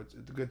too. So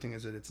the good thing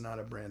is that it's not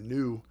a brand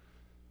new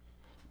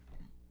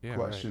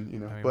question, right.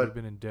 I mean, but we've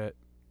been in debt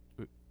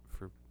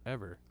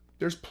forever.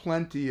 There's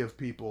plenty of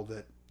people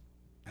that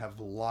have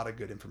a lot of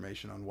good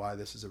information on why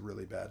this is a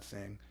really bad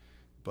thing,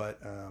 but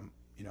I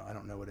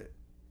don't know what it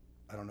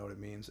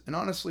means. And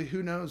honestly,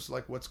 who knows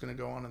like what's going to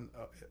go on?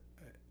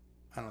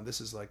 I don't know.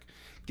 This is like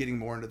getting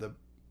more into the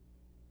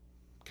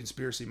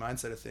conspiracy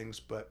mindset of things,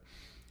 but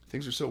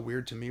things are so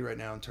weird to me right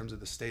now in terms of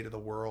the state of the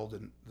world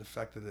and the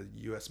fact that the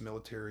U.S.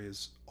 military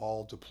is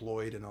all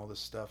deployed and all this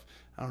stuff.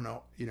 I don't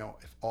know,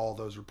 if all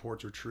those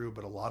reports are true,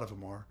 but a lot of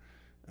them are.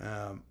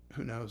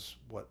 Who knows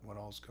what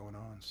all's going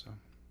on? So,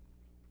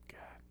 God,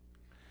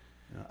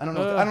 I don't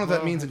know. I don't know what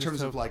that means in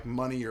terms of like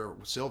money or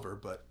silver,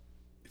 but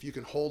if you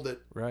can hold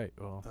it, right?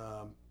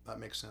 Well, that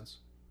makes sense.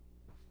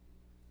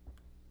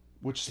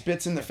 Which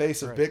spits in the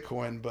face of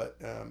Bitcoin, but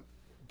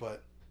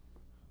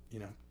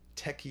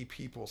techie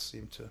people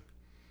seem to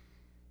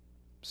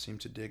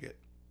dig it.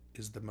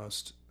 Is the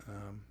most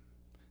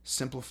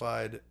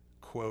simplified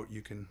quote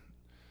you can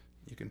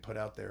put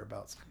out there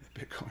about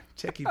Bitcoin.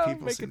 Techie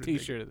people make seem a to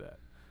T-shirt of that.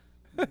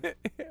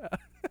 Yeah.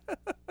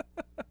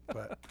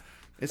 But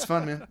it's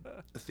fun, man.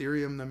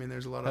 Ethereum. I mean,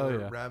 there's a lot of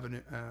other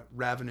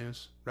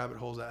rabbit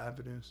holes,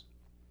 avenues.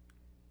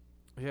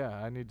 Yeah,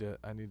 I need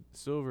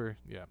silver.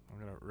 Yeah, I'm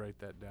gonna write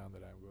that down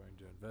that I'm going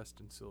to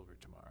invest in silver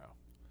tomorrow.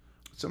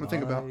 Something to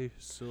think about.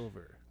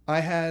 Silver.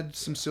 I had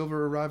some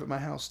silver arrive at my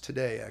house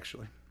today,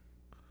 actually.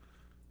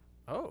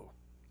 Oh.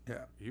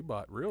 Yeah. You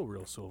bought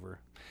real silver.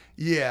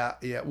 Yeah.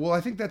 Well,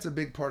 I think that's a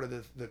big part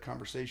of the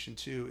conversation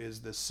too,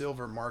 is the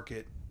silver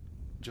market,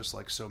 just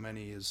like so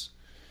many, is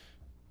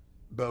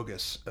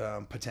bogus,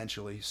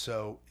 potentially.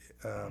 So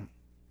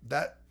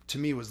that to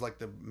me was like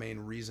the main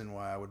reason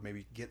why I would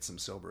maybe get some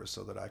silver,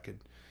 so that I could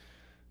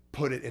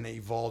put it in a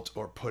vault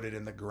or put it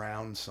in the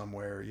ground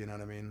somewhere, you know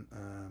what I mean?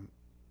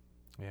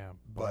 Yeah,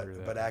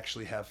 but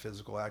actually have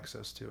physical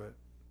access to it.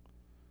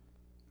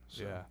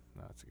 So. Yeah,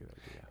 no, that's a good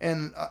idea.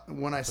 And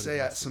when I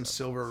say some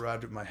silver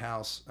arrived at my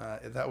house,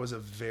 that was a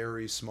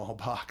very small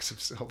box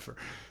of silver.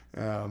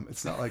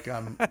 It's not like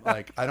I'm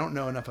like, I don't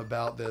know enough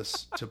about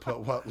this to put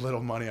what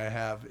little money I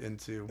have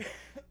into,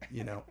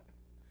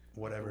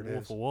 whatever it is.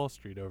 Wolf of Wall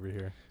Street over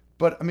here.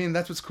 But I mean,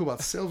 that's what's cool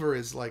about silver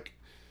is like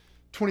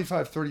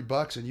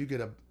 $25-$30 and you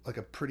get a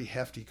pretty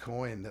hefty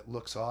coin that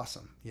looks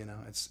awesome.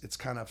 It's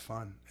kind of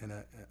fun, and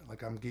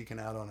like I'm geeking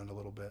out on it a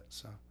little bit.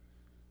 So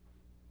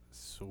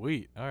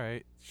sweet. All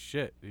right.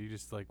 Shit. You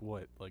just like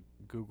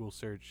Google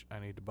search, I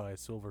need to buy a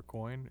silver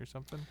coin or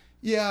something?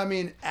 Yeah, I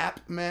mean,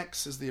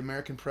 APMEX is the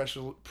American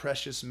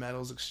Precious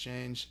Metals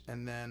Exchange,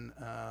 and then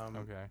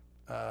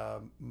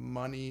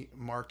Money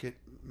Market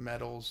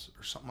Metals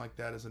or something like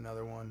that is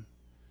another one.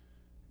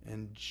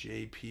 And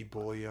JP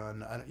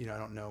Bullion. I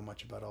don't know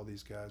much about all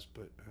these guys,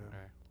 but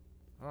okay.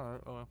 All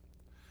right. Well,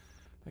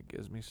 that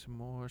gives me some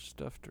more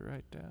stuff to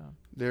write down.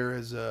 There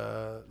is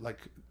they're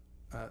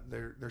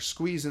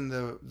squeezing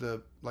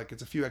the like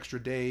it's a few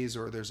extra days,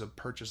 or there's a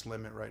purchase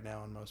limit right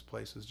now in most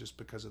places just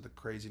because of the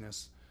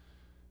craziness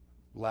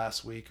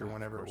last week or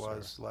whenever it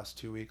was, last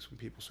 2 weeks when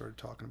people started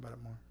talking about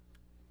it more.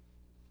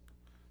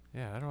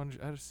 Yeah, I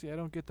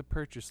don't get the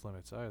purchase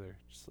limits either.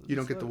 You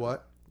don't get the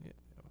what?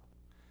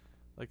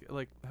 Yeah,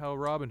 like how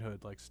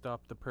Robinhood like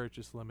stopped the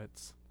purchase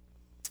limits.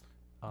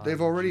 On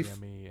They've already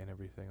GME and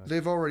everything.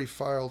 They've already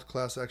filed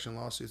class action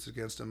lawsuits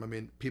against them. I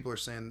mean, people are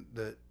saying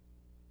that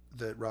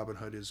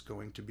Robinhood is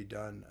going to be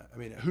done. I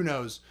mean, who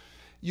knows?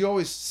 You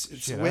always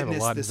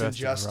witness this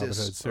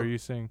injustice. So are you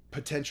saying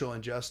potential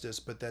injustice?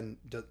 But then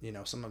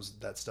sometimes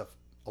that stuff.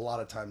 A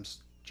lot of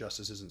times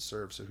justice isn't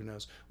served. So who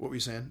knows? What were you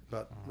saying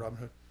about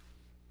Robinhood?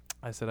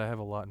 I said I have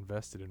a lot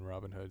invested in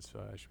Robinhood,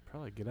 so I should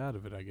probably get out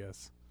of it, I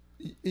guess.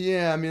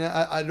 Yeah, I mean,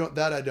 I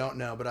don't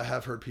know, but I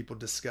have heard people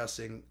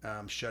discussing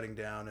shutting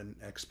down and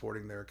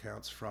exporting their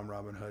accounts from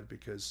Robinhood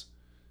because,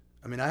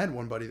 I mean, I had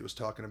one buddy that was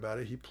talking about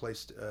it. He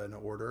placed an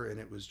order and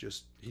it was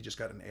he just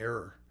got an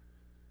error,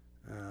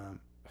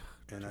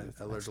 and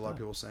I heard a lot of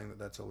people saying that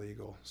that's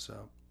illegal.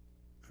 So,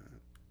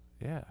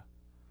 yeah,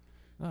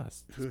 no,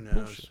 who knows?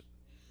 Bullshit.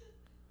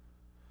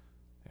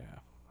 Yeah.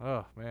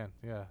 Oh man,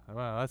 yeah.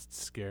 Wow, that's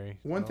scary.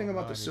 One thing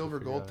about the silver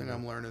gold thing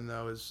I'm learning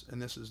though is,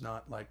 and this is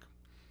not like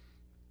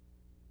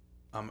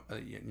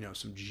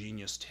some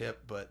genius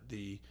tip, but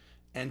the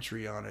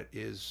entry on it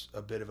is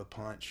a bit of a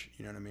punch.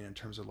 You know what I mean? In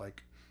terms of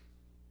like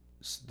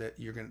that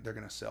they're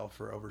gonna sell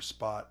for over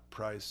spot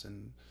price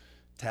and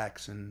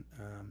tax and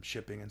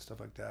shipping and stuff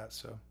like that.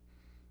 So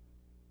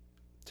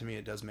to me,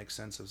 it does make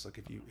sense. It's like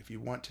if you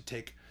want to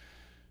take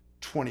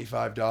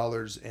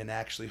 $25 and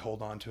actually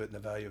hold on to it in the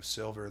value of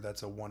silver,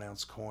 that's a 1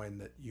 ounce coin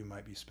that you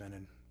might be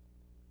spending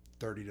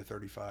 $30 to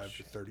 $35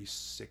 to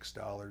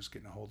 $36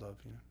 getting a hold of.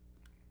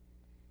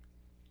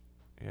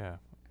 Yeah.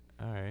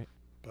 All right.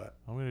 But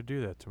I'm gonna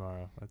do that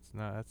tomorrow. It's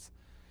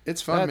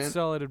fun, man. That's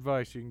solid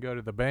advice you can go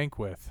to the bank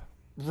with.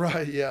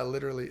 Right. Yeah.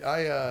 Literally.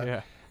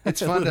 Yeah.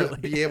 It's fun to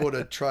be able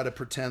to try to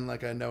pretend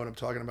like I know what I'm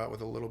talking about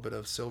with a little bit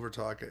of silver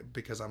talk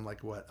because I'm like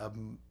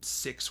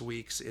 6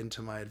 weeks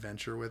into my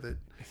adventure with it.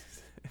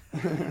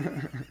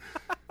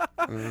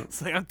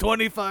 It's like I'm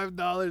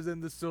 $25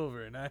 in the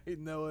silver and I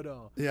know it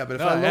all. Yeah, but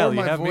if I lower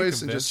my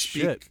voice and just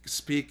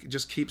speak,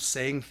 just keep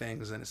saying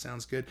things and it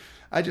sounds good.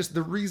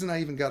 The reason I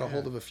even got a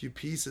hold of a few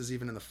pieces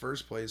even in the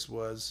first place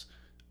was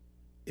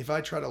if I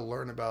try to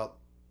learn about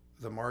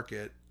the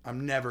market,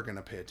 I'm never going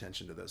to pay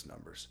attention to those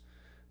numbers.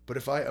 But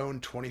if I own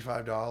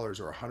 $25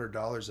 or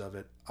 $100 of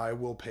it, I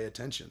will pay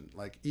attention.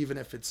 Like even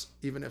if it's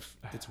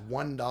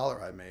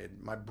 $1 I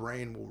made, my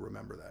brain will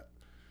remember that.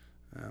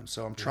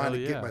 So I'm trying to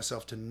get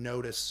myself to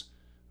notice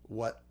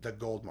what the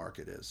gold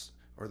market is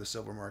or the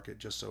silver market,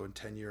 just so in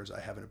 10 years I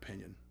have an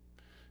opinion.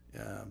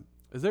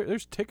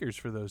 There's tickers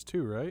for those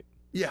too, right?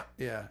 Yeah.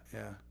 Okay.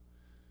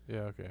 Yeah,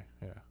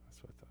 that's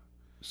what I thought.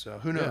 So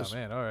who knows? Yeah,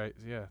 man. All right.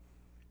 Yeah.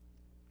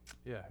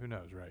 Yeah. Who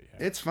knows? Right.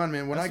 Yeah. It's fun,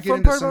 man. When I get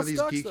into some of these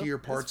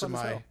geekier parts of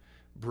my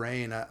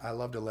brain, I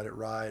love to let it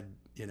ride.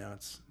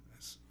 It's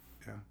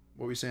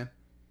What were you saying?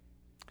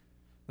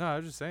 No, I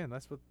was just saying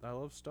that's what I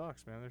love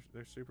stocks, man.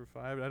 They're super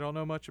fun. I don't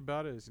know much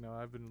about it.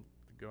 I've been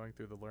going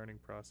through the learning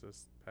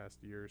process the past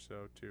year or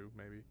so too,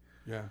 maybe.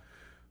 Yeah.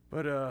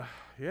 But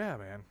yeah,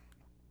 man,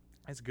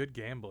 it's good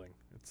gambling.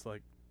 It's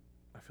like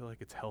I feel like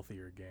it's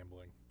healthier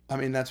gambling. I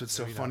mean, that's what's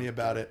so funny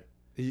about it.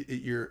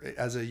 You're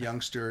as a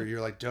youngster,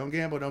 you're like, don't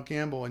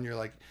gamble, and you're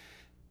like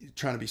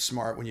trying to be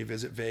smart when you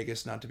visit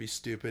Vegas, not to be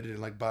stupid and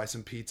like buy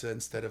some pizza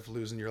instead of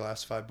losing your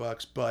last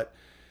 $5. But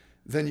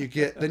then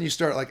you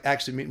start like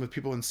actually meeting with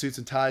people in suits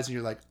and ties, and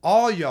you're like,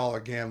 all y'all are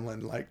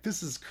gambling. Like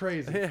this is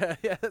crazy.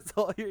 Yeah, that's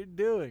all you're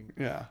doing.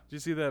 Yeah. Did you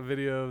see that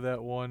video of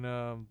that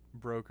one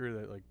broker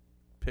that like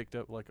picked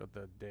up like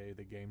the day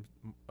the game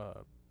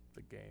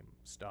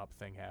stop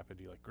thing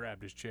happened? He like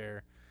grabbed his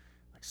chair,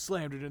 like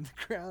slammed it in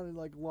the ground, and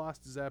like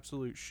lost his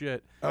absolute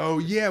shit. Oh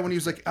yeah, when he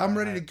was like, I'm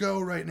ready to go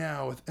right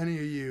now with any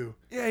of you.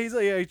 Yeah, he's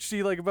like,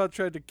 she like about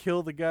tried to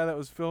kill the guy that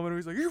was filming him.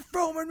 He's like, you're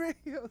filming me.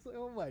 I was like,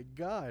 oh my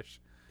gosh.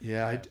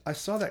 Yeah, I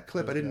saw that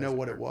clip. I didn't know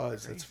what it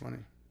was. That's funny.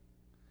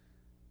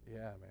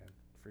 Yeah, man.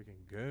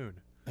 Freaking goon.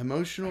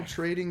 Emotional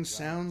trading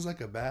sounds like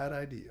a bad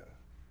idea.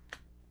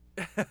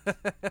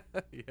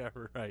 Yeah,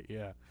 right.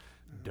 Yeah.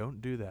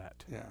 Don't do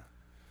that. Yeah.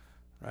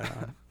 Right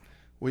on.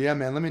 Well, yeah,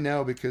 man, let me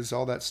know because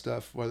all that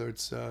stuff, whether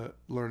it's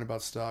learn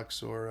about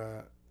stocks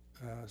or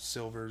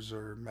silvers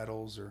or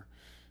metals or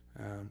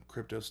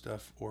crypto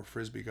stuff or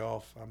Frisbee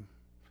golf,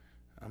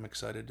 I'm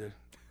excited to.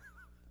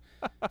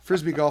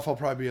 Frisbee golf, I'll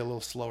probably be a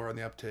little slower on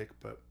the uptake,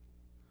 but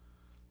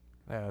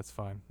yeah, that's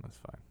fine.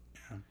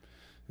 Yeah.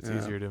 It's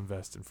easier to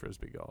invest in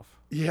Frisbee golf.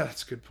 Yeah,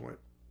 that's a good point.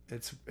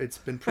 It's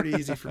been pretty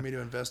easy for me to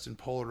invest in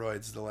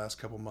Polaroids the last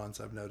couple months,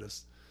 I've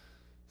noticed.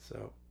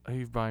 So are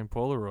you buying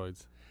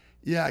Polaroids?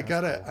 Yeah, I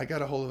got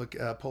a hold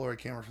of a Polaroid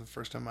camera for the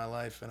first time in my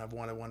life, and I've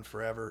wanted one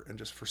forever, and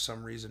just for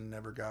some reason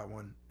never got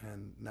one,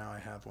 and now I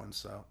have one,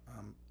 so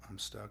I'm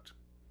stoked.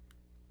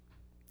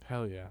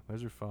 Hell yeah,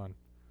 those are fun.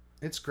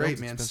 It's great,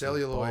 man.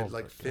 Celluloid,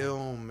 like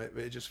film,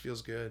 it just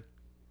feels good.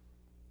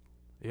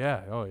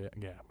 Yeah. Oh yeah.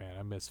 Yeah, man.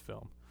 I miss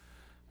film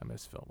a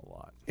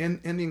lot. And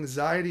the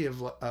anxiety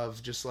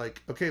of just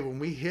like, okay, when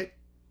we hit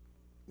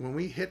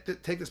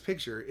take this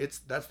picture,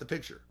 that's the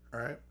picture.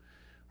 All right.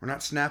 We're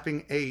not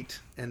snapping 8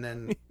 and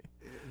then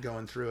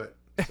going through it.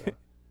 So.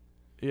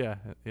 Yeah,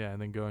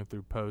 and then going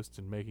through post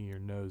and making your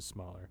nose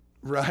smaller.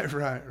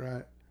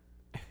 Right.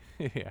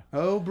 Yeah.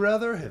 Oh,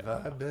 brother, have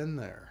I been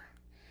there?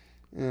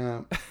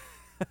 Yeah.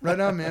 Right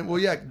on, man. Well,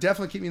 yeah,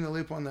 definitely keep me in the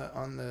loop on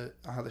the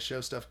how the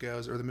show stuff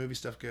goes or the movie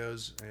stuff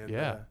goes. And,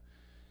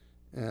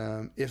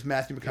 if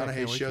Matthew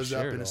McConaughey shows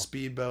up in a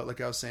speedboat,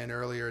 like I was saying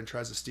earlier, and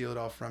tries to steal it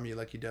all from you,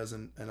 like he does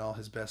in all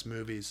his best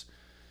movies,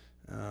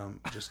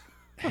 just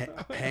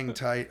hang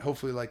tight.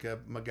 Hopefully, like a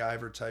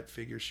MacGyver type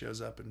figure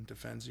shows up and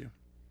defends you.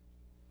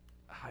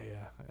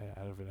 Yeah,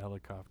 out of an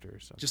helicopter or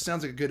something. Just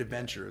sounds like a good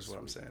adventure, is what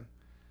I'm saying.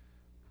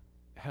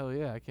 Hell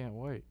yeah, I can't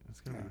wait.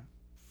 It's gonna be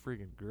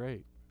freaking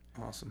great.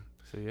 Awesome.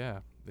 So yeah.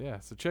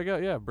 So check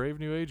out Brave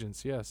New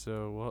Agents. Yeah.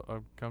 So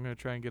I'm gonna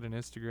try and get an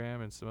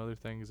Instagram and some other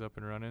things up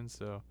and running.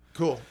 So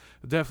cool.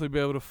 I'll definitely be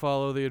able to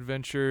follow the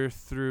adventure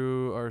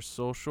through our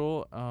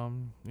social.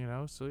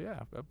 So yeah,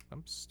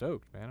 I'm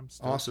stoked, man. I'm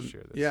stoked awesome. To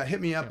share this. Yeah,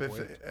 hit me up if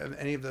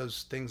any of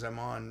those things I'm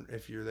on.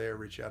 If you're there,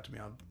 reach out to me.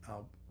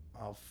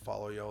 I'll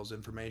follow y'all's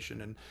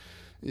information, and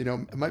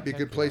it might be a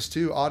good place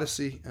too.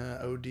 Odyssey,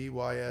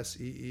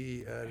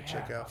 ODYSEE, to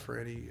check out for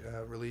any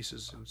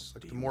releases. It's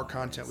like the more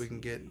content we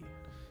can get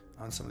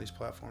on some of these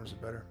platforms, the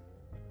better.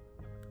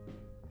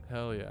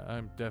 Hell yeah,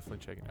 I'm definitely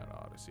checking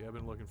out Odyssey. I've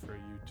been looking for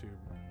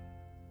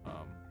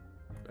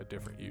a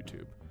different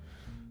YouTube.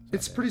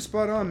 It's pretty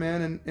spot on,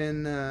 man.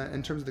 And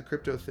in terms of the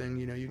crypto thing,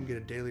 you can get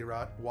a daily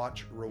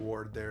watch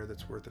reward there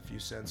that's worth a few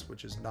cents,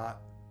 which is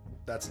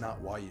that's not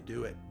why you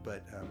do it,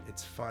 but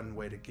it's a fun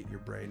way to get your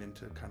brain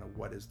into kind of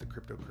what is the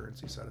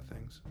cryptocurrency side of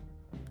things.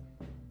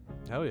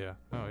 Hell yeah.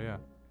 Oh yeah.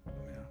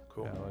 Yeah,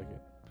 cool. Yeah, I like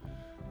it.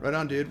 Right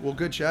on, dude. Well,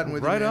 good chatting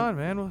with you, Right on,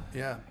 man. Well,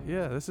 yeah,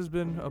 this has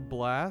been a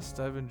blast.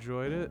 I've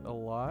enjoyed it a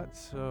lot.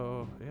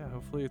 So yeah,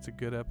 hopefully it's a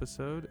good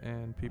episode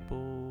and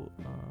people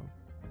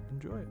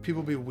enjoy it.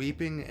 People be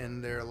weeping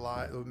and they're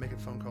making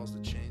phone calls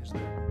to change their